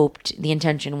always hoped, the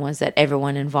intention was that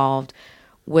everyone involved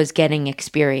was getting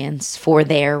experience for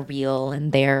their reel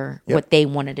and what they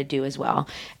wanted to do as well.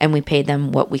 And we paid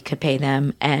them what we could pay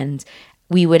them. And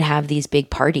we would have these big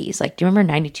parties. Like, do you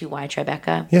remember 92Y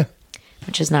Tribeca? Yeah.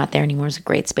 Which is not there anymore. It's a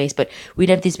great space. But we'd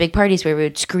have these big parties where we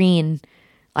would screen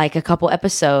like a couple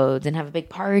episodes and have a big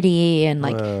party. And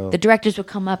like the directors would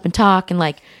come up and talk and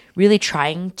like really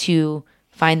trying to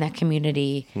find that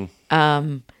community.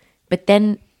 But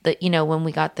then, when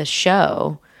we got the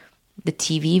show, the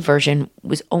TV version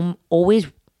was always,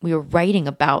 we were writing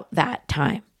about that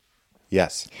time.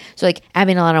 Yes. So like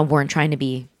Abby and Alana weren't trying to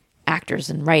be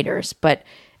actors and writers, but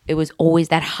it was always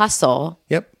that hustle.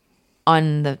 Yep.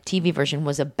 On the TV version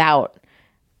was about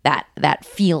that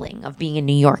feeling of being in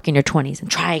New York in your 20s and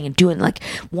trying and doing like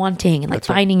wanting and like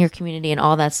finding your community and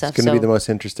all that stuff. It's going to be the most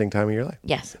interesting time of your life.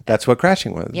 Yes. That's what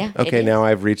Crashing was. Yeah. Okay, now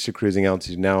I've reached a cruising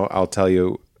altitude. Now I'll tell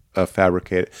you a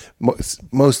fabricated,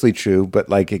 mostly true, but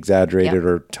like exaggerated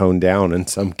or toned down in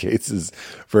some cases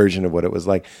version of what it was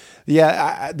like.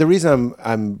 Yeah, the reason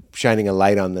I'm shining a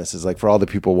light on this is like for all the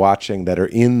people watching that are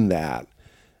in that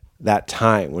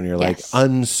time when you're like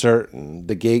uncertain,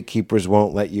 the gatekeepers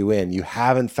won't let you in. You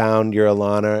haven't found your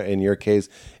Alana, in your case,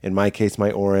 in my case,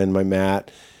 my Oren, my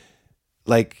Matt.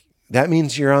 Like that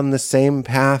means you're on the same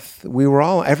path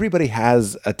everybody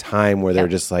has a time where they're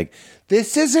just like,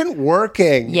 this isn't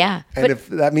working. Yeah. And if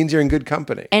that means you're in good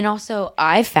company. And also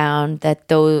I found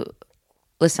that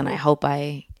listen, I hope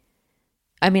I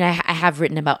I mean, I have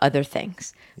written about other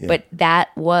things, but that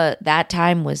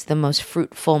time was the most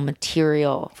fruitful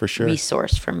material for sure.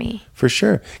 resource for me. For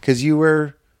sure. Because you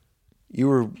were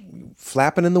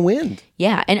flapping in the wind.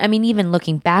 Yeah. And I mean, even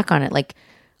looking back on it, like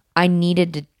I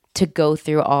needed to go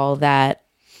through all that,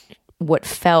 what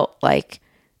felt like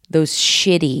those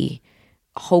shitty,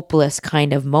 hopeless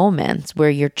kind of moments where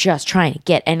you're just trying to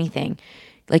get anything.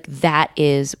 Like that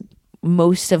is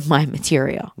most of my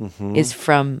material is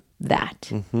from that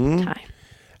time.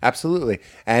 Absolutely.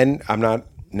 And I'm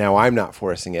not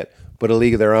forcing it, but A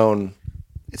League of Their Own,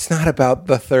 it's not about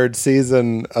the third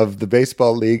season of the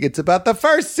baseball league. It's about the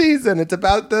first season. It's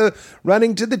about the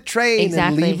running to the train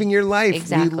and leaving your life.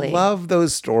 Exactly. We love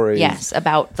those stories. Yes,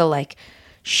 about the like,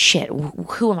 shit,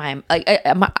 who am I? Like,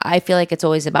 I feel like it's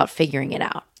always about figuring it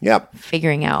out. Yep.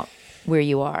 Figuring out where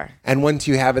you are. And once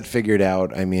you have it figured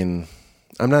out, I mean,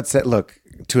 I'm not saying, look,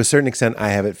 to a certain extent, I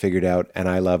have it figured out and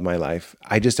I love my life.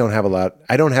 I just don't have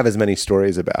I don't have as many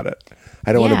stories about it.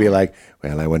 I don't want to be like,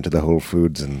 well, I went to the Whole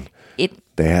Foods and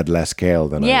they had less kale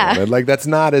than I wanted. Like, that's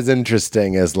not as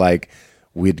interesting as like,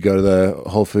 we'd go to the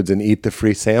Whole Foods and eat the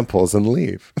free samples and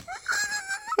leave.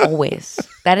 Always.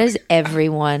 That is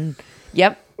everyone.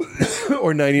 Yep.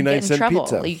 Or 99-cent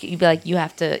pizza. You'd be like,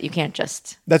 you can't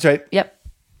just. That's right. Yep.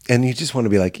 And you just want to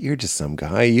be like, you're just some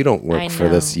guy. You don't work for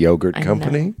this yogurt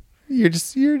company. We're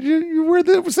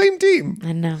the same team.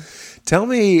 I know. Tell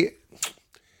me,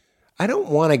 I don't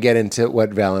want to get into what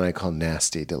Val and I call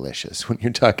nasty delicious when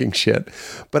you're talking shit,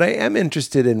 but I am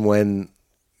interested in when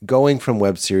going from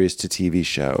web series to TV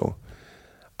show.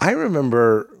 I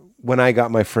remember when I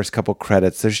got my first couple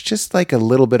credits, there's just like a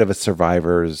little bit of a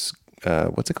Survivor's,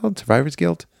 what's it called? Survivor's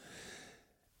Guilt?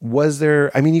 Was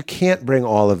there, I mean, you can't bring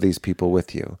all of these people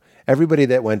with you. Everybody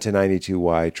that went to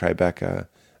 92Y Tribeca,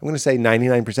 I'm going to say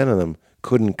 99% of them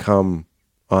couldn't come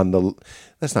on the,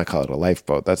 let's not call it a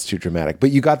lifeboat. That's too dramatic. But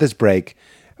you got this break.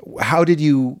 How did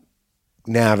you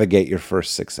navigate your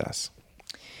first success?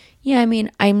 Yeah, I mean,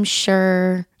 I'm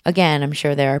sure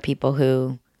there are people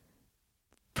who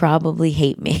probably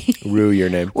hate me. Rue your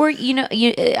name. Or,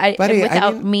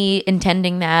 without me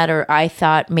intending that, or I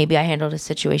thought maybe I handled a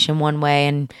situation one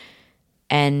way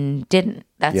and didn't.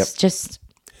 That's just...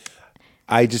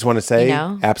 I just want to say,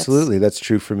 absolutely, that's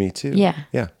true for me too. Yeah.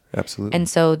 Yeah, absolutely. And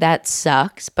so that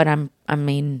sucks, but I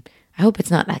hope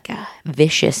it's not like a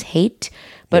vicious hate,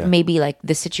 but maybe like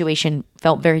the situation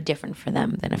felt very different for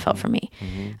them than it felt for me.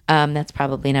 Mm-hmm. That's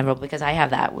probably inevitable because I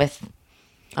have that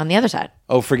on the other side.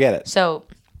 Oh, forget it. So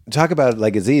talk about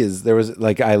like Aziz. There was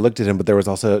like, I looked at him, but there was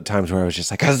also times where I was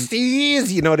just like,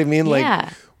 Aziz, you know what I mean? Like,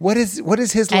 what is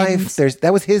his life?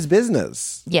 That was his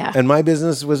business. Yeah. And my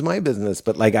business was my business.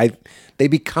 But like they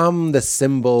become the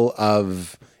symbol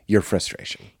of your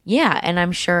frustration. Yeah. And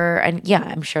I'm sure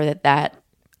that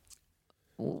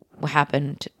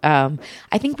happened.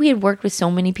 I think we had worked with so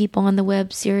many people on the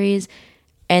web series.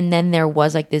 And then there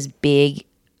was like this big,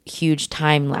 huge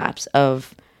time lapse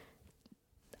of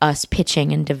us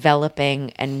pitching and developing,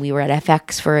 and we were at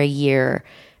FX for a year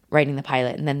writing the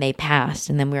pilot, and then they passed,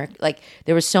 and then we were like,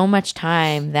 there was so much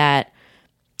time that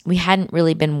we hadn't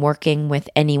really been working with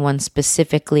anyone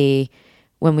specifically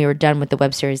when we were done with the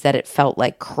web series that it felt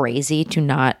like crazy to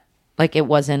not, like it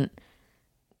wasn't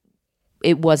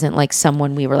like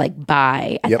someone we were like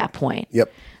by at that point.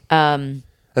 Yep.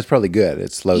 That's probably good.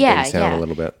 It slowed things down a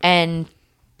little bit. And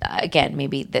again,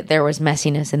 maybe that there was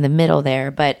messiness in the middle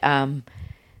there, but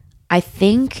I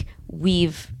think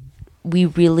we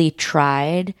really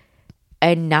tried,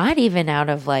 and not even out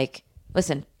of like,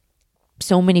 listen,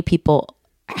 so many people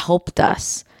helped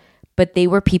us, but they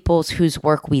were people whose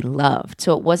work we loved.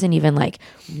 So it wasn't even like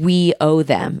we owe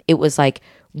them. It was like,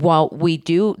 well, we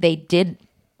do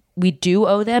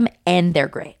owe them, and they're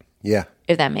great. Yeah.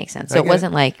 If that makes sense. So it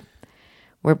wasn't like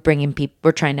we're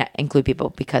trying to include people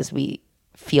because we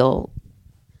feel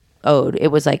owed. It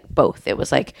was like both. It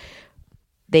was like,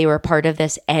 they were a part of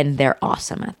this and they're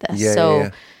awesome at this.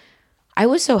 Yeah. I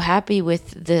was so happy with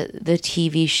the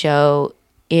TV show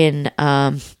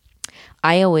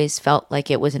I always felt like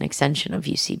it was an extension of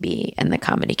UCB and the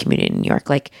comedy community in New York.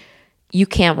 Like, you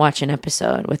can't watch an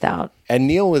episode without. And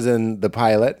Neil was in the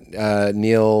pilot.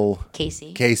 Neil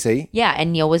Casey. Yeah,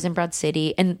 and Neil was in Broad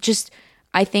City. And just,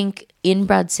 I think in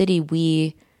Broad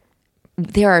City,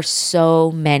 there are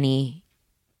so many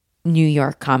New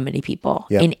York comedy people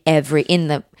in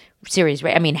the series,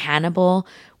 right? I mean, Hannibal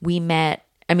we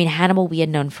had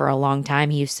known for a long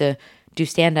time. He used to do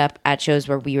stand up at shows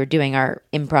where we were doing our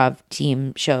improv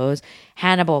team shows.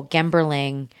 Hannibal,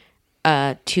 Gemberling,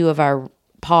 two of our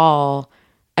Paul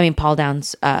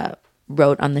Downs'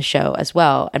 wrote on the show as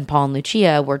well, and Paul and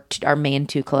Lucia were our main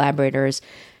two collaborators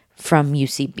from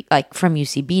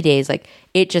UCB days. Like,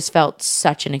 it just felt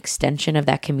such an extension of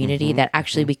that community that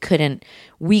actually we couldn't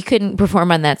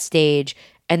perform on that stage.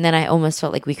 And then I almost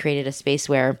felt like we created a space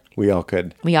where we all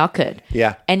could.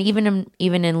 Yeah. And even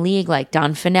in League, like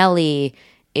Don Finelli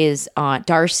is on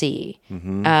Darcy.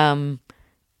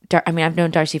 I've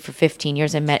known Darcy for 15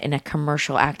 years. I met in a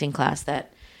commercial acting class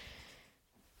that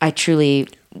I truly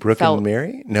Brooke and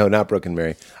Mary? No, not Brooke and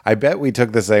Mary. I bet we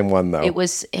took the same one though. It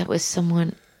was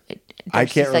someone. I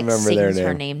can't remember their name.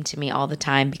 Her name to me all the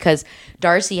time because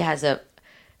Darcy has a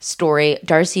story.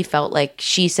 Darcy felt like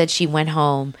she said she went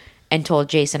home and told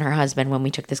Jason, her husband, when we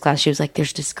took this class, she was like,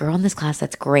 "There's this girl in this class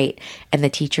that's great, and the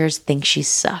teachers think she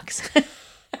sucks."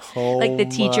 Like the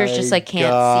teachers just like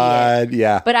can't see it.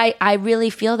 Yeah. But I really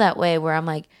feel that way where I'm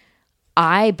like,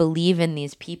 I believe in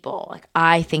these people. Like,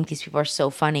 I think these people are so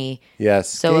funny. Yes.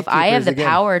 So if I have the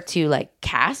power to like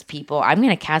cast people, I'm going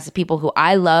to cast the people who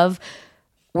I love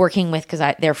working with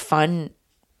because they're fun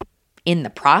in the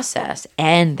process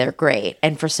and they're great.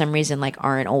 And for some reason, like,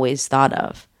 aren't always thought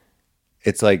of.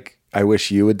 It's like, I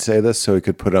wish you would say this so we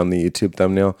could put it on the YouTube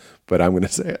thumbnail, but I'm going to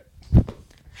say it.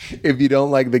 If you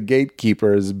don't like the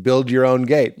gatekeepers, build your own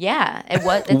gate. Yeah.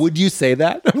 Would you say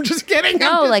that? I'm just kidding.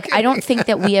 No, like, kidding. I don't think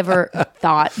that we ever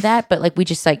thought that, but like, we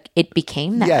just like, it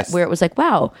became that. Yes. Where it was like,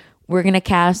 wow, we're going to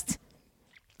cast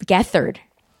Gethard.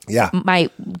 Yeah.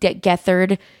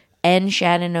 Gethard and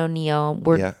Shannon O'Neill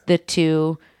were the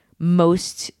two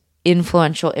most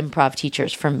influential improv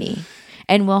teachers for me.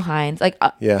 And Will Hines, like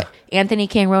Anthony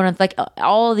King Ronan, like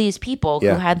all these people who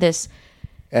had this.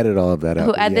 Edit all of that out.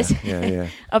 Who had this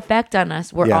effect on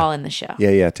us. We're all in the show.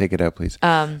 Yeah. Take it out, please.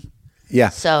 Yeah.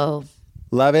 So.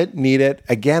 Love it. Need it.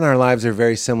 Again, our lives are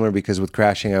very similar because with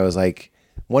Crashing, I was like,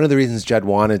 one of the reasons Judd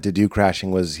wanted to do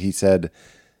Crashing was he said,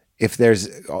 if there's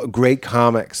great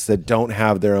comics that don't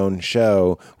have their own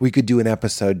show, we could do an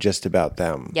episode just about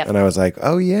them. Yep. And I was like,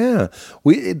 oh yeah.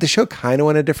 The show kind of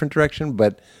went a different direction,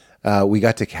 but we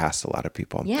got to cast a lot of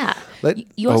people. Yeah.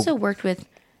 You also worked with,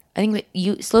 I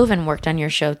think Sloven worked on your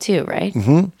show too, right?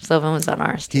 Mm-hmm. Sloven was on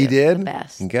ours too. He did? The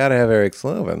best. You got to have Eric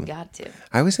Sloven. Got to.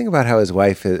 I always think about how his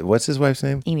wife is, what's his wife's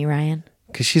name? Amy Ryan.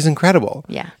 Because she's incredible.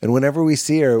 Yeah. And whenever we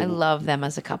see her. I love them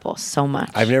as a couple so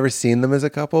much. I've never seen them as a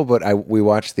couple, but we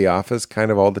watch The Office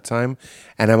kind of all the time.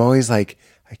 And I'm always like,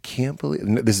 I can't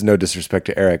believe, this is no disrespect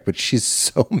to Eric, but she's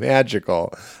so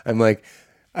magical. I'm like,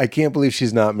 I can't believe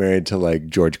she's not married to like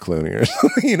George Clooney or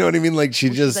something. You know what I mean? Like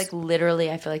she's like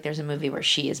literally, I feel like there's a movie where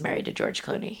she is married to George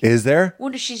Clooney. Is there?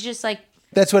 Well, she's just like.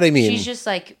 That's what I mean. She's just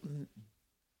like.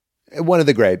 One of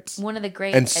the greats.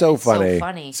 And so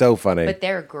funny. So funny. But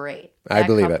they're great. I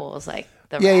believe it. That couple is like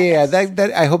the Yeah.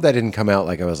 That I hope that didn't come out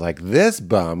like I was like, this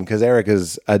bum, because Eric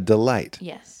is a delight.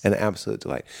 Yes. An absolute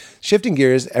delight. Shifting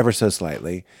gears ever so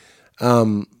slightly.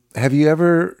 Have you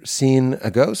ever seen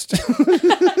a ghost?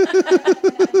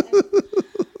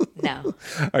 No.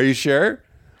 Are you sure?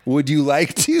 Would you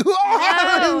like to?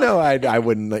 Oh, no, I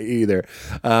wouldn't either.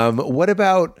 What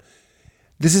about...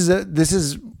 This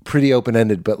is pretty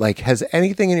open-ended, but like, has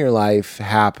anything in your life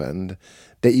happened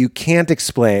that you can't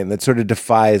explain, that sort of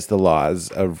defies the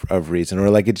laws of reason, or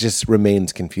like it just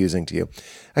remains confusing to you?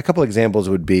 A couple examples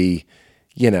would be,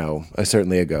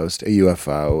 certainly a ghost, a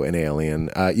UFO, an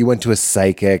alien. You went to a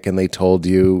psychic and they told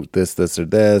you this, or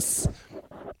this.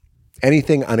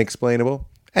 Anything unexplainable?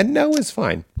 And no is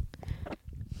fine.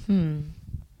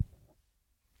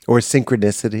 Or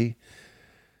synchronicity.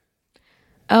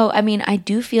 Oh, I mean, I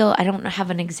do feel, I don't have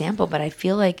an example, but I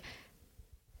feel like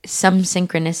some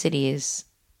synchronicities,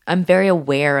 I'm very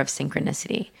aware of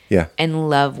synchronicity. Yeah. And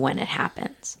love when it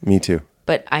happens. Me too.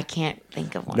 But I can't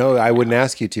think of one. No, I wouldn't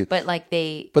ask you to. But like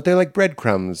But they're like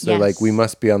breadcrumbs. They're like, we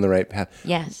must be on the right path.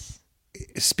 Yes.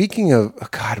 Speaking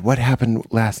of, God, what happened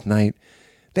last night?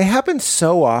 They happen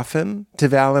so often to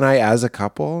Val and I as a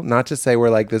couple. Not to say we're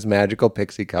like this magical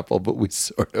pixie couple, but we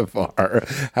sort of are.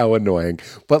 How annoying.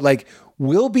 But like,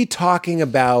 we'll be talking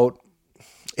about,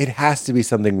 it has to be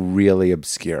something really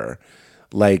obscure.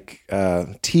 Like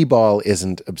T-ball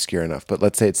isn't obscure enough, but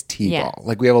let's say it's T-ball. Yeah.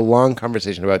 Like we have a long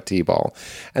conversation about T-ball.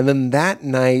 And then that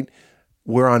night,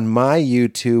 we're on my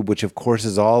YouTube, which of course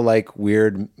is all like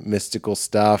weird mystical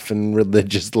stuff and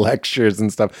religious lectures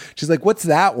and stuff. She's like, what's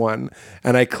that one?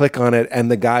 And I click on it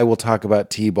and the guy will talk about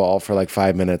T-ball for like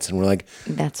 5 minutes. And we're like,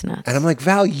 that's nuts. And I'm like,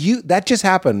 Val, that just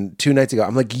happened 2 nights ago.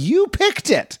 I'm like, you picked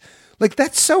it. Like,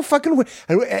 that's so fucking weird.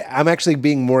 I'm actually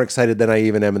being more excited than I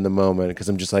even am in the moment because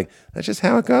I'm just like, that's just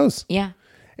how it goes. Yeah.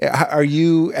 Are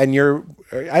you, and you're,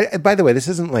 by the way, this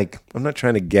isn't like, I'm not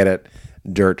trying to get at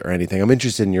dirt or anything. I'm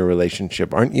interested in your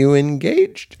relationship. Aren't you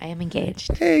engaged? I am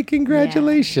engaged. Hey,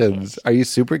 congratulations. Are you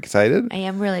super excited? I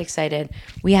am really excited.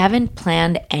 We haven't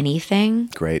planned anything.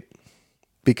 Great.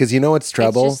 Because you know it's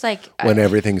trouble It's just like when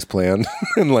everything's planned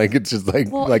and like it's just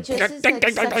like well, like, it just is like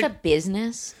such a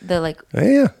business.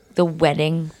 yeah. The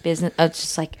wedding business. It's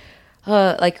just like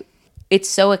it's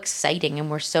so exciting,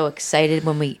 and we're so excited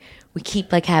when we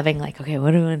keep like having like, okay,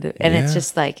 what do we want to do? And it's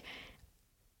just like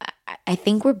I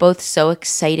think we're both so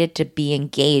excited to be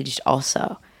engaged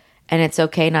also, and it's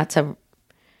okay not to.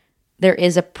 There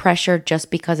is a pressure just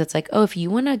because it's like, oh, if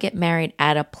you want to get married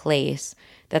at a place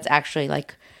that's actually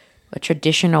like a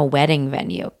traditional wedding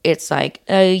venue, it's like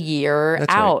a year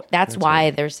out. Right. That's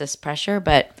why there's this pressure.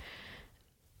 But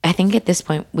I think at this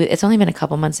point, it's only been a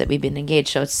couple months that we've been engaged,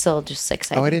 so it's still just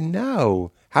exciting. Oh, I didn't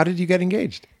know. How did you get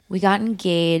engaged? We got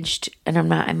engaged, and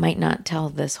I might not tell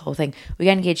this whole thing. We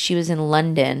got engaged. She was in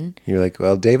London. You're like,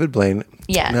 well, David Blaine.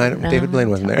 Yeah. No, David Blaine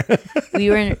wasn't there. we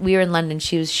were in London.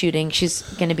 She was shooting. She's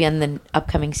going to be on the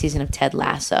upcoming season of Ted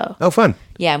Lasso. Oh, fun.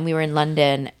 Yeah, and we were in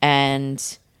London, and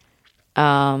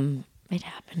it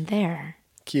happened there.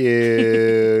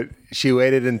 Cute. She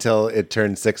waited until it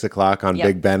turned 6:00 on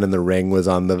Big Ben, and the ring was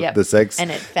on the 6th.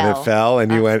 And it fell. And it fell,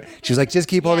 and you went, she was like, just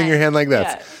keep holding your hand like this.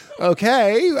 Yeah.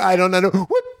 Okay, I don't know.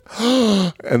 Whoop.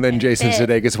 And then Jason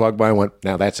Sudeikis walked by and went,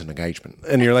 now that's an engagement.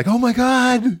 And you're like, oh my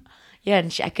God. Yeah,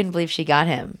 and I couldn't believe she got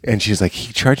him. And she's like,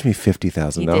 he charged me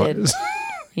 $50,000.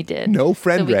 He did. No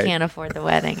friend So we rate. can't afford the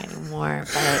wedding anymore.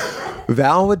 But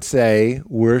Val would say,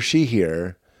 were she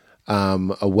here,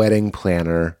 a wedding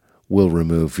planner will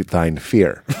remove thine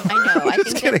fear. I know. I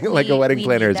Just think kidding. Like a wedding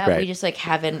planner is great. We just like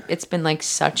haven't. It's been like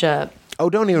such a. Oh,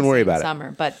 don't even worry about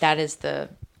summer, but that is the.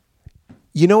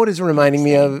 You know what is reminding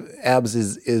me of, Abs,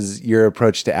 is your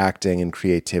approach to acting and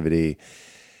creativity.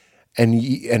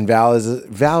 And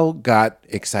Val got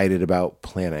excited about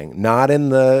planning, not in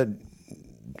the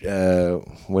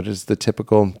what is the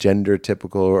typical gender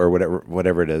typical or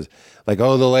whatever it is. Like,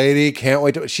 oh, the lady can't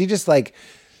wait to. She just like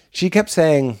she kept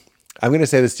saying, I'm going to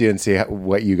say this to you and see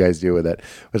what you guys do with it.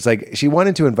 But it's like she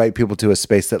wanted to invite people to a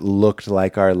space that looked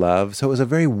like our love. So it was a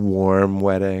very warm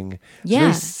wedding. Yeah.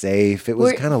 Very safe. It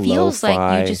was kind of lo-fi. It feels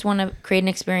like you just want to create an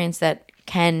experience that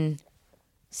can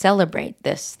celebrate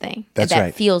this thing. That's that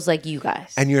right. Feels like you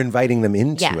guys. And you're inviting them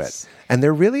into it. And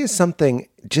there really is something,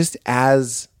 just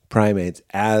as primates,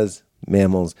 as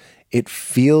mammals, it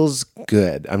feels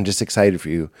good. I'm just excited for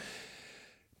you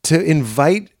to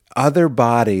invite other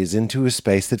bodies into a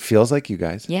space that feels like you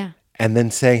guys. Yeah. And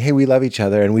then saying, hey, we love each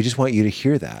other and we just want you to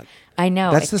hear that. I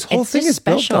know. This whole thing is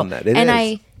built on that. It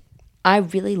is. I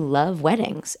really love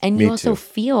weddings. And Me you also too.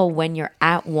 feel when you're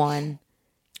at one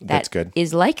That's good.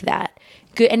 is like that.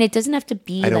 Good, and it doesn't have to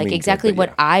be like exactly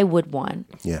what I would want.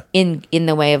 Yeah. In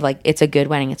the way of like it's a good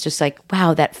wedding. It's just like,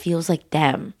 wow, that feels like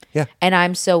them. Yeah. And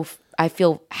I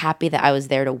feel happy that I was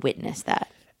there to witness that.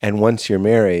 And once you're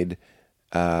married,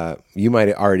 you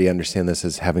might already understand this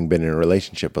as having been in a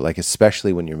relationship, but like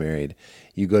especially when you're married,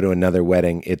 you go to another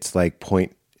wedding, it's like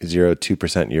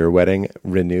 0.02% your wedding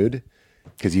renewed.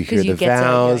 Because you hear the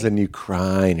vows and you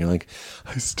cry and you're like,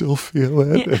 I still feel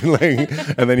it.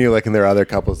 and then you're like, and there are other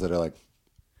couples that are like,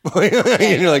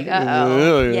 and you're like,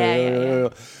 yeah.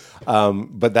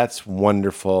 But that's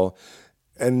wonderful.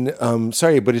 And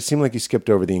sorry, but it seemed like you skipped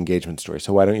over the engagement story.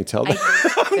 So why don't you tell them?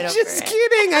 I'm just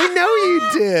kidding.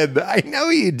 I know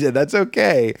you did. That's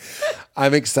okay.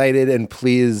 I'm excited. And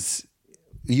please,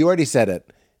 you already said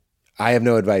it. I have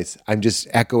no advice. I'm just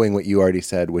echoing what you already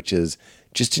said, which is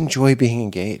just enjoy being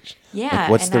engaged. Yeah. Like,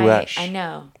 what's the rush? I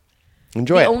know.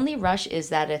 Enjoy it. The only rush is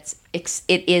that it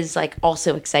is like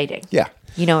also exciting. Yeah.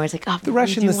 You know, it's like, oh, the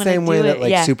rush in the same way that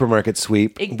like supermarket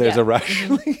sweep, there's a rush.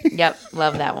 Mm-hmm. Yep.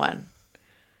 Love that one.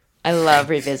 I love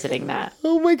revisiting that.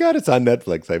 Oh my God. It's on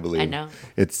Netflix, I believe. I know.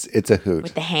 It's a hoot.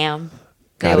 With the ham.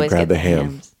 Gotta grab the ham.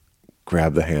 Hams.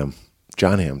 Grab the ham.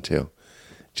 John Hamm too.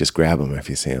 Just grab him if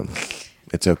you see him.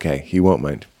 It's okay. He won't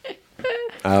mind.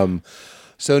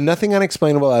 So nothing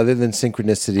unexplainable other than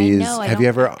synchronicities. Have you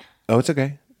ever? Oh, it's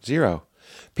okay. Zero.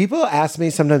 People ask me,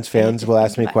 sometimes fans will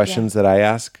ask me questions that I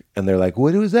ask and they're like,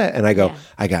 what was that? And I go,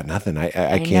 I got nothing.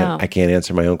 I can't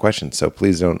answer my own questions. So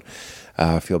please don't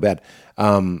feel bad.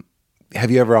 Have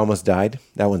you ever almost died?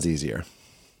 That one's easier.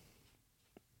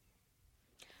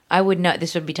 I would know.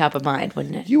 This would be top of mind,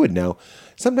 wouldn't it? You would know.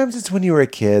 Sometimes it's when you were a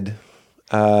kid.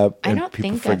 I don't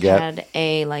think I've had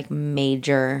a like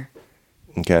major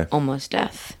almost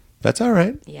death. That's all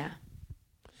right. Yeah.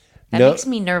 That makes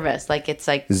me nervous. Like it's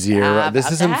like zero.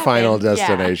 This isn't Final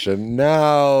Destination. Yeah.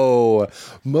 No.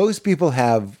 Most people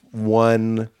have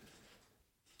one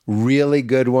really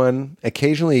good one.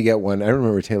 Occasionally you get one. I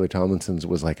remember Taylor Tomlinson's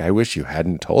was like, I wish you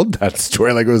hadn't told that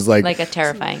story. Like it was like a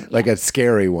terrifying, a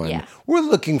scary one. Yeah. We're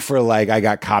looking for like, I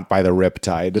got caught by the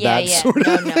riptide. Yeah, that sort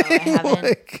of thing. I haven't.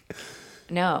 Like,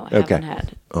 no, I haven't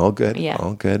had. All good. Yeah.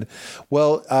 All good.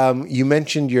 Well, you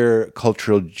mentioned your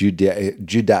cultural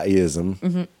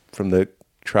Judaism from the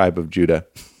tribe of Judah.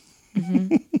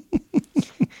 Mm-hmm.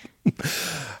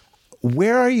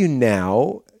 Where are you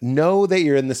now? Know that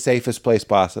you're in the safest place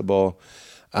possible.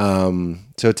 So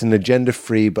it's an agenda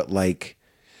free, but like,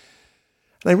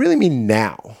 and I really mean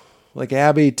now. Like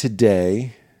Abby,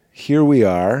 today, here we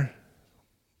are,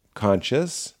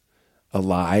 conscious,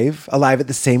 alive at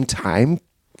the same time.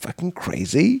 Fucking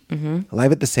crazy. Mm-hmm.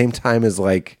 Alive at the same time as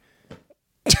like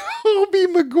Tobey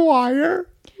Maguire.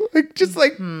 Like just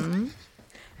like. Mm-hmm.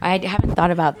 I haven't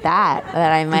thought about that.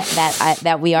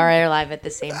 That we are alive at the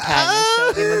same time as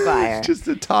Tobey Maguire. Just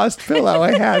a tossed pillow.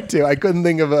 I had to. I couldn't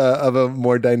think of a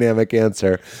more dynamic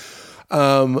answer.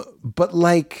 But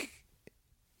like,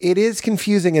 it is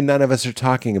confusing, and none of us are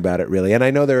talking about it really. And I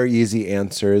know there are easy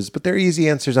answers, but there are easy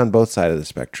answers on both sides of the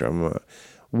spectrum.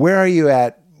 Where are you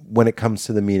at when it comes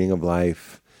to the meaning of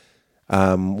life?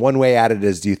 One way at it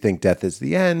is: do you think death is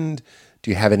the end? Do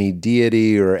you have any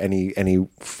deity or any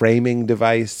framing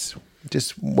device?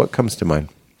 Just what comes to mind?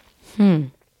 No,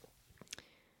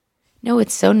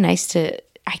 it's so nice I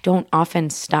don't often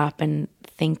stop and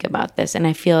think about this. And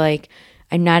I feel like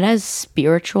I'm not as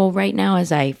spiritual right now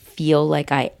as I feel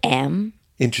like I am.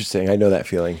 Interesting. I know that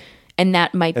feeling. And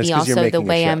that might be also the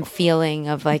way I'm feeling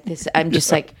of like this. I'm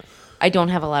just like, I don't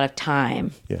have a lot of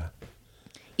time. Yeah.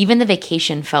 Even the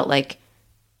vacation felt like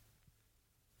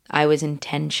I was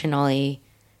intentionally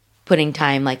putting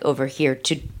time like over here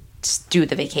to do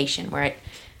the vacation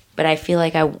but I feel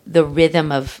like the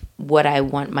rhythm of what I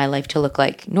want my life to look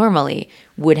like normally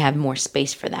would have more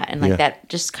space for that. And like that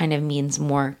just kind of means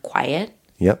more quiet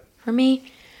for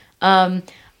me.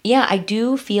 I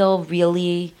do feel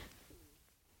really,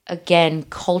 again,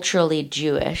 culturally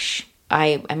Jewish.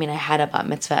 I mean, I had a bat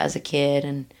mitzvah as a kid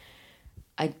and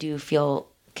I do feel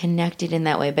connected in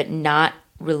that way, but not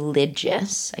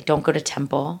religious. I don't go to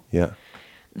temple. Yeah.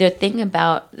 The thing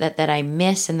about that I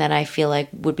miss and that I feel like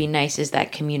would be nice is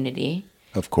that community.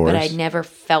 Of course. But I never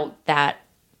felt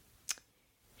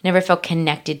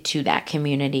connected to that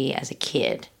community as a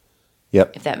kid.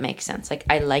 Yep. If that makes sense. Like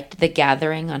I liked the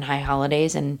gathering on high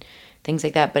holidays and things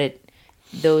like that, but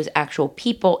those actual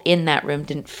people in that room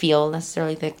didn't feel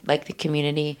necessarily like the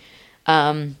community.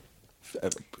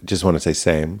 Just want to say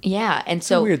same. Yeah, and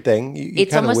so it's a weird thing.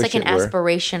 It's almost like an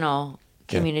aspirational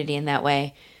community in that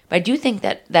way. But I do think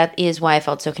that is why I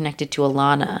felt so connected to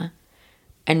Alana,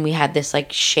 and we had this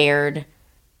like shared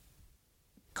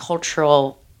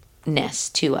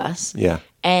culturalness to us. Yeah,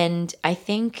 and I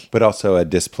think, but also a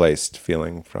displaced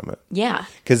feeling from it. Yeah,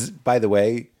 because by the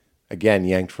way, again,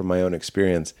 yanked from my own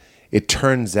experience, it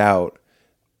turns out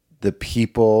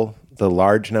the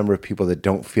large number of people that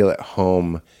don't feel at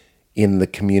home in the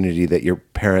community that your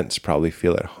parents probably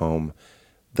feel at home,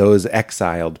 those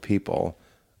exiled people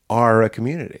are a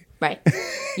community. Right.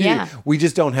 Yeah. We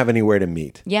just don't have anywhere to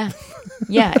meet. Yeah.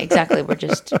 Yeah, exactly. We're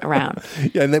just around.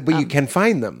 Yeah, but you can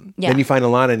find them. Yeah. Then you find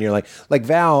Alana and you're like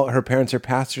Val, her parents are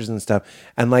pastors and stuff.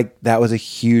 And like that was a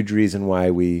huge reason why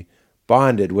we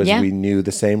bonded was we knew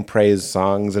the same praise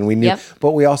songs and we knew,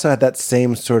 but we also had that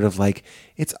same sort of like,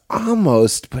 it's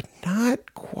almost, but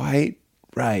not quite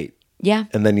right. Yeah.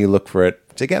 And then you look for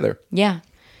it together. Yeah.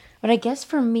 But I guess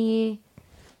for me,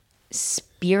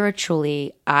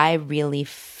 spiritually, I really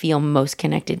feel most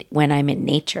connected when I'm in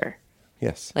nature.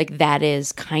 Yes. Like that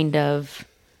is kind of,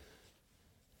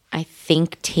 I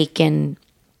think, taken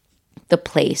the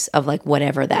place of like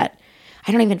whatever that,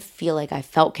 I don't even feel like I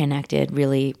felt connected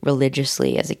really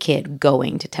religiously as a kid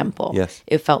going to temple. Yes.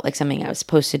 It felt like something I was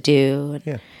supposed to do.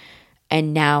 Yeah.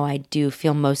 And now I do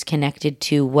feel most connected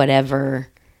to whatever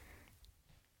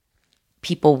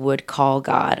people would call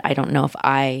God. I don't know if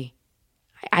I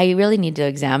really need to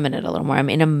examine it a little more. I'm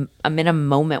in a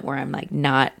moment where I'm like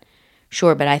not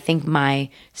sure, but I think my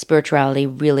spirituality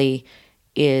really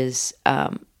is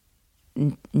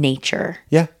nature.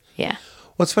 Yeah. Yeah.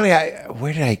 Well, it's funny.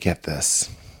 Where did I get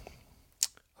this?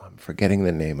 I'm forgetting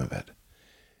the name of it.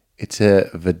 It's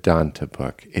a Vedanta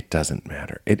book. It doesn't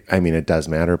matter. It does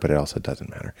matter, but it also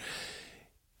doesn't matter.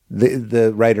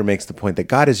 The writer makes the point that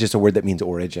God is just a word that means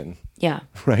origin. Yeah.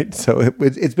 Right? So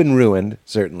it's been ruined,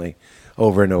 certainly,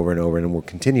 over and over and over, and will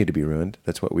continue to be ruined.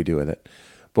 That's what we do with it.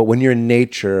 But when you're in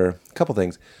nature, a couple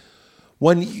things.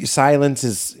 One, silence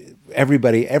is every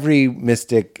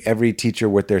mystic, every teacher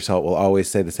worth their salt will always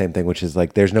say the same thing, which is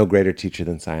like, there's no greater teacher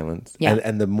than silence. Yeah.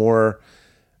 And the more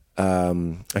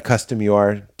accustomed you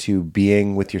are to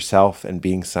being with yourself and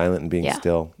being silent and being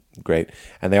still. Great.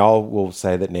 And they all will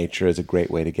say that nature is a great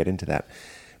way to get into that.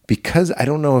 Because I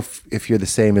don't know if you're the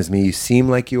same as me, you seem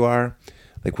like you are.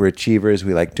 Like we're achievers,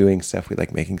 we like doing stuff, we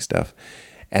like making stuff.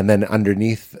 And then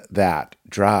underneath that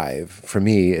drive, for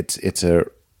me, it's a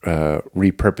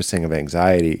repurposing of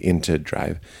anxiety into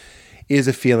drive, is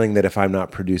a feeling that if I'm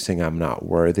not producing, I'm not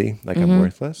worthy, like I'm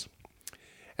worthless.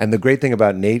 And the great thing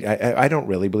about Nate, I don't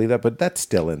really believe that, but that's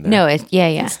still in there. No,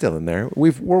 it's still in there.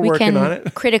 We're working on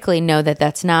it. Critically know that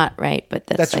that's not right, but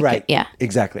that's like right. Yeah,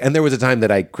 exactly. And there was a time that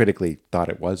I critically thought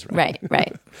it was right.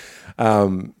 Right.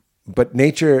 But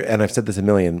nature, and I've said this a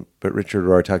million, but Richard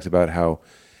Rohr talks about how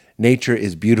nature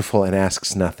is beautiful and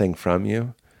asks nothing from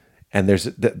you. And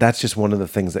that's just one of the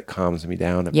things that calms me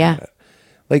down about it.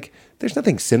 Like, there's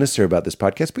nothing sinister about this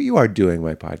podcast, but you are doing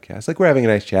my podcast. Like, we're having a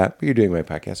nice chat, but you're doing my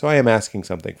podcast. So I am asking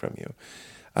something from you.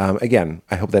 Again,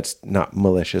 I hope that's not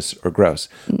malicious or gross.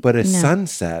 But a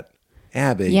sunset,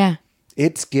 Abby,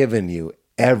 it's given you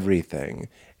everything.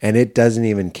 And it doesn't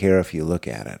even care if you look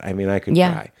at it. I mean, I could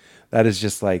cry. That is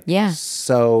just like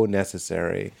so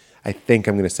necessary. I think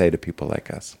I'm going to say to people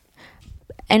like us.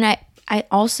 And I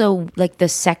also, like, the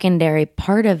secondary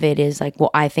part of it is like,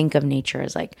 well, I think of nature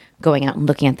as like going out and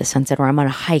looking at the sunset, or I'm on a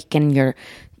hike and you're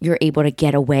able to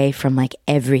get away from like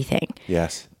everything.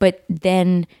 Yes. But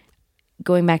then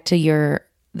going back to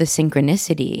the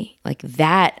synchronicity, like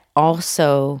that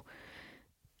also,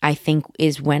 I think,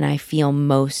 is when I feel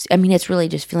most, I mean, it's really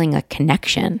just feeling a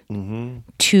connection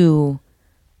to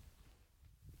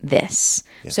this.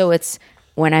 Yes. So it's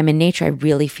when I'm in nature, I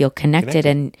really feel connected.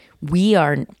 And we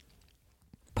are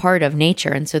part of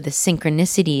nature. And so the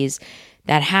synchronicities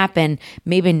that happen,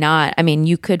 maybe not, I mean,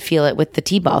 you could feel it with the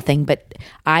T-ball thing, but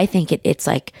I think it's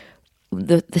like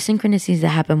the synchronicities that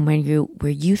happen where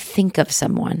you think of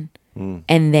someone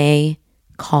and they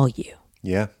call you.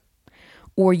 Yeah.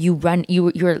 Or you run,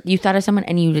 you thought of someone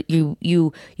and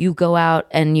you go out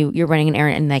and you're running an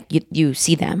errand and like you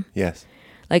see them. Yes.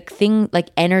 Like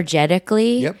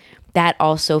energetically, that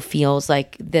also feels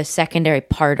like the secondary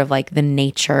part of like the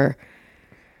nature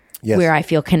where I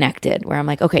feel connected, where I'm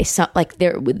like, okay, so like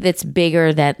it's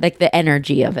bigger than like the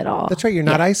energy of it all. That's right. You're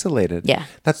not isolated. Yeah.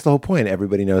 That's the whole point.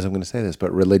 Everybody knows I'm going to say this,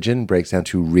 but religion breaks down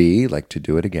to like to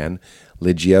do it again.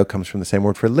 Ligio comes from the same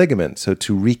word for ligament. So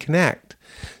to reconnect.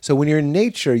 So when you're in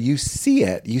nature, you see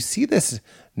it. You see this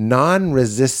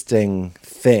non-resisting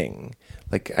thing.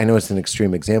 Like, I know it's an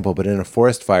extreme example, but in a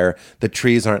forest fire, the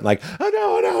trees aren't like, oh,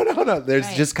 no.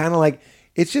 There's just kind of like,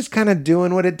 it's just kind of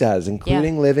doing what it does,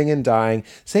 including living and dying.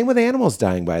 Same with animals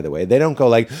dying, by the way. They don't go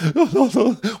like,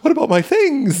 oh, what about my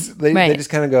things? They just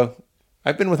kind of go,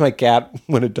 I've been with my cat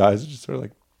when it dies. It just sort of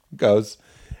like goes.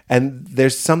 And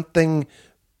there's something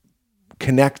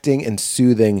connecting and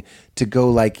soothing to go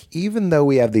like, even though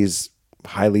we have these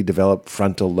highly developed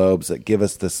frontal lobes that give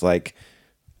us this like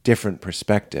different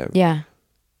perspective. Yeah.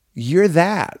 You're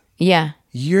that. Yeah.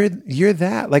 You're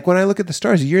that. Like when I look at the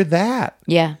stars, you're that.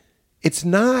 Yeah. It's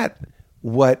not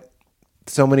what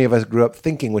so many of us grew up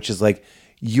thinking, which is like,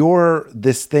 you're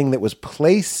this thing that was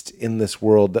placed in this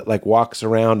world that like walks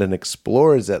around and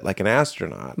explores it like an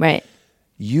astronaut. Right.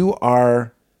 You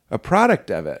are a product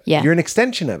of it. Yeah. You're an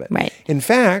extension of it. Right. In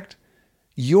fact,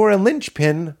 you're a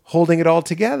linchpin holding it all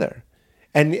together.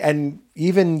 And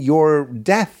even your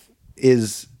death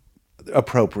is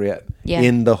appropriate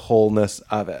in the wholeness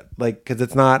of it. Like, because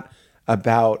it's not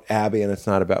about Abby and it's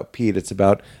not about Pete. It's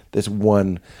about this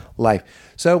one life.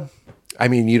 So, I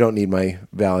mean, you don't need my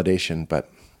validation, but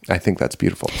I think that's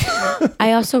beautiful.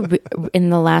 I also,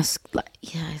 in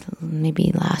the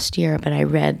maybe last year, but I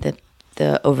read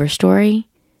the Overstory.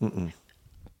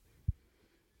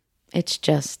 It's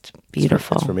just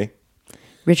beautiful. It's for me.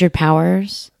 Richard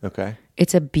Powers. Okay.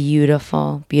 It's a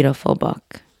beautiful, beautiful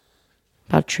book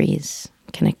about trees,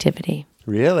 connectivity.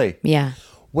 Really? Yeah.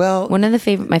 Well, one of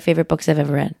my favorite books I've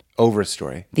ever read.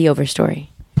 Overstory. The Overstory.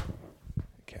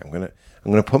 Okay, I'm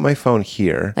gonna put my phone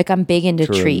here. Like, I'm big into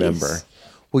trees. Remember.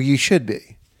 Well, you should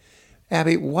be.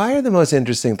 Abby, why are the most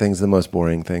interesting things the most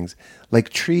boring things? Like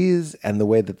trees and the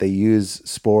way that they use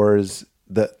spores.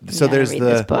 There's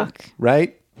this book.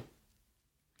 Right?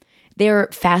 They're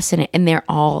fascinating, and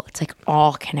it's like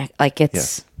all connect. Like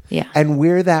it's And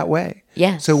we're that way.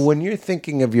 Yes. So when you're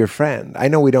thinking of your friend, I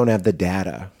know we don't have the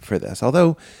data for this,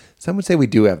 although some would say we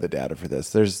do have the data for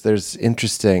this. There's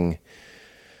interesting.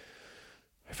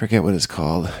 I forget what it's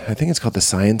called. I think it's called the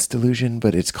science delusion,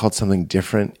 but it's called something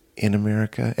different in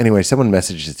America. Anyway, someone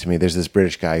messaged it to me. There's this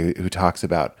British guy who talks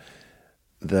about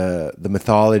the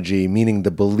mythology, meaning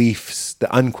the beliefs,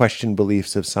 the unquestioned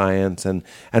beliefs of science, and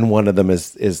one of them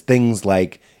is things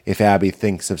like if Abby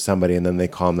thinks of somebody and then they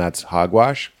call him, that's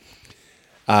hogwash,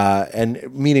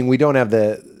 and meaning we don't have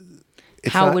the.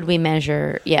 How would we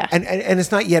measure? Yeah, and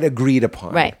it's not yet agreed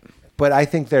upon, right? But I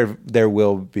think there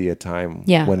will be a time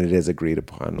when it is agreed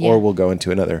upon, or we'll go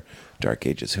into another dark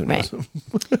ages. Who knows? Right.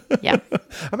 Yeah.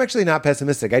 I'm actually not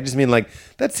pessimistic. I just mean like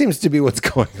that seems to be what's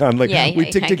going on. Like we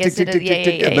tick, and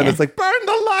then it's like burn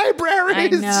the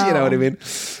libraries. You know what I mean?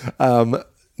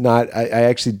 I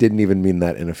actually didn't even mean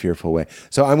that in a fearful way.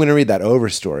 So I'm going to read that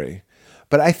overstory.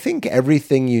 But I think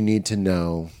everything you need to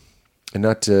know, and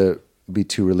not to be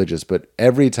too religious, but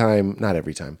not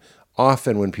every time,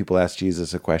 often when people ask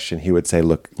Jesus a question, he would say,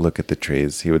 look at the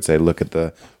trees. He would say, look at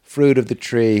the fruit of the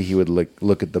tree. He would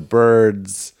look at the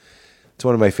birds. It's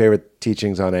one of my favorite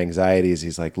teachings on anxieties.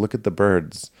 He's like, look at the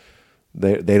birds.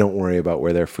 They don't worry about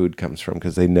where their food comes from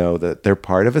because they know that they're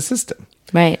part of a system.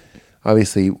 Right.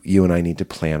 Obviously, you and I need to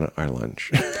plan our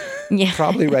lunch. Yeah.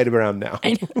 Probably right around now.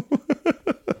 I know.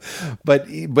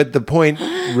 But the point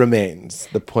remains.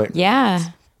 Yeah.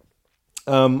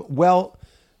 Well,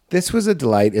 this was a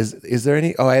delight. Is there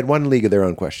any? Oh, I had one League of Their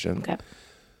Own question. Okay.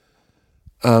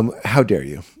 How dare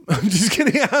you? I'm just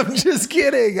kidding. I'm just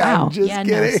kidding. Wow. I'm just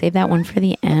kidding. No, save that one for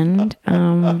the end.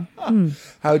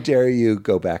 How dare you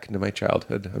go back into my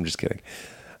childhood? I'm just kidding.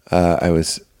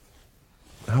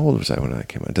 How old was I when I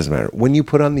came out? It doesn't matter. When you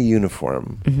put on the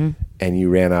uniform and you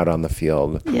ran out on the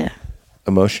field. Yeah.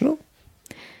 Emotional?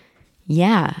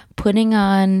 Yeah. Putting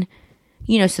on,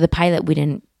 so the pilot, we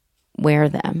didn't wear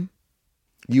them.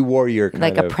 You wore your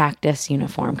a practice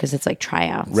uniform because it's like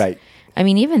tryouts. Right. I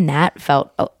mean, even that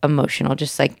felt emotional,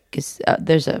 just like because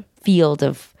there's a field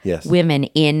of women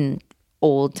in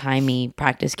old timey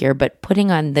practice gear, but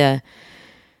putting on the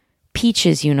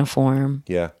Peaches uniform,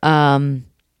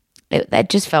 that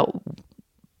just felt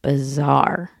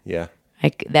bizarre. Yeah,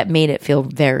 like that made it feel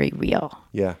very real.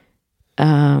 Yeah,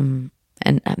 and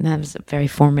that was a very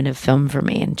formative film for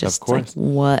me. And just like,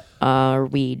 what are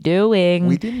we doing?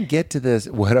 We didn't get to this.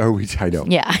 What are we? I know.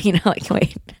 Yeah,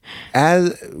 wait.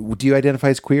 Do you identify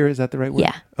as queer? Is that the right word?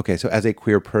 Yeah. Okay, so as a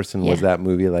queer person, was that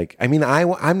movie like? I mean,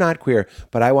 I'm not queer,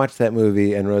 but I watched that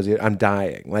movie, and Rosie, I'm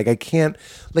dying. Like I can't.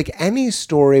 Like any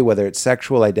story, whether it's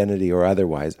sexual identity or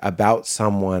otherwise, about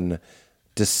someone,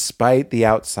 despite the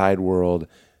outside world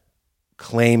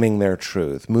claiming their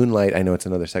truth. Moonlight, I know it's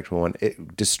another sexual one.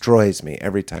 It destroys me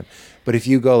every time. But if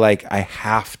you go like, I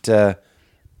have to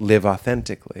live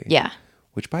authentically. Yeah.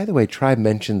 Which, by the way, Tribe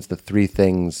mentions the 3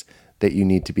 things that you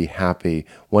need to be happy.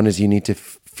 One is you need to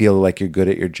feel like you're good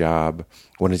at your job.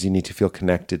 One is you need to feel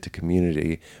connected to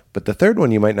community. But the third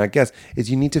one you might not guess is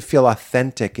you need to feel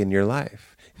authentic in your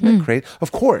life. Isn't that crazy?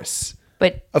 Of course.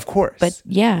 But of course. But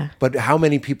yeah. But how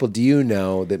many people do you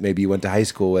know that maybe you went to high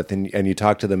school with and you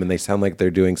talk to them and they sound like they're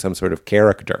doing some sort of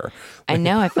character? I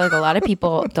know. I feel like a lot of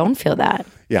people don't feel that.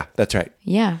 Yeah, that's right.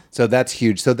 Yeah. So that's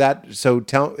huge.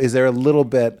 Is there a little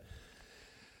bit,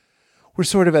 we're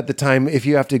sort of at the time, if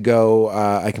you have to go,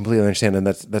 I completely understand, and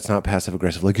that's not passive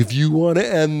aggressive. Like if you want to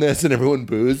end this and everyone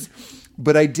boos.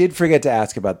 But I did forget to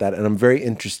ask about that, and I'm very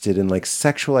interested in like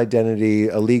sexual identity,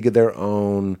 a league of their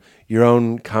own, your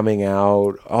own coming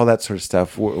out, all that sort of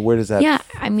stuff. Where does that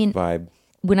vibe?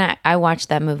 When I watched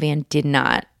that movie and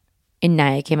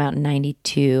it came out in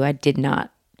 92, I did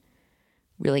not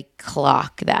really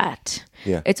clock that.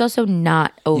 Yeah. It's also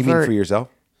not overt. You mean for yourself?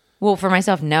 Well, for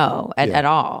myself, no, at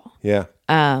all. Yeah.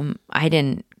 I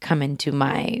didn't come into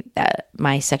my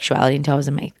sexuality until I was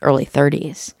in my early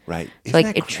 30s. Right. So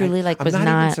like it truly like was not. I'm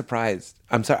not even surprised.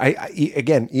 I'm sorry.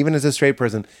 Again, even as a straight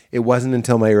person, it wasn't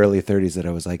until my early 30s that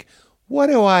I was like, what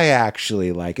do I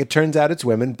actually like? It turns out it's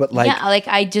women, but like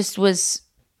I just was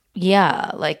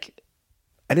like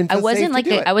I didn't. I wasn't like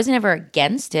I wasn't ever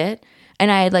against it,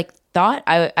 and I had like thought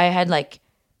I had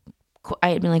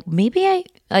been like maybe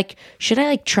should I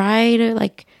like try to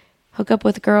like hook up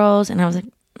with girls, and I was like,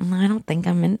 I don't think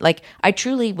I'm in. Like, I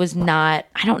truly was not.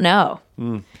 I don't know.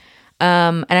 And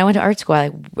I went to art school. I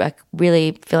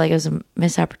really feel like it was a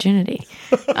missed opportunity.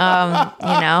 But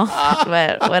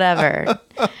whatever.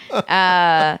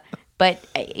 But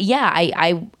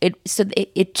yeah,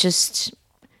 it just.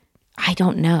 I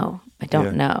don't know. I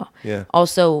don't know. Yeah.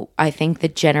 Also, I think the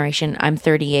generation. I'm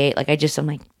 38. I'm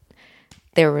like,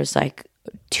 there was like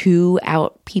 2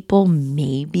 out people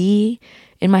maybe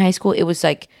in my high school. It was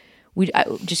like I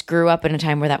just grew up in a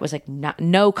time where that was like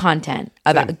no content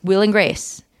about Will and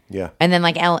Grace. Yeah. And then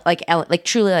like Ellen,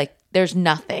 truly like there's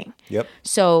nothing. Yep.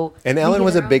 So and Ellen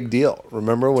was a big deal.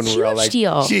 Remember when we were all like,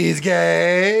 deal. she's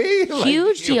gay?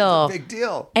 Huge deal. Big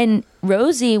deal. And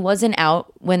Rosie wasn't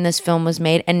out when this film was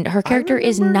made, and her character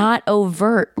is not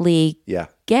overtly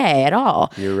gay at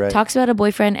all. You're right. Talks about a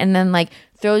boyfriend and then like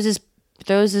throws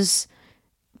his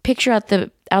picture out the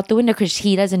window because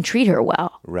he doesn't treat her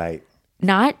well. Right.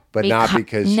 Not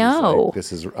because she's like,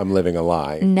 this is, I'm living a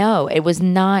lie. No, it was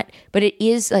not. But it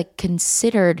is like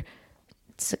considered.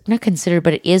 It's not considered,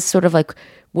 but it is sort of like,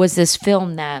 was this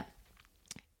film that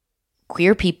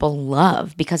queer people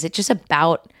love because it's just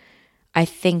about, I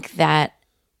think that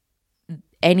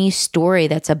any story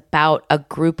that's about a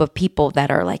group of people that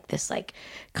are like this, like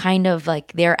kind of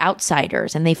like they're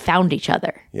outsiders and they found each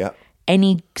other. Yeah.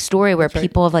 Any story where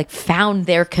people have like found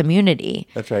their community.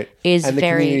 That's right. Is and the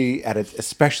very, community at it,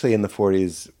 especially in the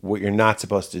 40s, what you're not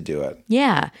supposed to do it.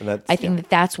 Yeah. I think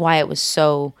that's why it was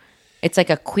so, it's like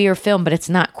a queer film, but it's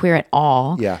not queer at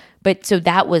all. Yeah. But so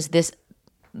that was this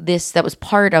that was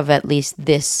part of at least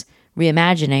this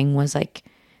reimagining was like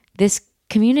this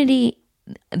community,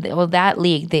 well, that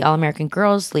league, the All-American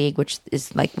Girls League, which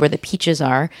is like where the Peaches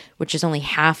are, which is only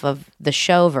half of the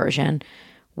show version,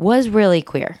 was really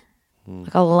queer.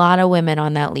 Like a lot of women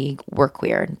on that league were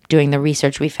queer. Doing the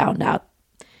research, we found out,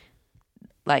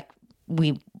 like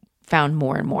we found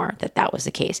more and more that was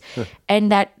the case.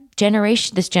 And that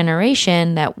this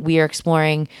generation that we are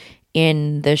exploring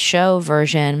in the show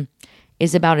version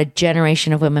is about a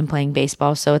generation of women playing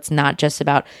baseball. So it's not just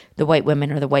about the white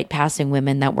women or the white passing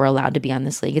women that were allowed to be on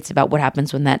this league. It's about what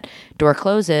happens when that door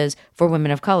closes for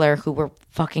women of color who were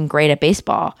fucking great at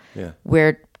baseball. Yeah.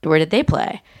 Where did they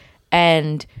play?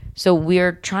 And so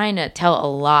we're trying to tell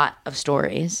a lot of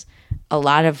stories, a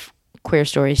lot of queer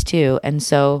stories too. And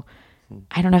so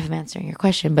I don't know if I'm answering your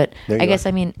question, but I guess,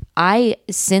 I mean,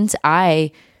 since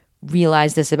I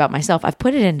realized this about myself, I've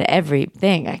put it into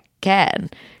everything I can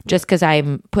just because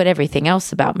I put everything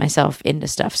else about myself into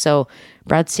stuff. So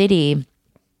Broad City,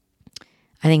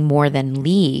 I think more than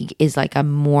League, is like a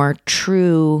more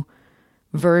true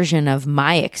version of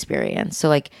my experience. So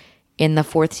like in the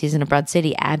 4th season of Broad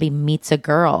City, Abby meets a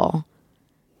girl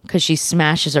because she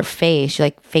smashes her face. She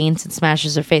like faints and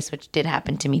smashes her face, which did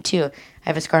happen to me too. I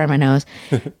have a scar on my nose.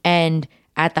 And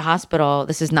at the hospital,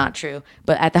 this is not true,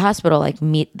 but at the hospital, like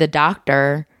meet the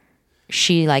doctor,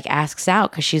 she like asks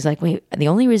out because she's like, wait, the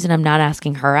only reason I'm not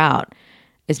asking her out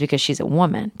is because she's a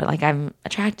woman, but like I'm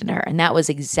attracted to her. And that was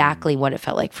exactly what it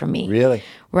felt like for me. Really?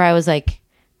 Where I was like,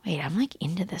 wait, I'm like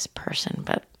into this person,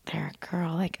 but they're a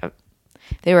girl. Like if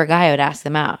they were a guy, I would ask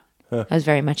them out. I was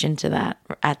very much into that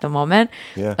at the moment.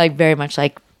 Yeah. Like very much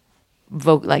like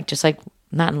like just like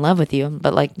not in love with you,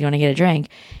 but like you want to get a drink.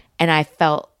 And I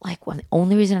felt like, well, the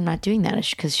only reason I'm not doing that is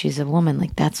because she's a woman.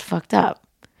 Like that's fucked up.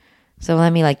 So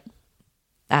let me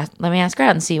ask her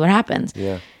out and see what happens.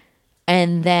 Yeah.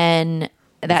 And then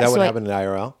that's what happened at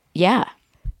IRL? Yeah.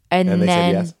 And they then,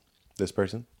 said yes, this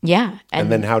person? Yeah. And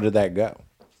then how did that go?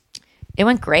 It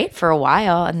went great for a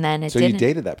while, and then it didn't. So you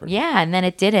dated that person? Yeah, and then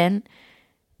it didn't.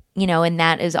 You know, and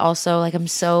that is also like I'm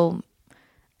so,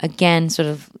 again, sort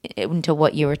of into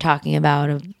what you were talking about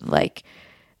of like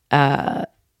that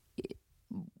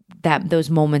those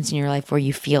moments in your life where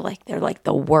you feel like they're like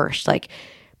the worst. Like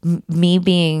me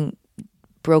being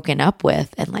broken up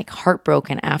with and like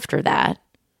heartbroken after that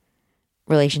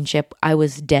relationship, I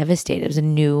was devastated. It was a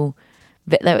new,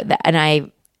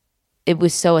 and it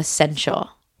was so essential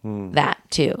that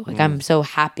too. Like I'm so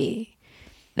happy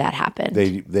that happened.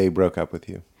 They broke up with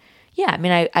you. Yeah, I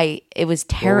mean, it was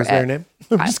terrible. What was their name?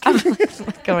 I'm just kidding. I'm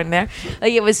not going there.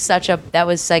 Like it was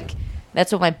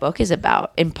that's what my book is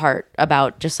about, in part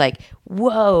about just like,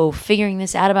 whoa, figuring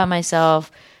this out about myself,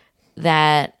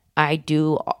 that I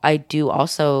do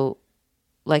also,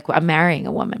 like I'm marrying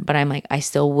a woman, but I'm like, I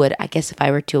still would, I guess if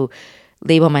I were to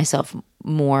label myself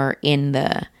more in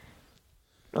the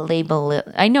label,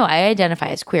 I know I identify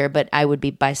as queer, but I would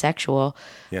be bisexual.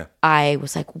 Yeah. I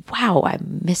was like, wow, I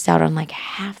missed out on like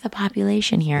half the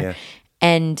population here. Yeah.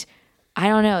 And I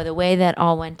don't know, the way that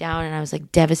all went down and I was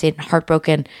like devastated and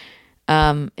heartbroken,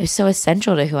 it was so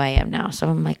essential to who I am now. So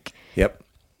I'm like, yep,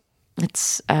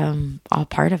 it's all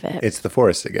part of it. It's the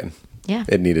forest again. Yeah.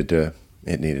 It needed to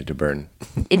burn.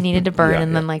 It needed to burn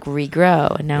and then like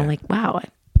regrow. And now I'm like, wow.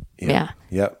 Yep.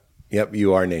 Yep.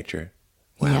 You are nature.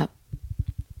 Wow. Yep.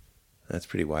 That's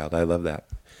pretty wild. I love that.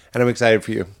 And I'm excited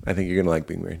for you. I think you're going to like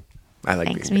being married. I like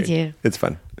Thanks, being married. me too. It's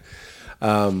fun.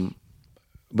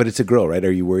 But it's a girl, right?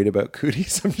 Are you worried about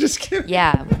cooties? I'm just kidding.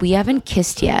 Yeah, we haven't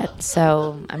kissed yet,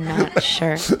 so I'm not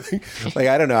sure. Like,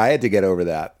 I don't know. I had to get over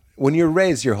that. When you're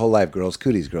raised your whole life, girls,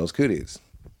 cooties, girls, cooties.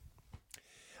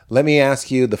 Let me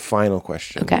ask you the final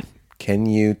question. Okay. Can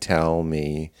you tell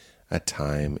me a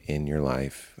time in your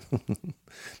life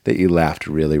that you laughed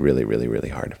really, really, really, really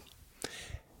hard?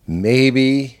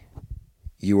 Maybe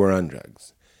you were on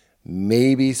drugs.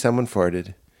 Maybe someone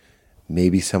farted.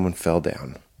 Maybe someone fell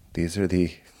down. These are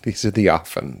the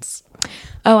offens.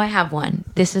 Oh, I have one.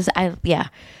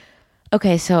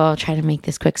 Okay, so I'll try to make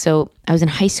this quick. So I was in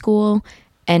high school,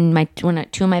 and two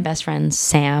of my best friends,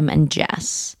 Sam and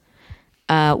Jess,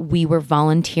 we were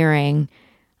volunteering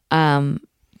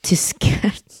to scare.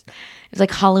 It was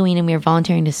like Halloween, and we were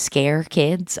volunteering to scare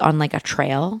kids on like a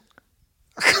trail.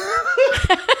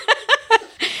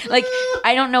 Like,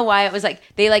 I don't know why it was like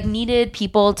they like needed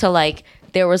people to like.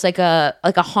 There was like a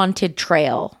haunted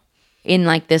trail in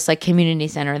like this like community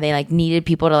center. They like needed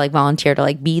people to like volunteer to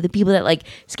like be the people that like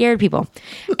scared people.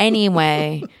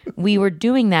 Anyway, we were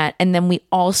doing that, and then we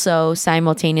also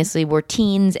simultaneously were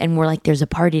teens and we're like, there's a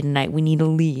party tonight, we need to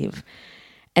leave.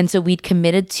 And so we'd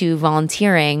committed to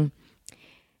volunteering,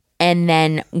 and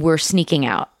then we're sneaking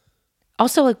out.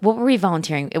 Also, like, what were we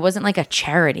volunteering? It wasn't like a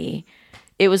charity.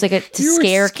 It was like to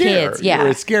scare kids. Yeah. You were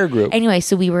a scare group. Anyway,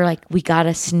 so we were like, we got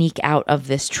to sneak out of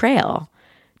this trail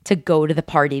to go to the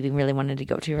party we really wanted to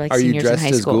go to. We were like seniors in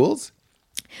high school. Are you dressed as ghouls?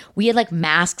 We had like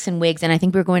masks and wigs, and I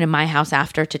think we were going to my house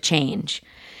after to change.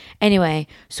 Anyway,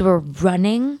 so we're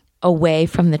running away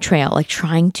from the trail, like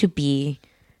trying to be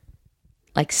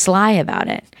like sly about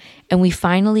it. And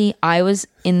I was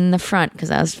in the front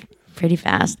because I was pretty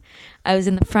fast. I was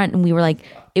in the front, and we were like,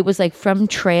 it was like from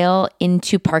trail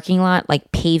into parking lot,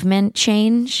 like pavement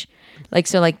change. Like,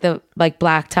 so like the like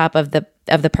blacktop of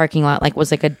the parking lot, like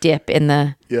was like a dip in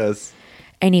the. Yes.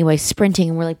 Anyway, sprinting,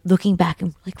 and we're like looking back,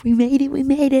 and we're like, we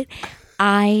made it.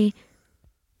 I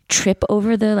trip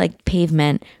over the like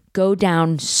pavement, go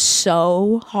down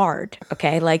so hard.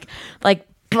 Okay. Like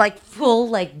full,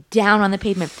 like down on the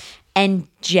pavement. And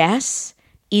Jess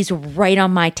is right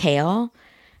on my tail.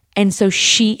 And so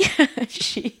she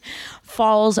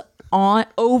falls on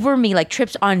over me, like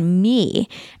trips on me.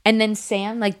 And then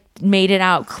Sam like made it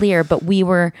out clear, but we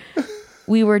were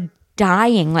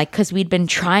dying, like, because we'd been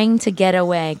trying to get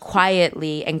away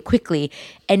quietly and quickly,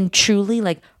 and truly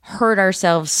like hurt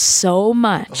ourselves so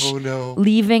much. Oh no.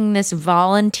 Leaving this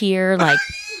volunteer like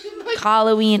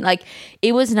Halloween, like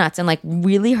it was nuts, and like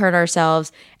really hurt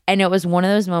ourselves. And it was one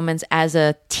of those moments as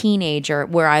a teenager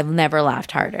where I've never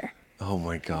laughed harder. Oh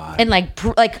my God. And like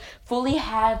fully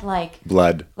had like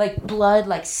blood,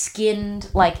 like skinned,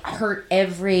 like hurt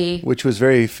every. Which was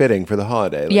very fitting for the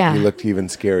holiday. Like, yeah. You looked even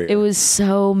scarier. It was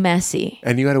so messy.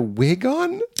 And you had a wig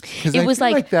on? It was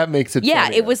like that makes it yeah,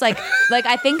 funnier. it was like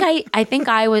I think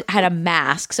I had a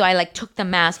mask, so I like took the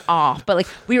mask off, but like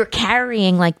we were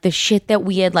carrying like the shit that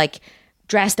we had like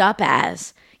dressed up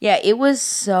as. Yeah, it was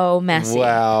so messy.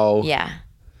 Wow. Yeah.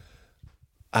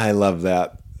 I love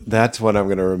that. That's what I'm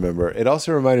going to remember. It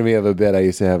also reminded me of a bit I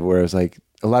used to have where it was like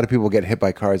a lot of people get hit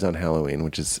by cars on Halloween,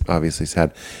 which is obviously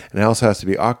sad. And it also has to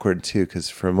be awkward too, because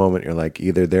for a moment you're like,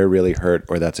 either they're really hurt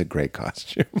or that's a great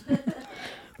costume.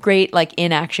 Great, like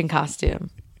in-action costume.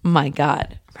 My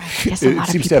God. Right. I guess it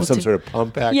seems to have some sort of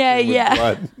pump action. Yeah.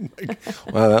 Blood. Like,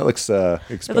 wow, that looks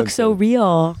expensive. It looks so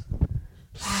real.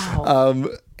 Wow.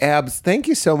 Abs, thank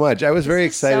you so much. I was very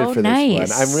excited for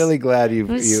this one. I'm really glad you.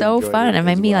 It was so fun. It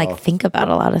made me like think about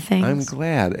a lot of things. I'm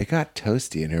glad it got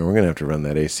toasty in here. We're gonna have to run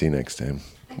that AC next time.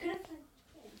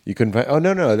 You couldn't find. Oh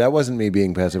no, that wasn't me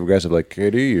being passive aggressive. Like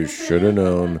Katie, you should have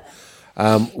known.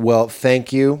 Well,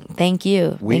 thank you. Thank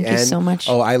you. Thank you so much.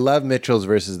 Oh, I love Mitchell's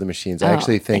versus the Machines. I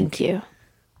actually think. Thank you.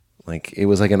 Like it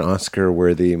was like an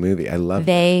Oscar-worthy movie. I love.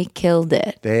 They killed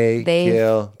it. They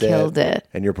killed it.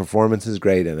 And your performance is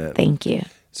great in it. Thank you.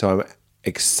 So I'm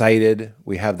excited.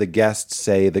 We have the guests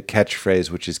say the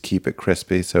catchphrase, which is "Keep it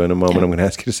crispy." So in a moment, I'm going to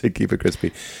ask you to say "Keep it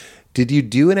crispy." Did you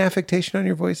do an affectation on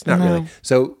your voice? Not really.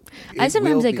 So I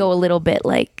sometimes go a little bit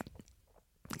like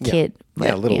kid.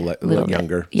 Yeah, a little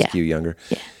younger, skew younger.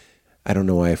 Yeah. I don't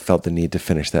know why I felt the need to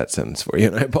finish that sentence for you,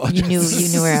 and I apologize. You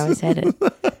knew where I was headed.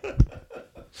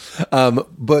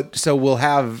 But so we'll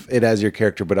have it as your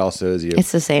character, but also as you.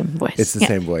 It's the same voice. It's the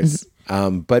same voice.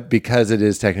 But because it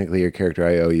is technically your character,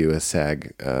 I owe you a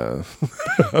SAG.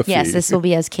 Yes, this will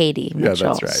be as Katie Mitchell.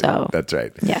 Yeah, that's right. So, that's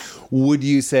right. Yeah. Would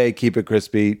you say keep it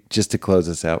crispy just to close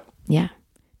us out? Yeah.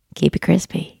 Keep it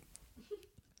crispy.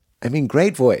 I mean,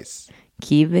 great voice.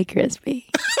 Keep it crispy.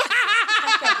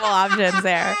 A couple options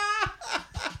there.